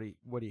here, what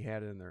he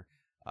had in there.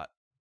 The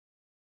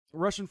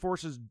Russian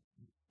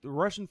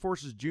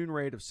forces' June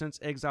raid of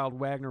since-exiled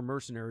Wagner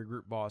mercenary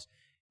group boss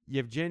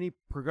Yevgeny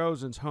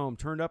Prigozhin's home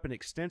turned up an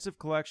extensive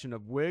collection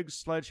of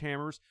wigs,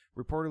 sledgehammers,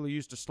 reportedly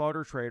used to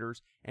slaughter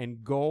traitors,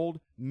 and gold,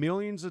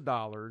 millions of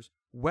dollars,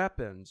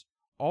 weapons,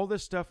 all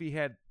this stuff he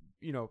had,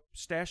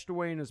 stashed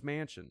away in his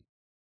mansion.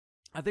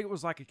 I think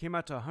it came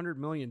out to $100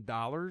 million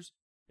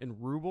in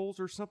rubles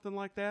or something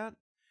like that.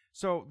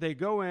 So they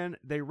go in,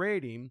 they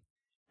raid him,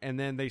 and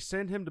then they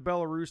send him to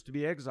Belarus to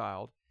be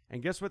exiled.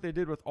 And guess what they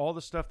did with all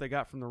the stuff they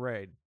got from the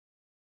raid?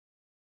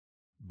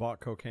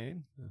 Bought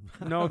cocaine?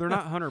 No, they're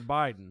not Hunter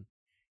Biden.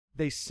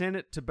 They sent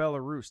it to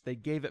Belarus. They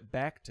gave it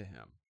back to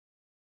him.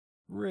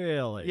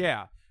 Really?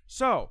 Yeah.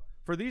 So,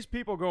 for these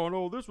people going,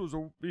 oh, this was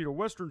a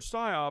Western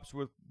psyops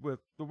with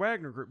the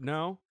Wagner Group.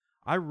 No,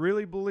 I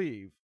really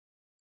believe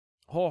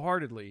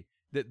wholeheartedly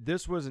that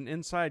this was an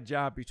inside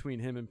job between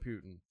him and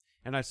Putin.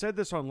 And I said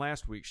this on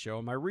last week's show.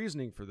 And my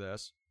reasoning for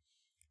this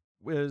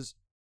is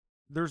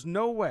there's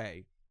no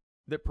way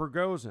that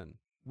Prigozhin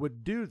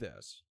would do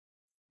this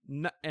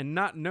and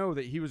not know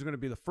that he was going to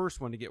be the first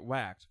one to get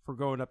whacked for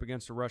going up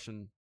against the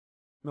Russian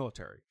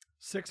military.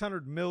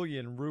 600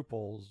 million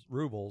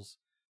rubles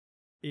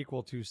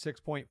equal to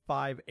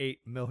 $6.58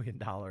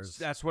 million.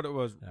 That's what it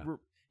was.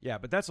 Yeah,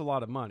 but that's a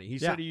lot of money. He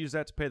said he used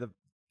that to pay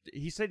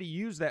he said he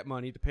used that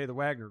money to pay the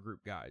Wagner Group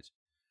guys.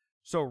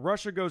 So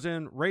Russia goes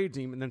in, raids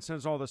him, and then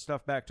sends all this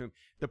stuff back to him.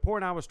 The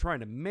point I was trying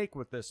to make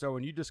with this,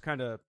 and you just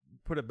kind of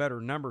put a better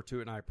number to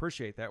it, and I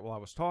appreciate that while I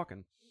was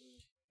talking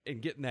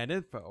and getting that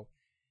info.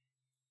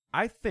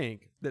 I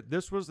think that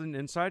this was an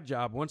inside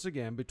job, once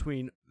again,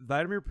 between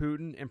Vladimir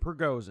Putin and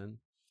Prigozhin.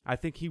 I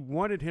think he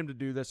wanted him to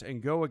do this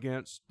and go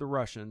against the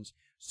Russians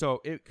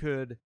so it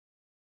could,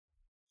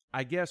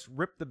 I guess,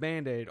 rip the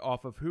Band-Aid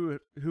off of who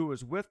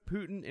was with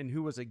Putin and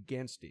who was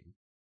against him.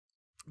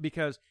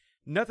 Because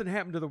nothing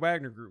happened to the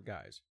Wagner Group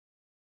guys.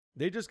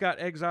 They just got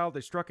exiled.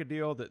 They struck a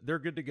deal that they're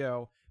good to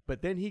go.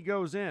 But then he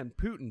goes in,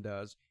 Putin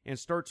does, and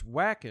starts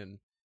whacking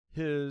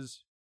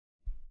his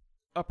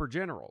upper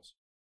generals,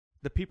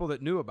 the people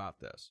that knew about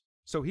this.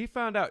 So he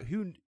found out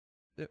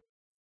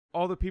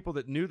all the people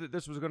that knew that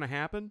this was going to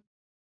happen,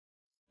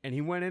 and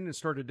he went in and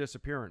started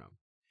disappearing them.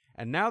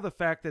 And now the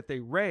fact that they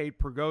raid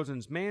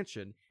Prigozhin's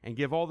mansion and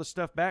give all the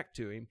stuff back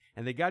to him,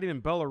 and they got him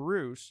in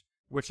Belarus,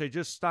 which they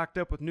just stocked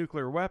up with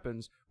nuclear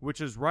weapons,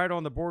 which is right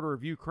on the border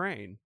of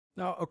Ukraine.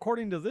 Now,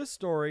 according to this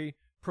story,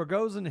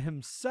 Prigozhin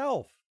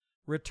himself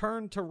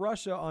returned to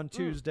Russia on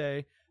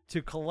Tuesday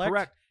to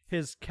collect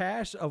his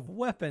cache of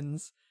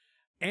weapons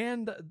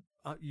and,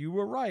 you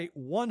were right,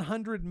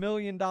 $100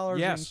 million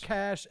in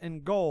cash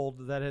and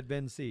gold that had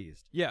been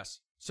seized.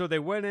 Yes. So they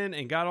went in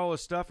and got all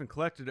his stuff and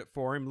collected it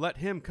for him, let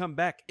him come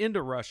back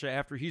into Russia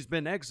after he's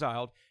been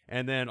exiled,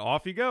 and then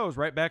off he goes,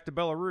 right back to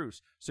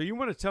Belarus. So you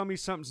want to tell me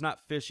something's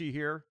not fishy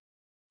here?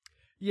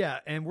 Yeah,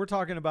 and we're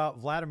talking about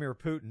Vladimir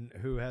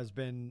Putin, who has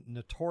been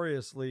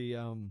notoriously...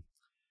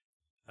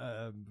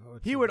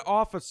 he would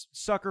off a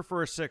sucker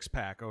for a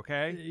six-pack,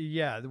 okay?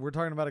 Yeah, we're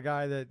talking about a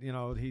guy that,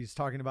 he's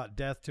talking about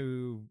death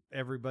to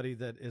everybody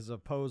that is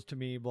opposed to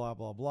me, blah,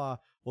 blah, blah.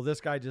 Well,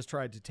 this guy just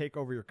tried to take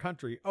over your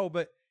country. Oh,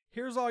 but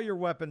here's all your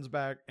weapons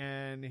back,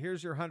 and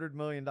here's your $100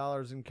 million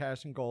in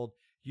cash and gold.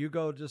 You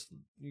go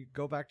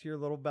back to your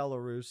little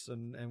Belarus,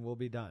 and we'll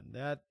be done.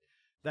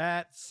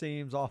 That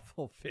seems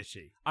awful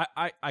fishy.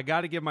 I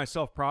got to give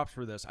myself props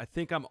for this. I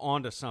think I'm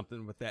onto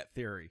something with that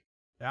theory.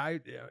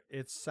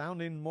 It's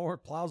sounding more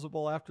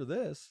plausible after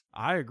this.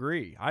 I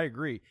agree.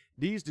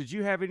 Deez, did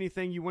you have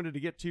anything you wanted to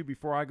get to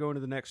before I go into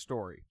the next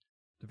story?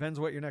 Depends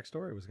what your next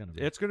story was going to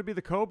be. It's going to be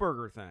the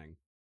Kohberger thing.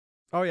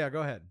 Oh, yeah,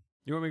 go ahead.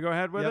 You want me to go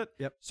ahead with it?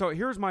 Yep. So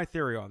here's my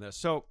theory on this.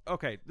 So,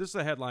 okay, this is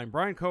the headline.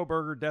 Brian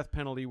Kohberger death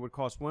penalty would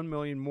cost $1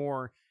 million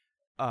more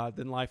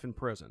than life in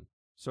prison.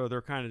 So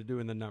they're kind of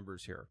doing the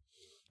numbers here.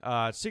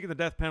 Seeking the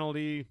death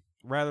penalty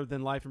rather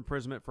than life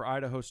imprisonment for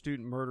Idaho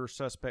student murder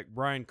suspect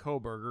Brian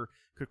Kohberger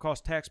could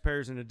cost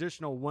taxpayers an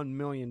additional $1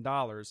 million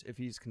if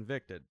he's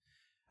convicted.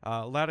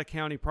 Loudoun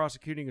County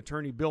prosecuting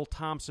attorney Bill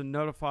Thompson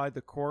notified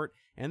the court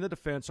and the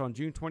defense on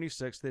June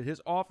 26 that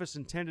his office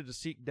intended to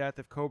seek death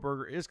if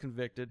Kohberger is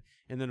convicted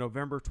in the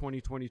November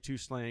 2022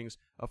 slayings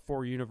of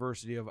 4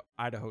 University of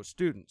Idaho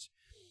students.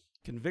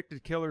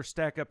 Convicted killers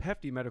stack up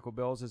hefty medical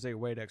bills as they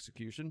await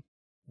execution.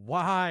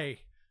 Why?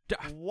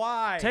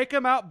 Take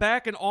him out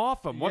back and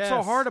off him. What's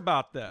so hard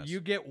about this?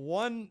 You get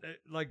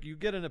you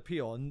get an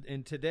appeal.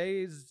 In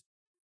today's,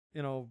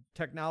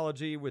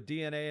 technology with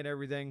DNA and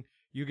everything,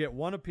 you get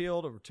one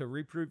appeal to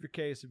reprove your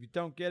case. If you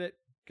don't get it,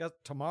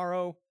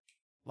 tomorrow,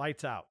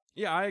 lights out.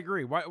 Yeah, I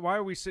agree. Why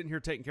are we sitting here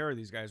taking care of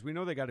these guys? We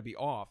know they got to be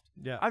offed.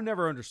 Yeah. I've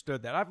never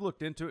understood that. I've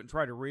looked into it and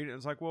tried to read it, and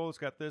it's like, well, it's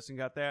got this and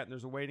got that, and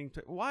there's a waiting.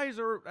 Why is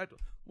there?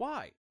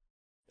 Why?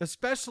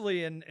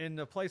 Especially in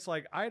a place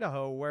like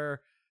Idaho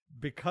where,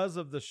 because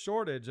of the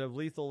shortage of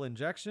lethal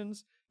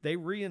injections, they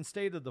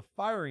reinstated the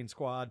firing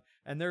squad,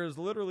 and there is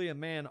literally a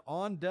man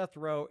on death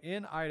row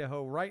in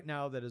Idaho right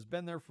now that has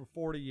been there for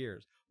 40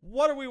 years.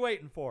 What are we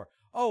waiting for?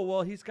 Oh,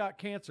 well, he's got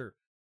cancer.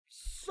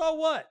 So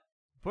what?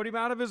 Put him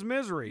out of his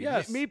misery.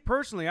 Yes. Me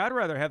personally, I'd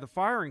rather have the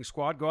firing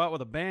squad go out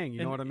with a bang.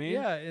 You know what I mean?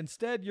 Yeah,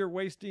 instead you're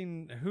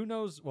wasting, who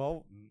knows,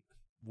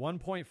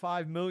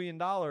 $1.5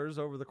 million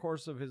over the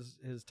course of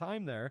his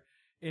time there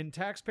in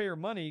taxpayer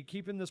money,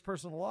 keeping this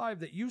person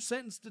alive that you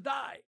sentenced to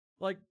die.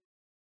 Like,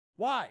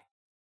 why?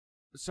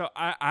 So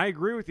I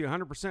agree with you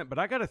 100%, but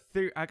I got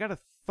a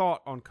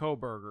thought on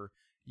Kohberger.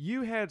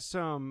 You had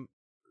some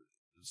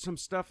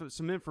stuff,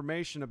 some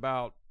information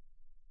about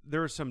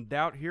there was some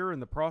doubt here in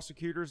the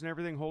prosecutors and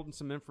everything holding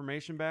some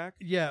information back.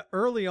 Yeah,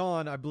 early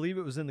on, I believe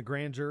it was in the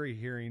grand jury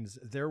hearings,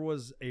 there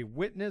was a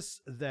witness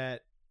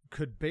that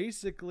could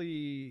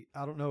basically,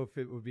 I don't know if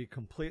it would be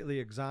completely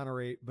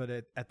exonerate, but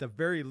at the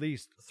very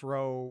least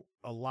throw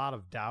a lot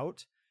of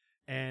doubt.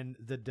 And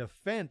the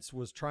defense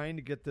was trying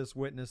to get this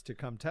witness to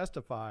come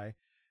testify,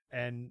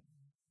 and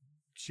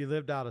she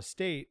lived out of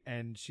state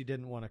and she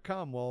didn't want to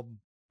come. Well,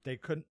 they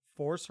couldn't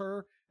force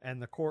her,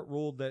 and the court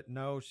ruled that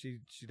no, she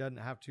doesn't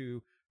have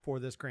to for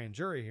this grand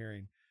jury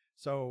hearing.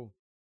 So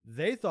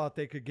they thought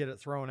they could get it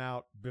thrown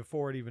out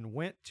before it even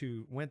went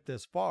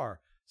this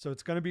far. So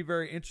it's going to be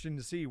very interesting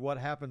to see what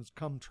happens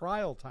come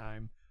trial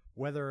time,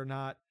 whether or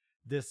not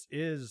this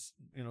is,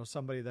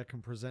 somebody that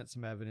can present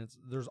some evidence.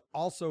 There's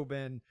also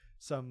been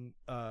some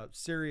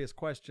serious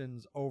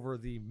questions over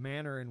the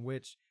manner in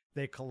which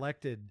they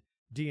collected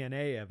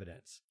DNA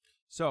evidence.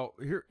 So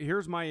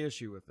here's my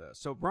issue with this.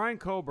 So Brian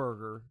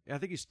Koberger, I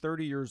think he's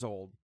 30 years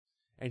old,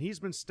 and he's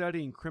been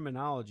studying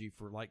criminology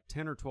for like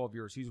 10 or 12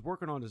 years. He's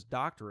working on his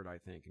doctorate, I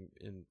think,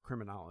 in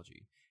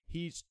criminology.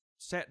 He's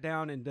sat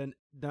down and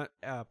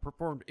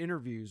performed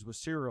interviews with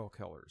serial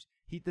killers.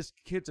 This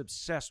kid's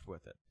obsessed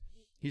with it.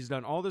 He's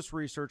done all this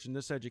research and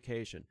this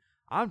education.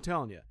 I'm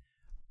telling you,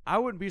 I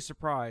wouldn't be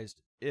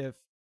surprised if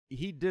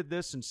he did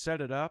this and set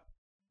it up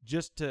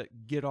just to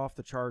get off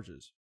the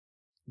charges,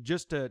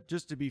 just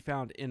to be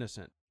found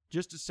innocent,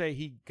 just to say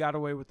he got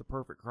away with the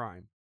perfect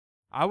crime.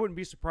 I wouldn't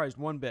be surprised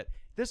one bit.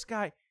 This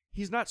guy,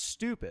 he's not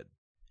stupid.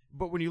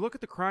 But when you look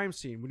at the crime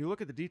scene, when you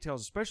look at the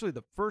details, especially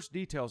the first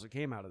details that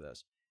came out of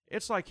this,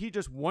 it's like he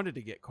just wanted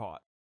to get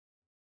caught.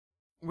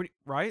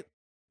 Right?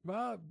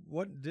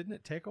 What, didn't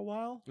it take a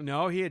while?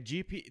 No, he had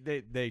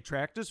they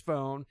tracked his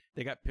phone.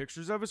 They got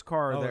pictures of his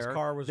car there. His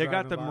car was they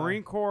got the driving by.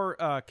 Marine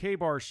Corps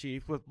K-bar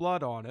sheath with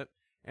blood on it,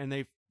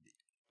 and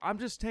I'm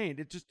just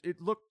saying,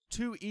 it looked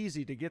too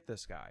easy to get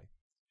this guy.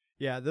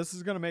 Yeah, this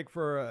is going to make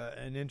for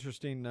an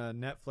interesting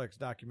Netflix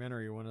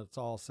documentary when it's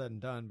all said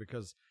and done,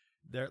 because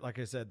like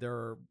I said,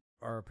 there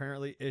are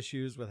apparently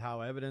issues with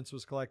how evidence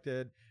was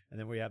collected, and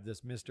then we have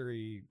this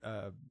mystery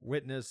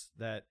witness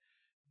that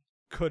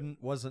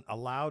wasn't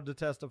allowed to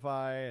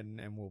testify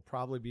and will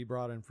probably be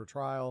brought in for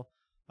trial.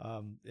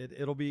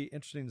 It'll be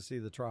interesting to see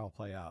the trial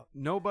play out.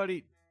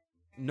 Nobody,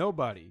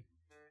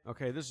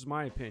 okay, this is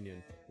my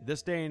opinion,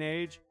 this day and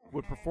age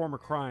would perform a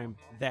crime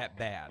that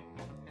bad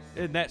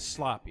and that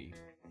sloppy.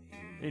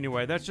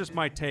 Anyway, that's just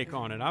my take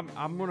on it.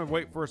 I'm going to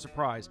wait for a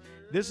surprise.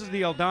 This is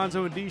the El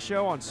Donzo and Deez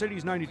Show on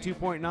Cities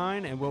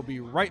 92.9, and we'll be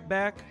right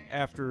back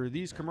after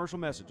these commercial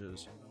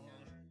messages.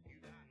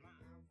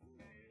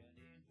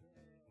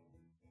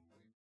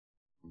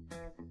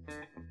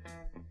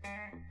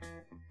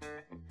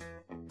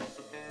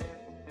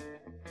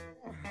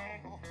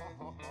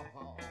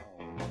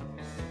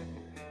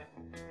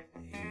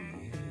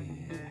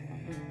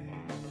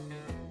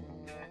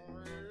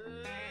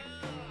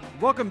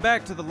 Welcome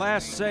back to the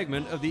last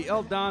segment of the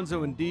El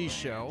Donzo and Deez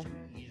Show.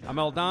 I'm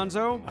El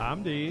Donzo.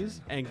 I'm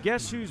Deez. And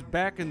guess who's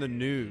back in the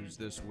news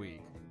this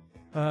week?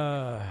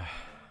 My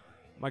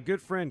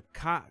good friend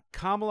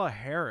Kamala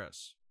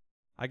Harris.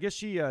 I guess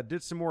she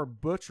did some more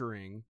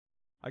butchering.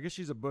 I guess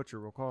she's a butcher.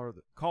 We'll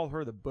call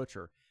her the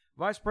butcher.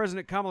 Vice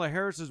President Kamala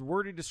Harris's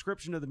wordy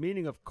description of the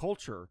meaning of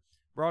culture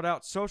brought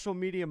out social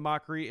media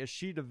mockery as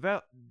she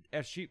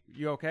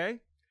you okay?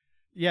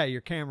 Yeah,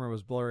 your camera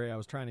was blurry. I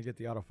was trying to get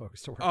the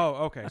autofocus to work.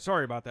 Oh, okay.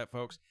 Sorry about that,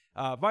 folks.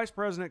 Vice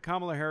President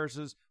Kamala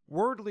Harris's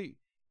wordy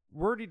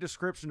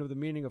description of the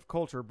meaning of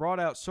culture brought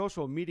out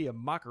social media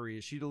mockery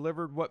as she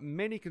delivered what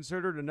many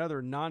considered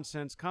another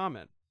nonsense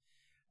comment.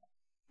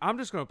 I'm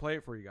just going to play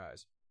it for you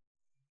guys.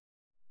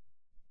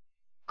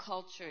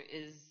 Culture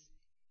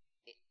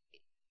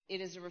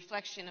it is a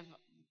reflection of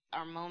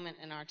our moment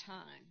and our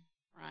time,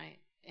 right?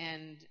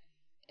 And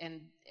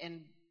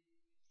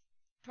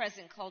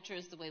present culture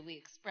is the way we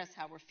express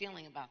how we're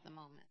feeling about the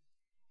moment.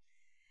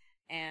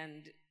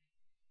 And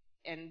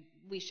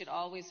we should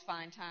always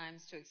find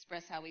times to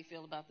express how we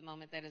feel about the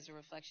moment that is a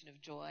reflection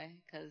of joy,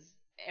 because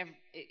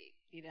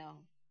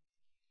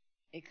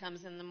it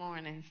comes in the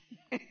morning.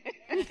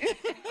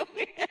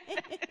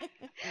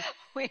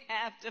 We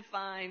have to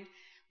find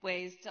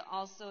ways to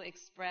also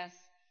express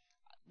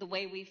the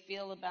way we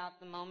feel about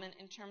the moment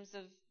in terms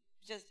of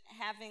just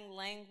having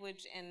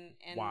language and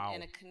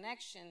a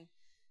connection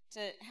to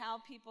how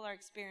people are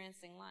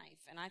experiencing life.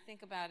 And I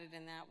think about it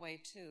in that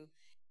way too.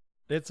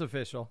 It's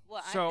official.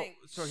 Well, So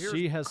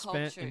She has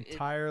spent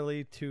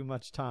entirely too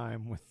much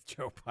time with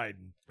Joe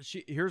Biden.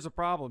 Here's the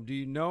problem. Do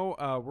you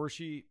know where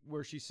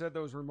she said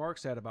those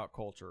remarks at about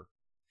culture?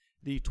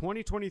 The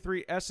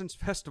 2023 Essence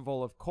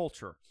Festival of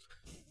Culture.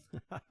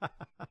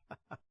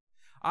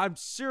 I'm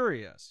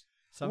serious.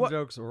 Some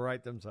jokes will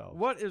write themselves.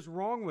 What is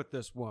wrong with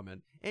this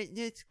woman?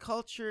 It's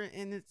culture,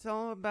 and it's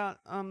all about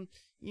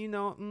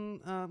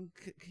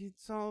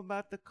it's all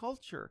about the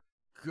culture.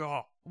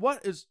 God,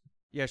 what is?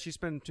 Yeah, she's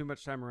spending too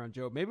much time around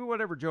Joe. Maybe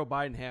whatever Joe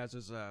Biden has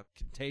is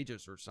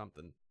contagious or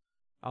something.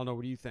 I don't know.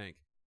 What do you think?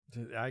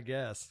 I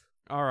guess.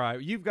 All right,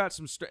 you've got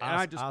some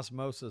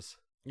osmosis.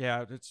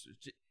 Yeah,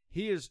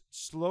 he is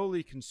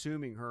slowly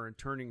consuming her and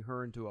turning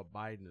her into a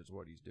Biden is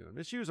what he's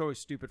doing. She was always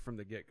stupid from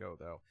the get-go,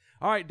 though.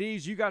 All right,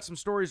 Deez, you got some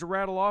stories to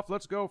rattle off.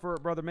 Let's go for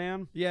it, brother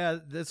man. Yeah,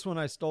 this one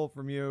I stole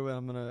from you, and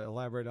I'm going to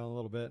elaborate on a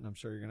little bit, and I'm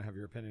sure you're going to have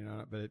your opinion on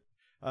it.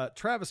 But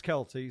Travis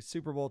Kelce,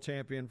 Super Bowl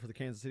champion for the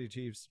Kansas City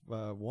Chiefs,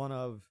 one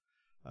of,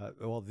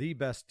 the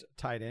best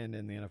tight end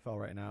in the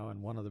NFL right now,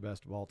 and one of the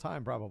best of all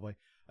time probably,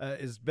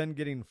 has been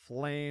getting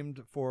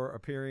flamed for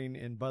appearing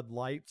in Bud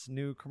Light's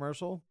new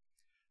commercial.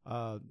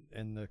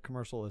 And the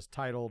commercial is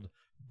titled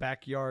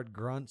Backyard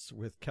Grunts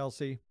with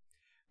Kelce.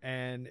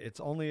 And it's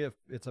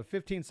a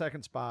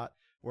 15-second spot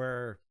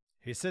where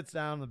he sits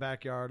down in the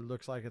backyard,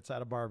 looks like it's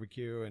at a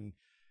barbecue, and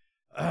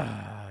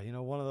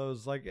one of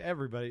those, like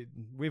everybody,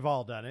 we've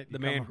all done it. The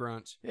man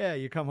grunts. Yeah,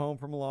 you come home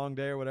from a long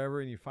day or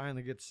whatever, and you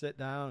finally get to sit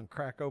down and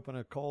crack open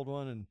a cold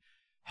one, and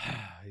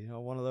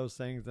one of those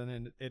things. And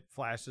then it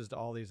flashes to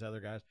all these other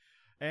guys.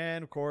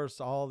 And, of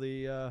course, all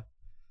the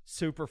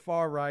super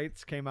far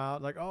rights came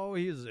out like, oh,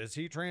 is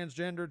he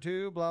transgender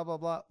too? Blah, blah,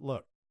 blah.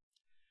 Look,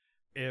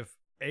 if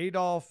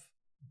Adolf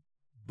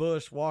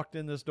Bush walked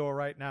in this door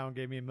right now and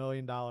gave me $1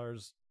 million,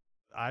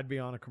 I'd be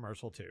on a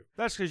commercial too.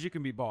 That's because you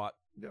can be bought.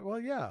 Well,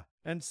 yeah.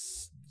 And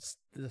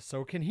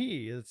so can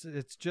he.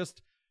 It's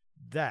just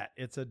that.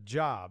 It's a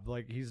job.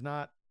 Like, he's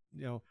not,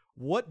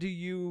 what do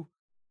you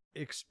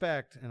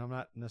expect? And I'm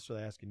not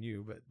necessarily asking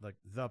you, but like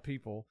the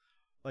people,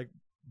 like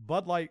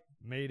Bud Light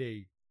made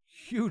a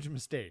huge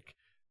mistake.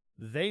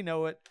 They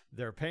know it.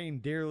 They're paying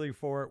dearly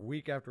for it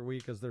week after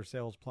week as their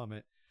sales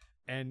plummet.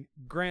 And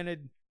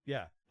granted,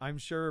 yeah, I'm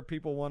sure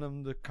people want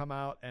them to come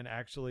out and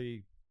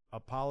actually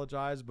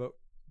apologize, but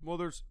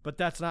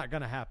that's not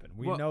going to happen.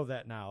 We know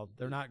that now.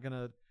 They're not going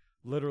to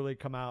literally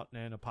come out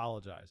and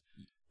apologize.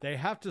 They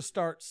have to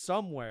start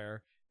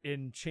somewhere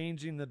in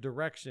changing the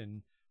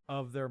direction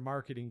of their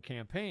marketing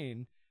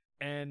campaign,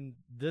 and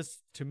this,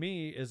 to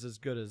me, is as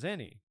good as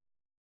any.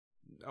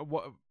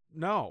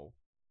 No.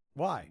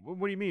 Why? What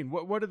do you mean?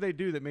 What did they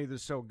do that made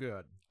this so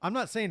good? I'm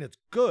not saying it's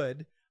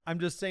good. I'm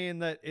just saying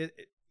that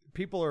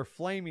people are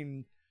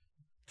flaming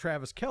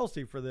Travis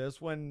Kelce for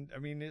this when,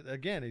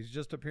 again, he's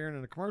just appearing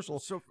in a commercial.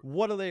 So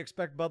what do they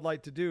expect Bud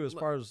Light to do as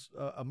far as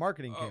a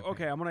marketing campaign?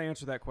 Okay, I'm going to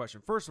answer that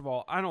question. First of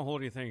all, I don't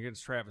hold anything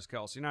against Travis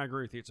Kelce, and I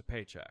agree with you. It's a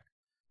paycheck.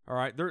 All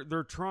right,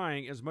 they're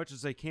trying as much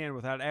as they can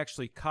without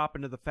actually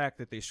copping to the fact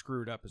that they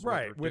screwed up.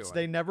 Right, which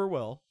they never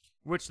will.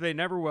 Which they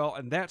never will,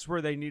 and that's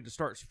where they need to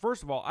start.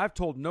 First of all, I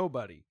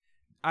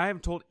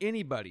haven't told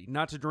anybody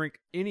not to drink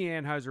any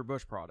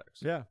Anheuser-Busch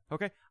products. Yeah.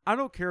 Okay? I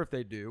don't care if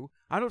they do.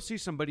 I don't see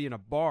somebody in a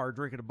bar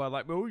drinking a Bud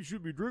Light. Oh, you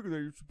should be drinking that.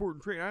 You're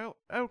supporting trade. I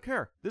don't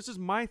care. This is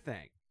my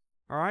thing.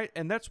 All right?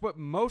 And that's what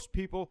most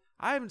people,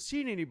 I haven't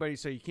seen anybody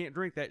say you can't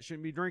drink that,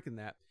 shouldn't be drinking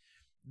that.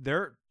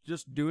 They're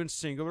just doing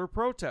singular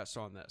protests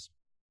on this.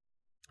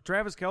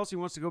 Travis Kelce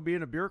wants to go be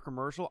in a beer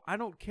commercial. I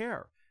don't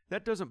care.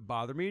 That doesn't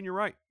bother me. And you're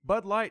right.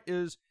 Bud Light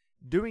is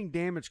doing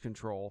damage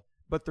control,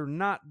 but they're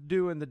not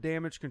doing the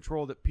damage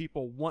control that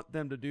people want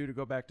them to do to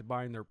go back to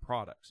buying their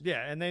products.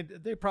 Yeah, and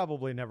they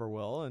probably never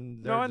will.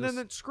 And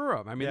then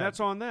screw them. That's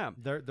on them.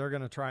 They're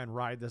going to try and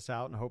ride this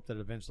out and hope that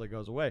it eventually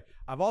goes away.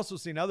 I've also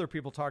seen other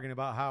people talking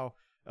about how,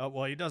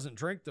 he doesn't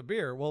drink the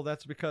beer. Well,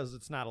 that's because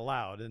it's not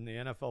allowed in the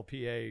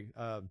NFLPA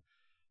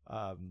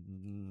contract.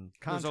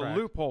 There's a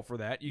loophole for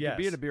that. You can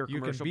be in a beer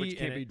commercial, but you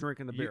can't be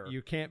drinking the beer.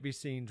 You can't be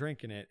seen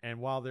drinking it. And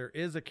while there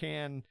is a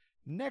can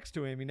next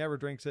to him, he never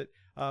drinks it.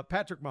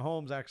 Patrick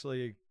Mahomes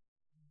actually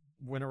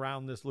went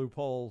around this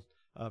loophole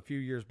a few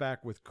years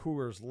back with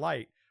Coors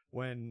Light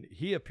when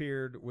he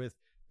appeared with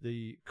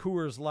the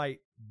Coors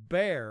Light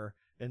Bear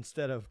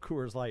instead of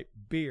Coors Light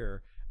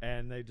Beer.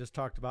 And they just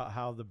talked about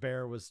how the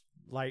bear was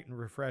light and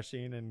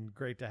refreshing and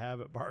great to have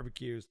at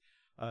barbecues.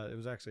 It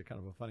was actually kind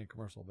of a funny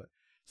commercial, but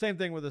same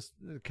thing with this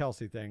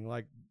Kelce thing.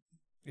 Like,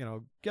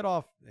 get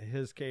off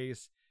his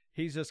case.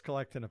 He's just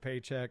collecting a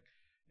paycheck.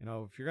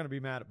 If you're going to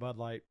be mad at Bud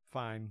Light,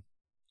 fine.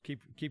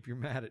 Keep your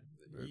mad at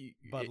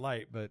Bud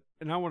Light,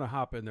 and I want to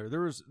hop in there.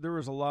 There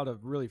was a lot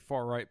of really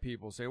far right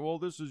people say, well,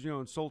 this is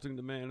insulting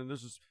to men, and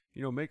this is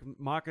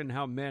mocking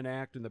how men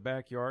act in the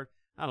backyard.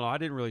 I don't know. I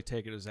didn't really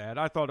take it as that.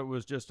 I thought it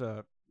was just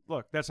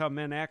look. That's how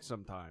men act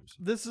sometimes.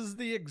 This is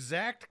the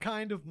exact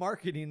kind of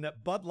marketing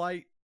that Bud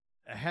Light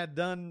had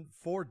done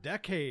for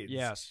decades.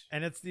 Yes.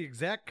 And it's the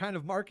exact kind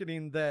of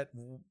marketing that,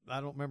 I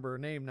don't remember her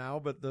name now,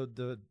 but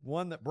the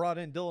one that brought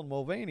in Dylan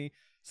Mulvaney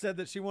said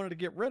that she wanted to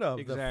get rid of.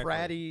 Exactly. The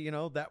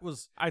fratty, that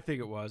was... I think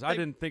it was. I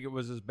didn't think it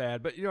was as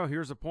bad, but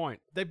here's the point.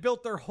 They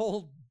built their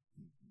whole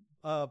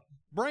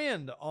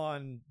brand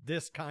on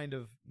this kind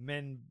of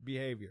men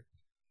behavior.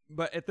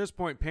 But at this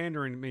point,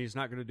 pandering to me is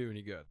not going to do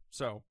any good.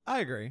 So I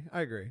agree.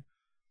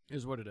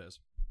 Is what it is.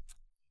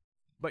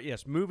 But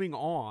yes, moving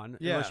on.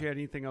 Yeah. Unless you had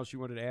anything else you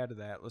wanted to add to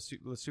that, let's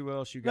see what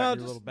else you got in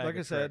your little bag. Like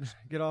I said,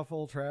 get off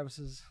old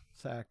Travis's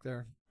sack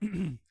there.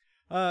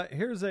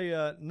 Here's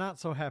a not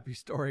so happy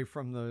story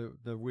from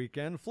the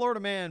weekend.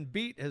 Florida man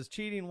beat his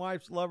cheating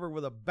wife's lover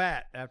with a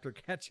bat after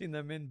catching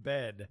them in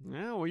bed.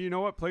 Yeah, well, you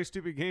know what? Play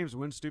stupid games,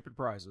 win stupid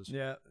prizes.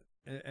 Yeah,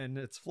 and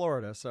it's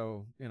Florida,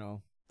 so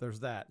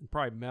there's that.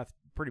 Probably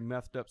pretty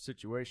methed up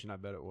situation. I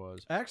bet it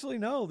was. Actually,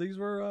 no, these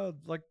were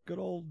like good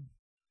old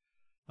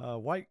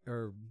white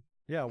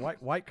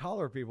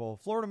collar people.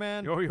 Florida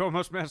man. You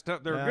almost messed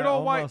up there. Good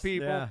old white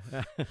people.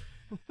 Yeah.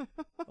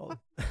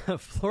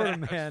 Florida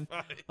man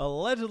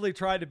allegedly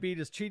tried to beat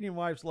his cheating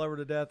wife's lover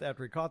to death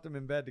after he caught them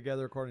in bed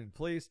together, according to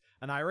police.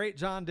 An irate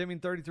John Deming,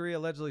 33,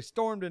 allegedly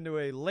stormed into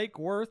a Lake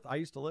Worth. I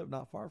used to live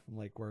not far from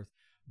Lake Worth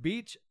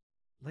beach.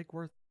 Lake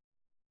Worth.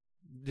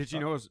 Did you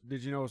know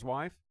his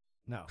wife?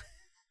 No.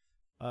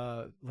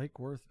 Lake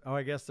Worth. Oh,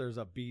 I guess there's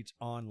a beach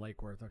on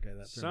Lake Worth. Okay,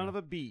 that's son of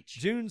a beach.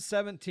 June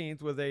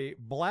 17th with a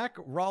black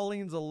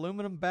Rawlings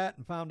aluminum bat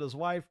and found his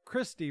wife,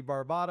 Christy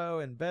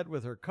Barbado, in bed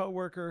with her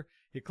coworker.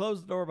 He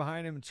closed the door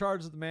behind him and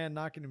charged the man,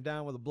 knocking him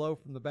down with a blow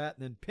from the bat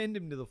and then pinned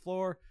him to the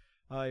floor.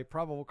 A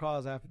probable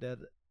cause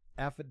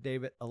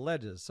affidavit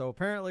alleges. So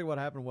apparently what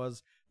happened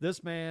was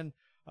this man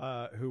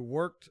who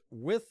worked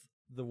with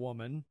the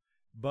woman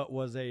but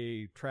was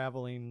a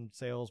traveling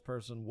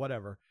salesperson,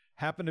 whatever,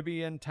 happened to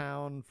be in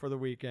town for the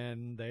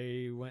weekend.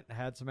 They went and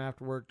had some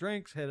after work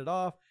drinks, hit it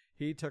off.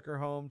 He took her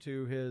home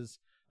to his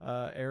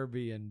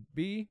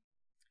Airbnb.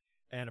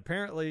 And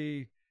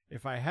apparently,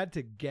 if I had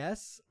to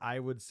guess, I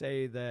would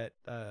say that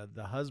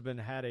the husband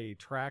had a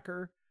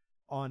tracker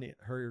on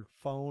her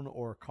phone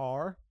or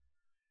car.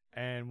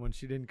 And when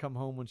she didn't come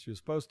home when she was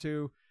supposed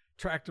to,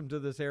 tracked him to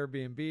this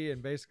Airbnb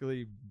and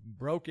basically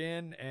broke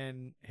in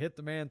and hit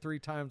the man 3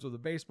 times with a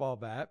baseball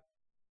bat.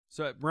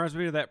 So it reminds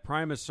me of that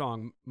Primus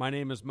song, My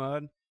Name is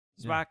Mud.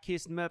 So I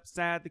kissed him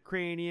upside the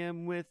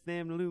cranium with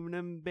them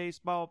aluminum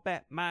baseball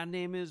bat. My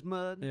name is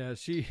Mud. Yeah,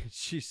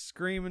 she's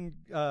screaming,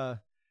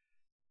 or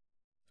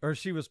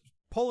she was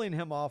pulling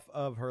him off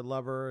of her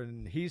lover,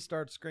 and he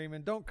starts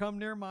screaming, "Don't come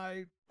near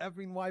my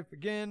effing wife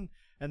again."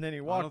 And then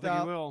he walked out. I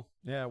don't think he will.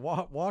 Yeah,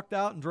 walked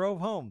out and drove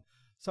home.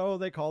 So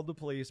they called the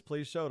police.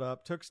 Police showed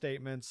up, took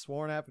statements,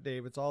 sworn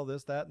affidavits, all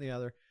this, that, and the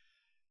other.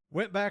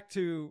 Went back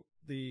to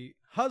the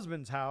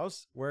husband's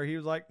house where he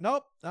was like,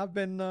 "Nope, I've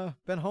been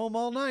home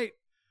all night."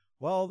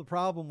 Well, the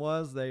problem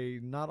was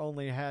they not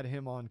only had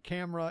him on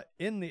camera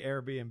in the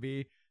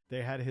Airbnb,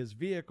 they had his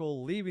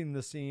vehicle leaving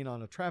the scene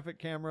on a traffic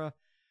camera,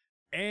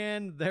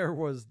 and there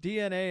was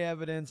DNA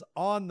evidence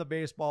on the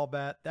baseball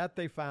bat that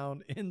they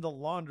found in the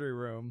laundry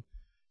room.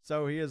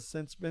 So he has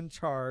since been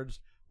charged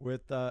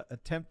with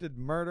attempted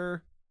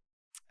murder,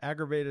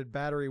 aggravated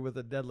battery with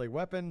a deadly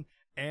weapon,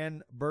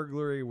 and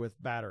burglary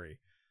with battery.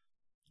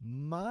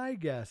 My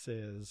guess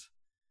is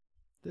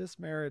this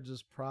marriage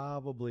is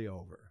probably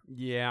over.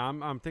 Yeah,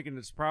 I'm thinking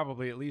it's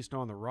probably at least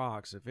on the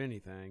rocks, if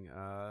anything.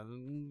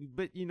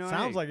 But you know,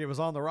 sounds like it was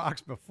on the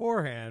rocks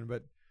beforehand.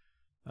 But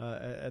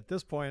at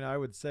this point, I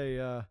would say,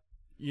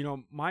 you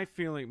know, my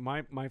feeling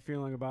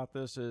about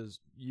this is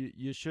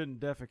you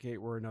shouldn't defecate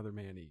where another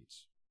man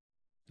eats.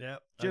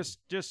 Yep.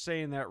 Just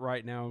saying that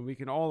right now, and we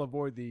can all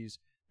avoid these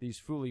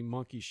fooly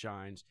monkey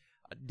shines.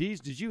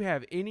 Deez, did you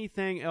have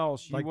anything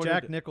else you like wanted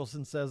Jack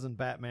Nicholson says in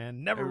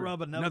Batman, never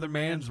rub another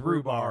man's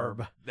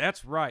rhubarb.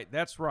 That's right.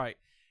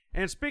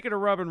 And speaking of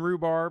rubbing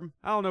rhubarb,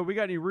 I don't know, we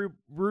got any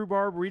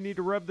rhubarb we need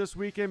to rub this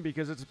weekend?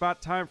 Because it's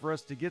about time for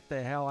us to get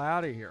the hell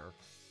out of here.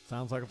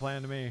 Sounds like a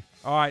plan to me.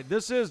 All right,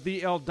 this is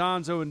the El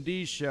Donzo and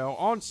Deez Show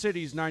on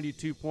Cities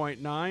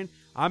 92.9.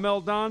 I'm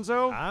El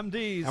Donzo. I'm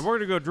Deez. And we're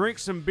going to go drink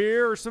some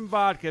beer or some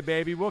vodka,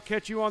 baby. We'll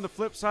catch you on the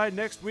flip side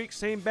next week.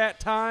 Same bat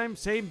time,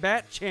 same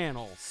bat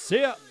channel.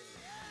 See ya.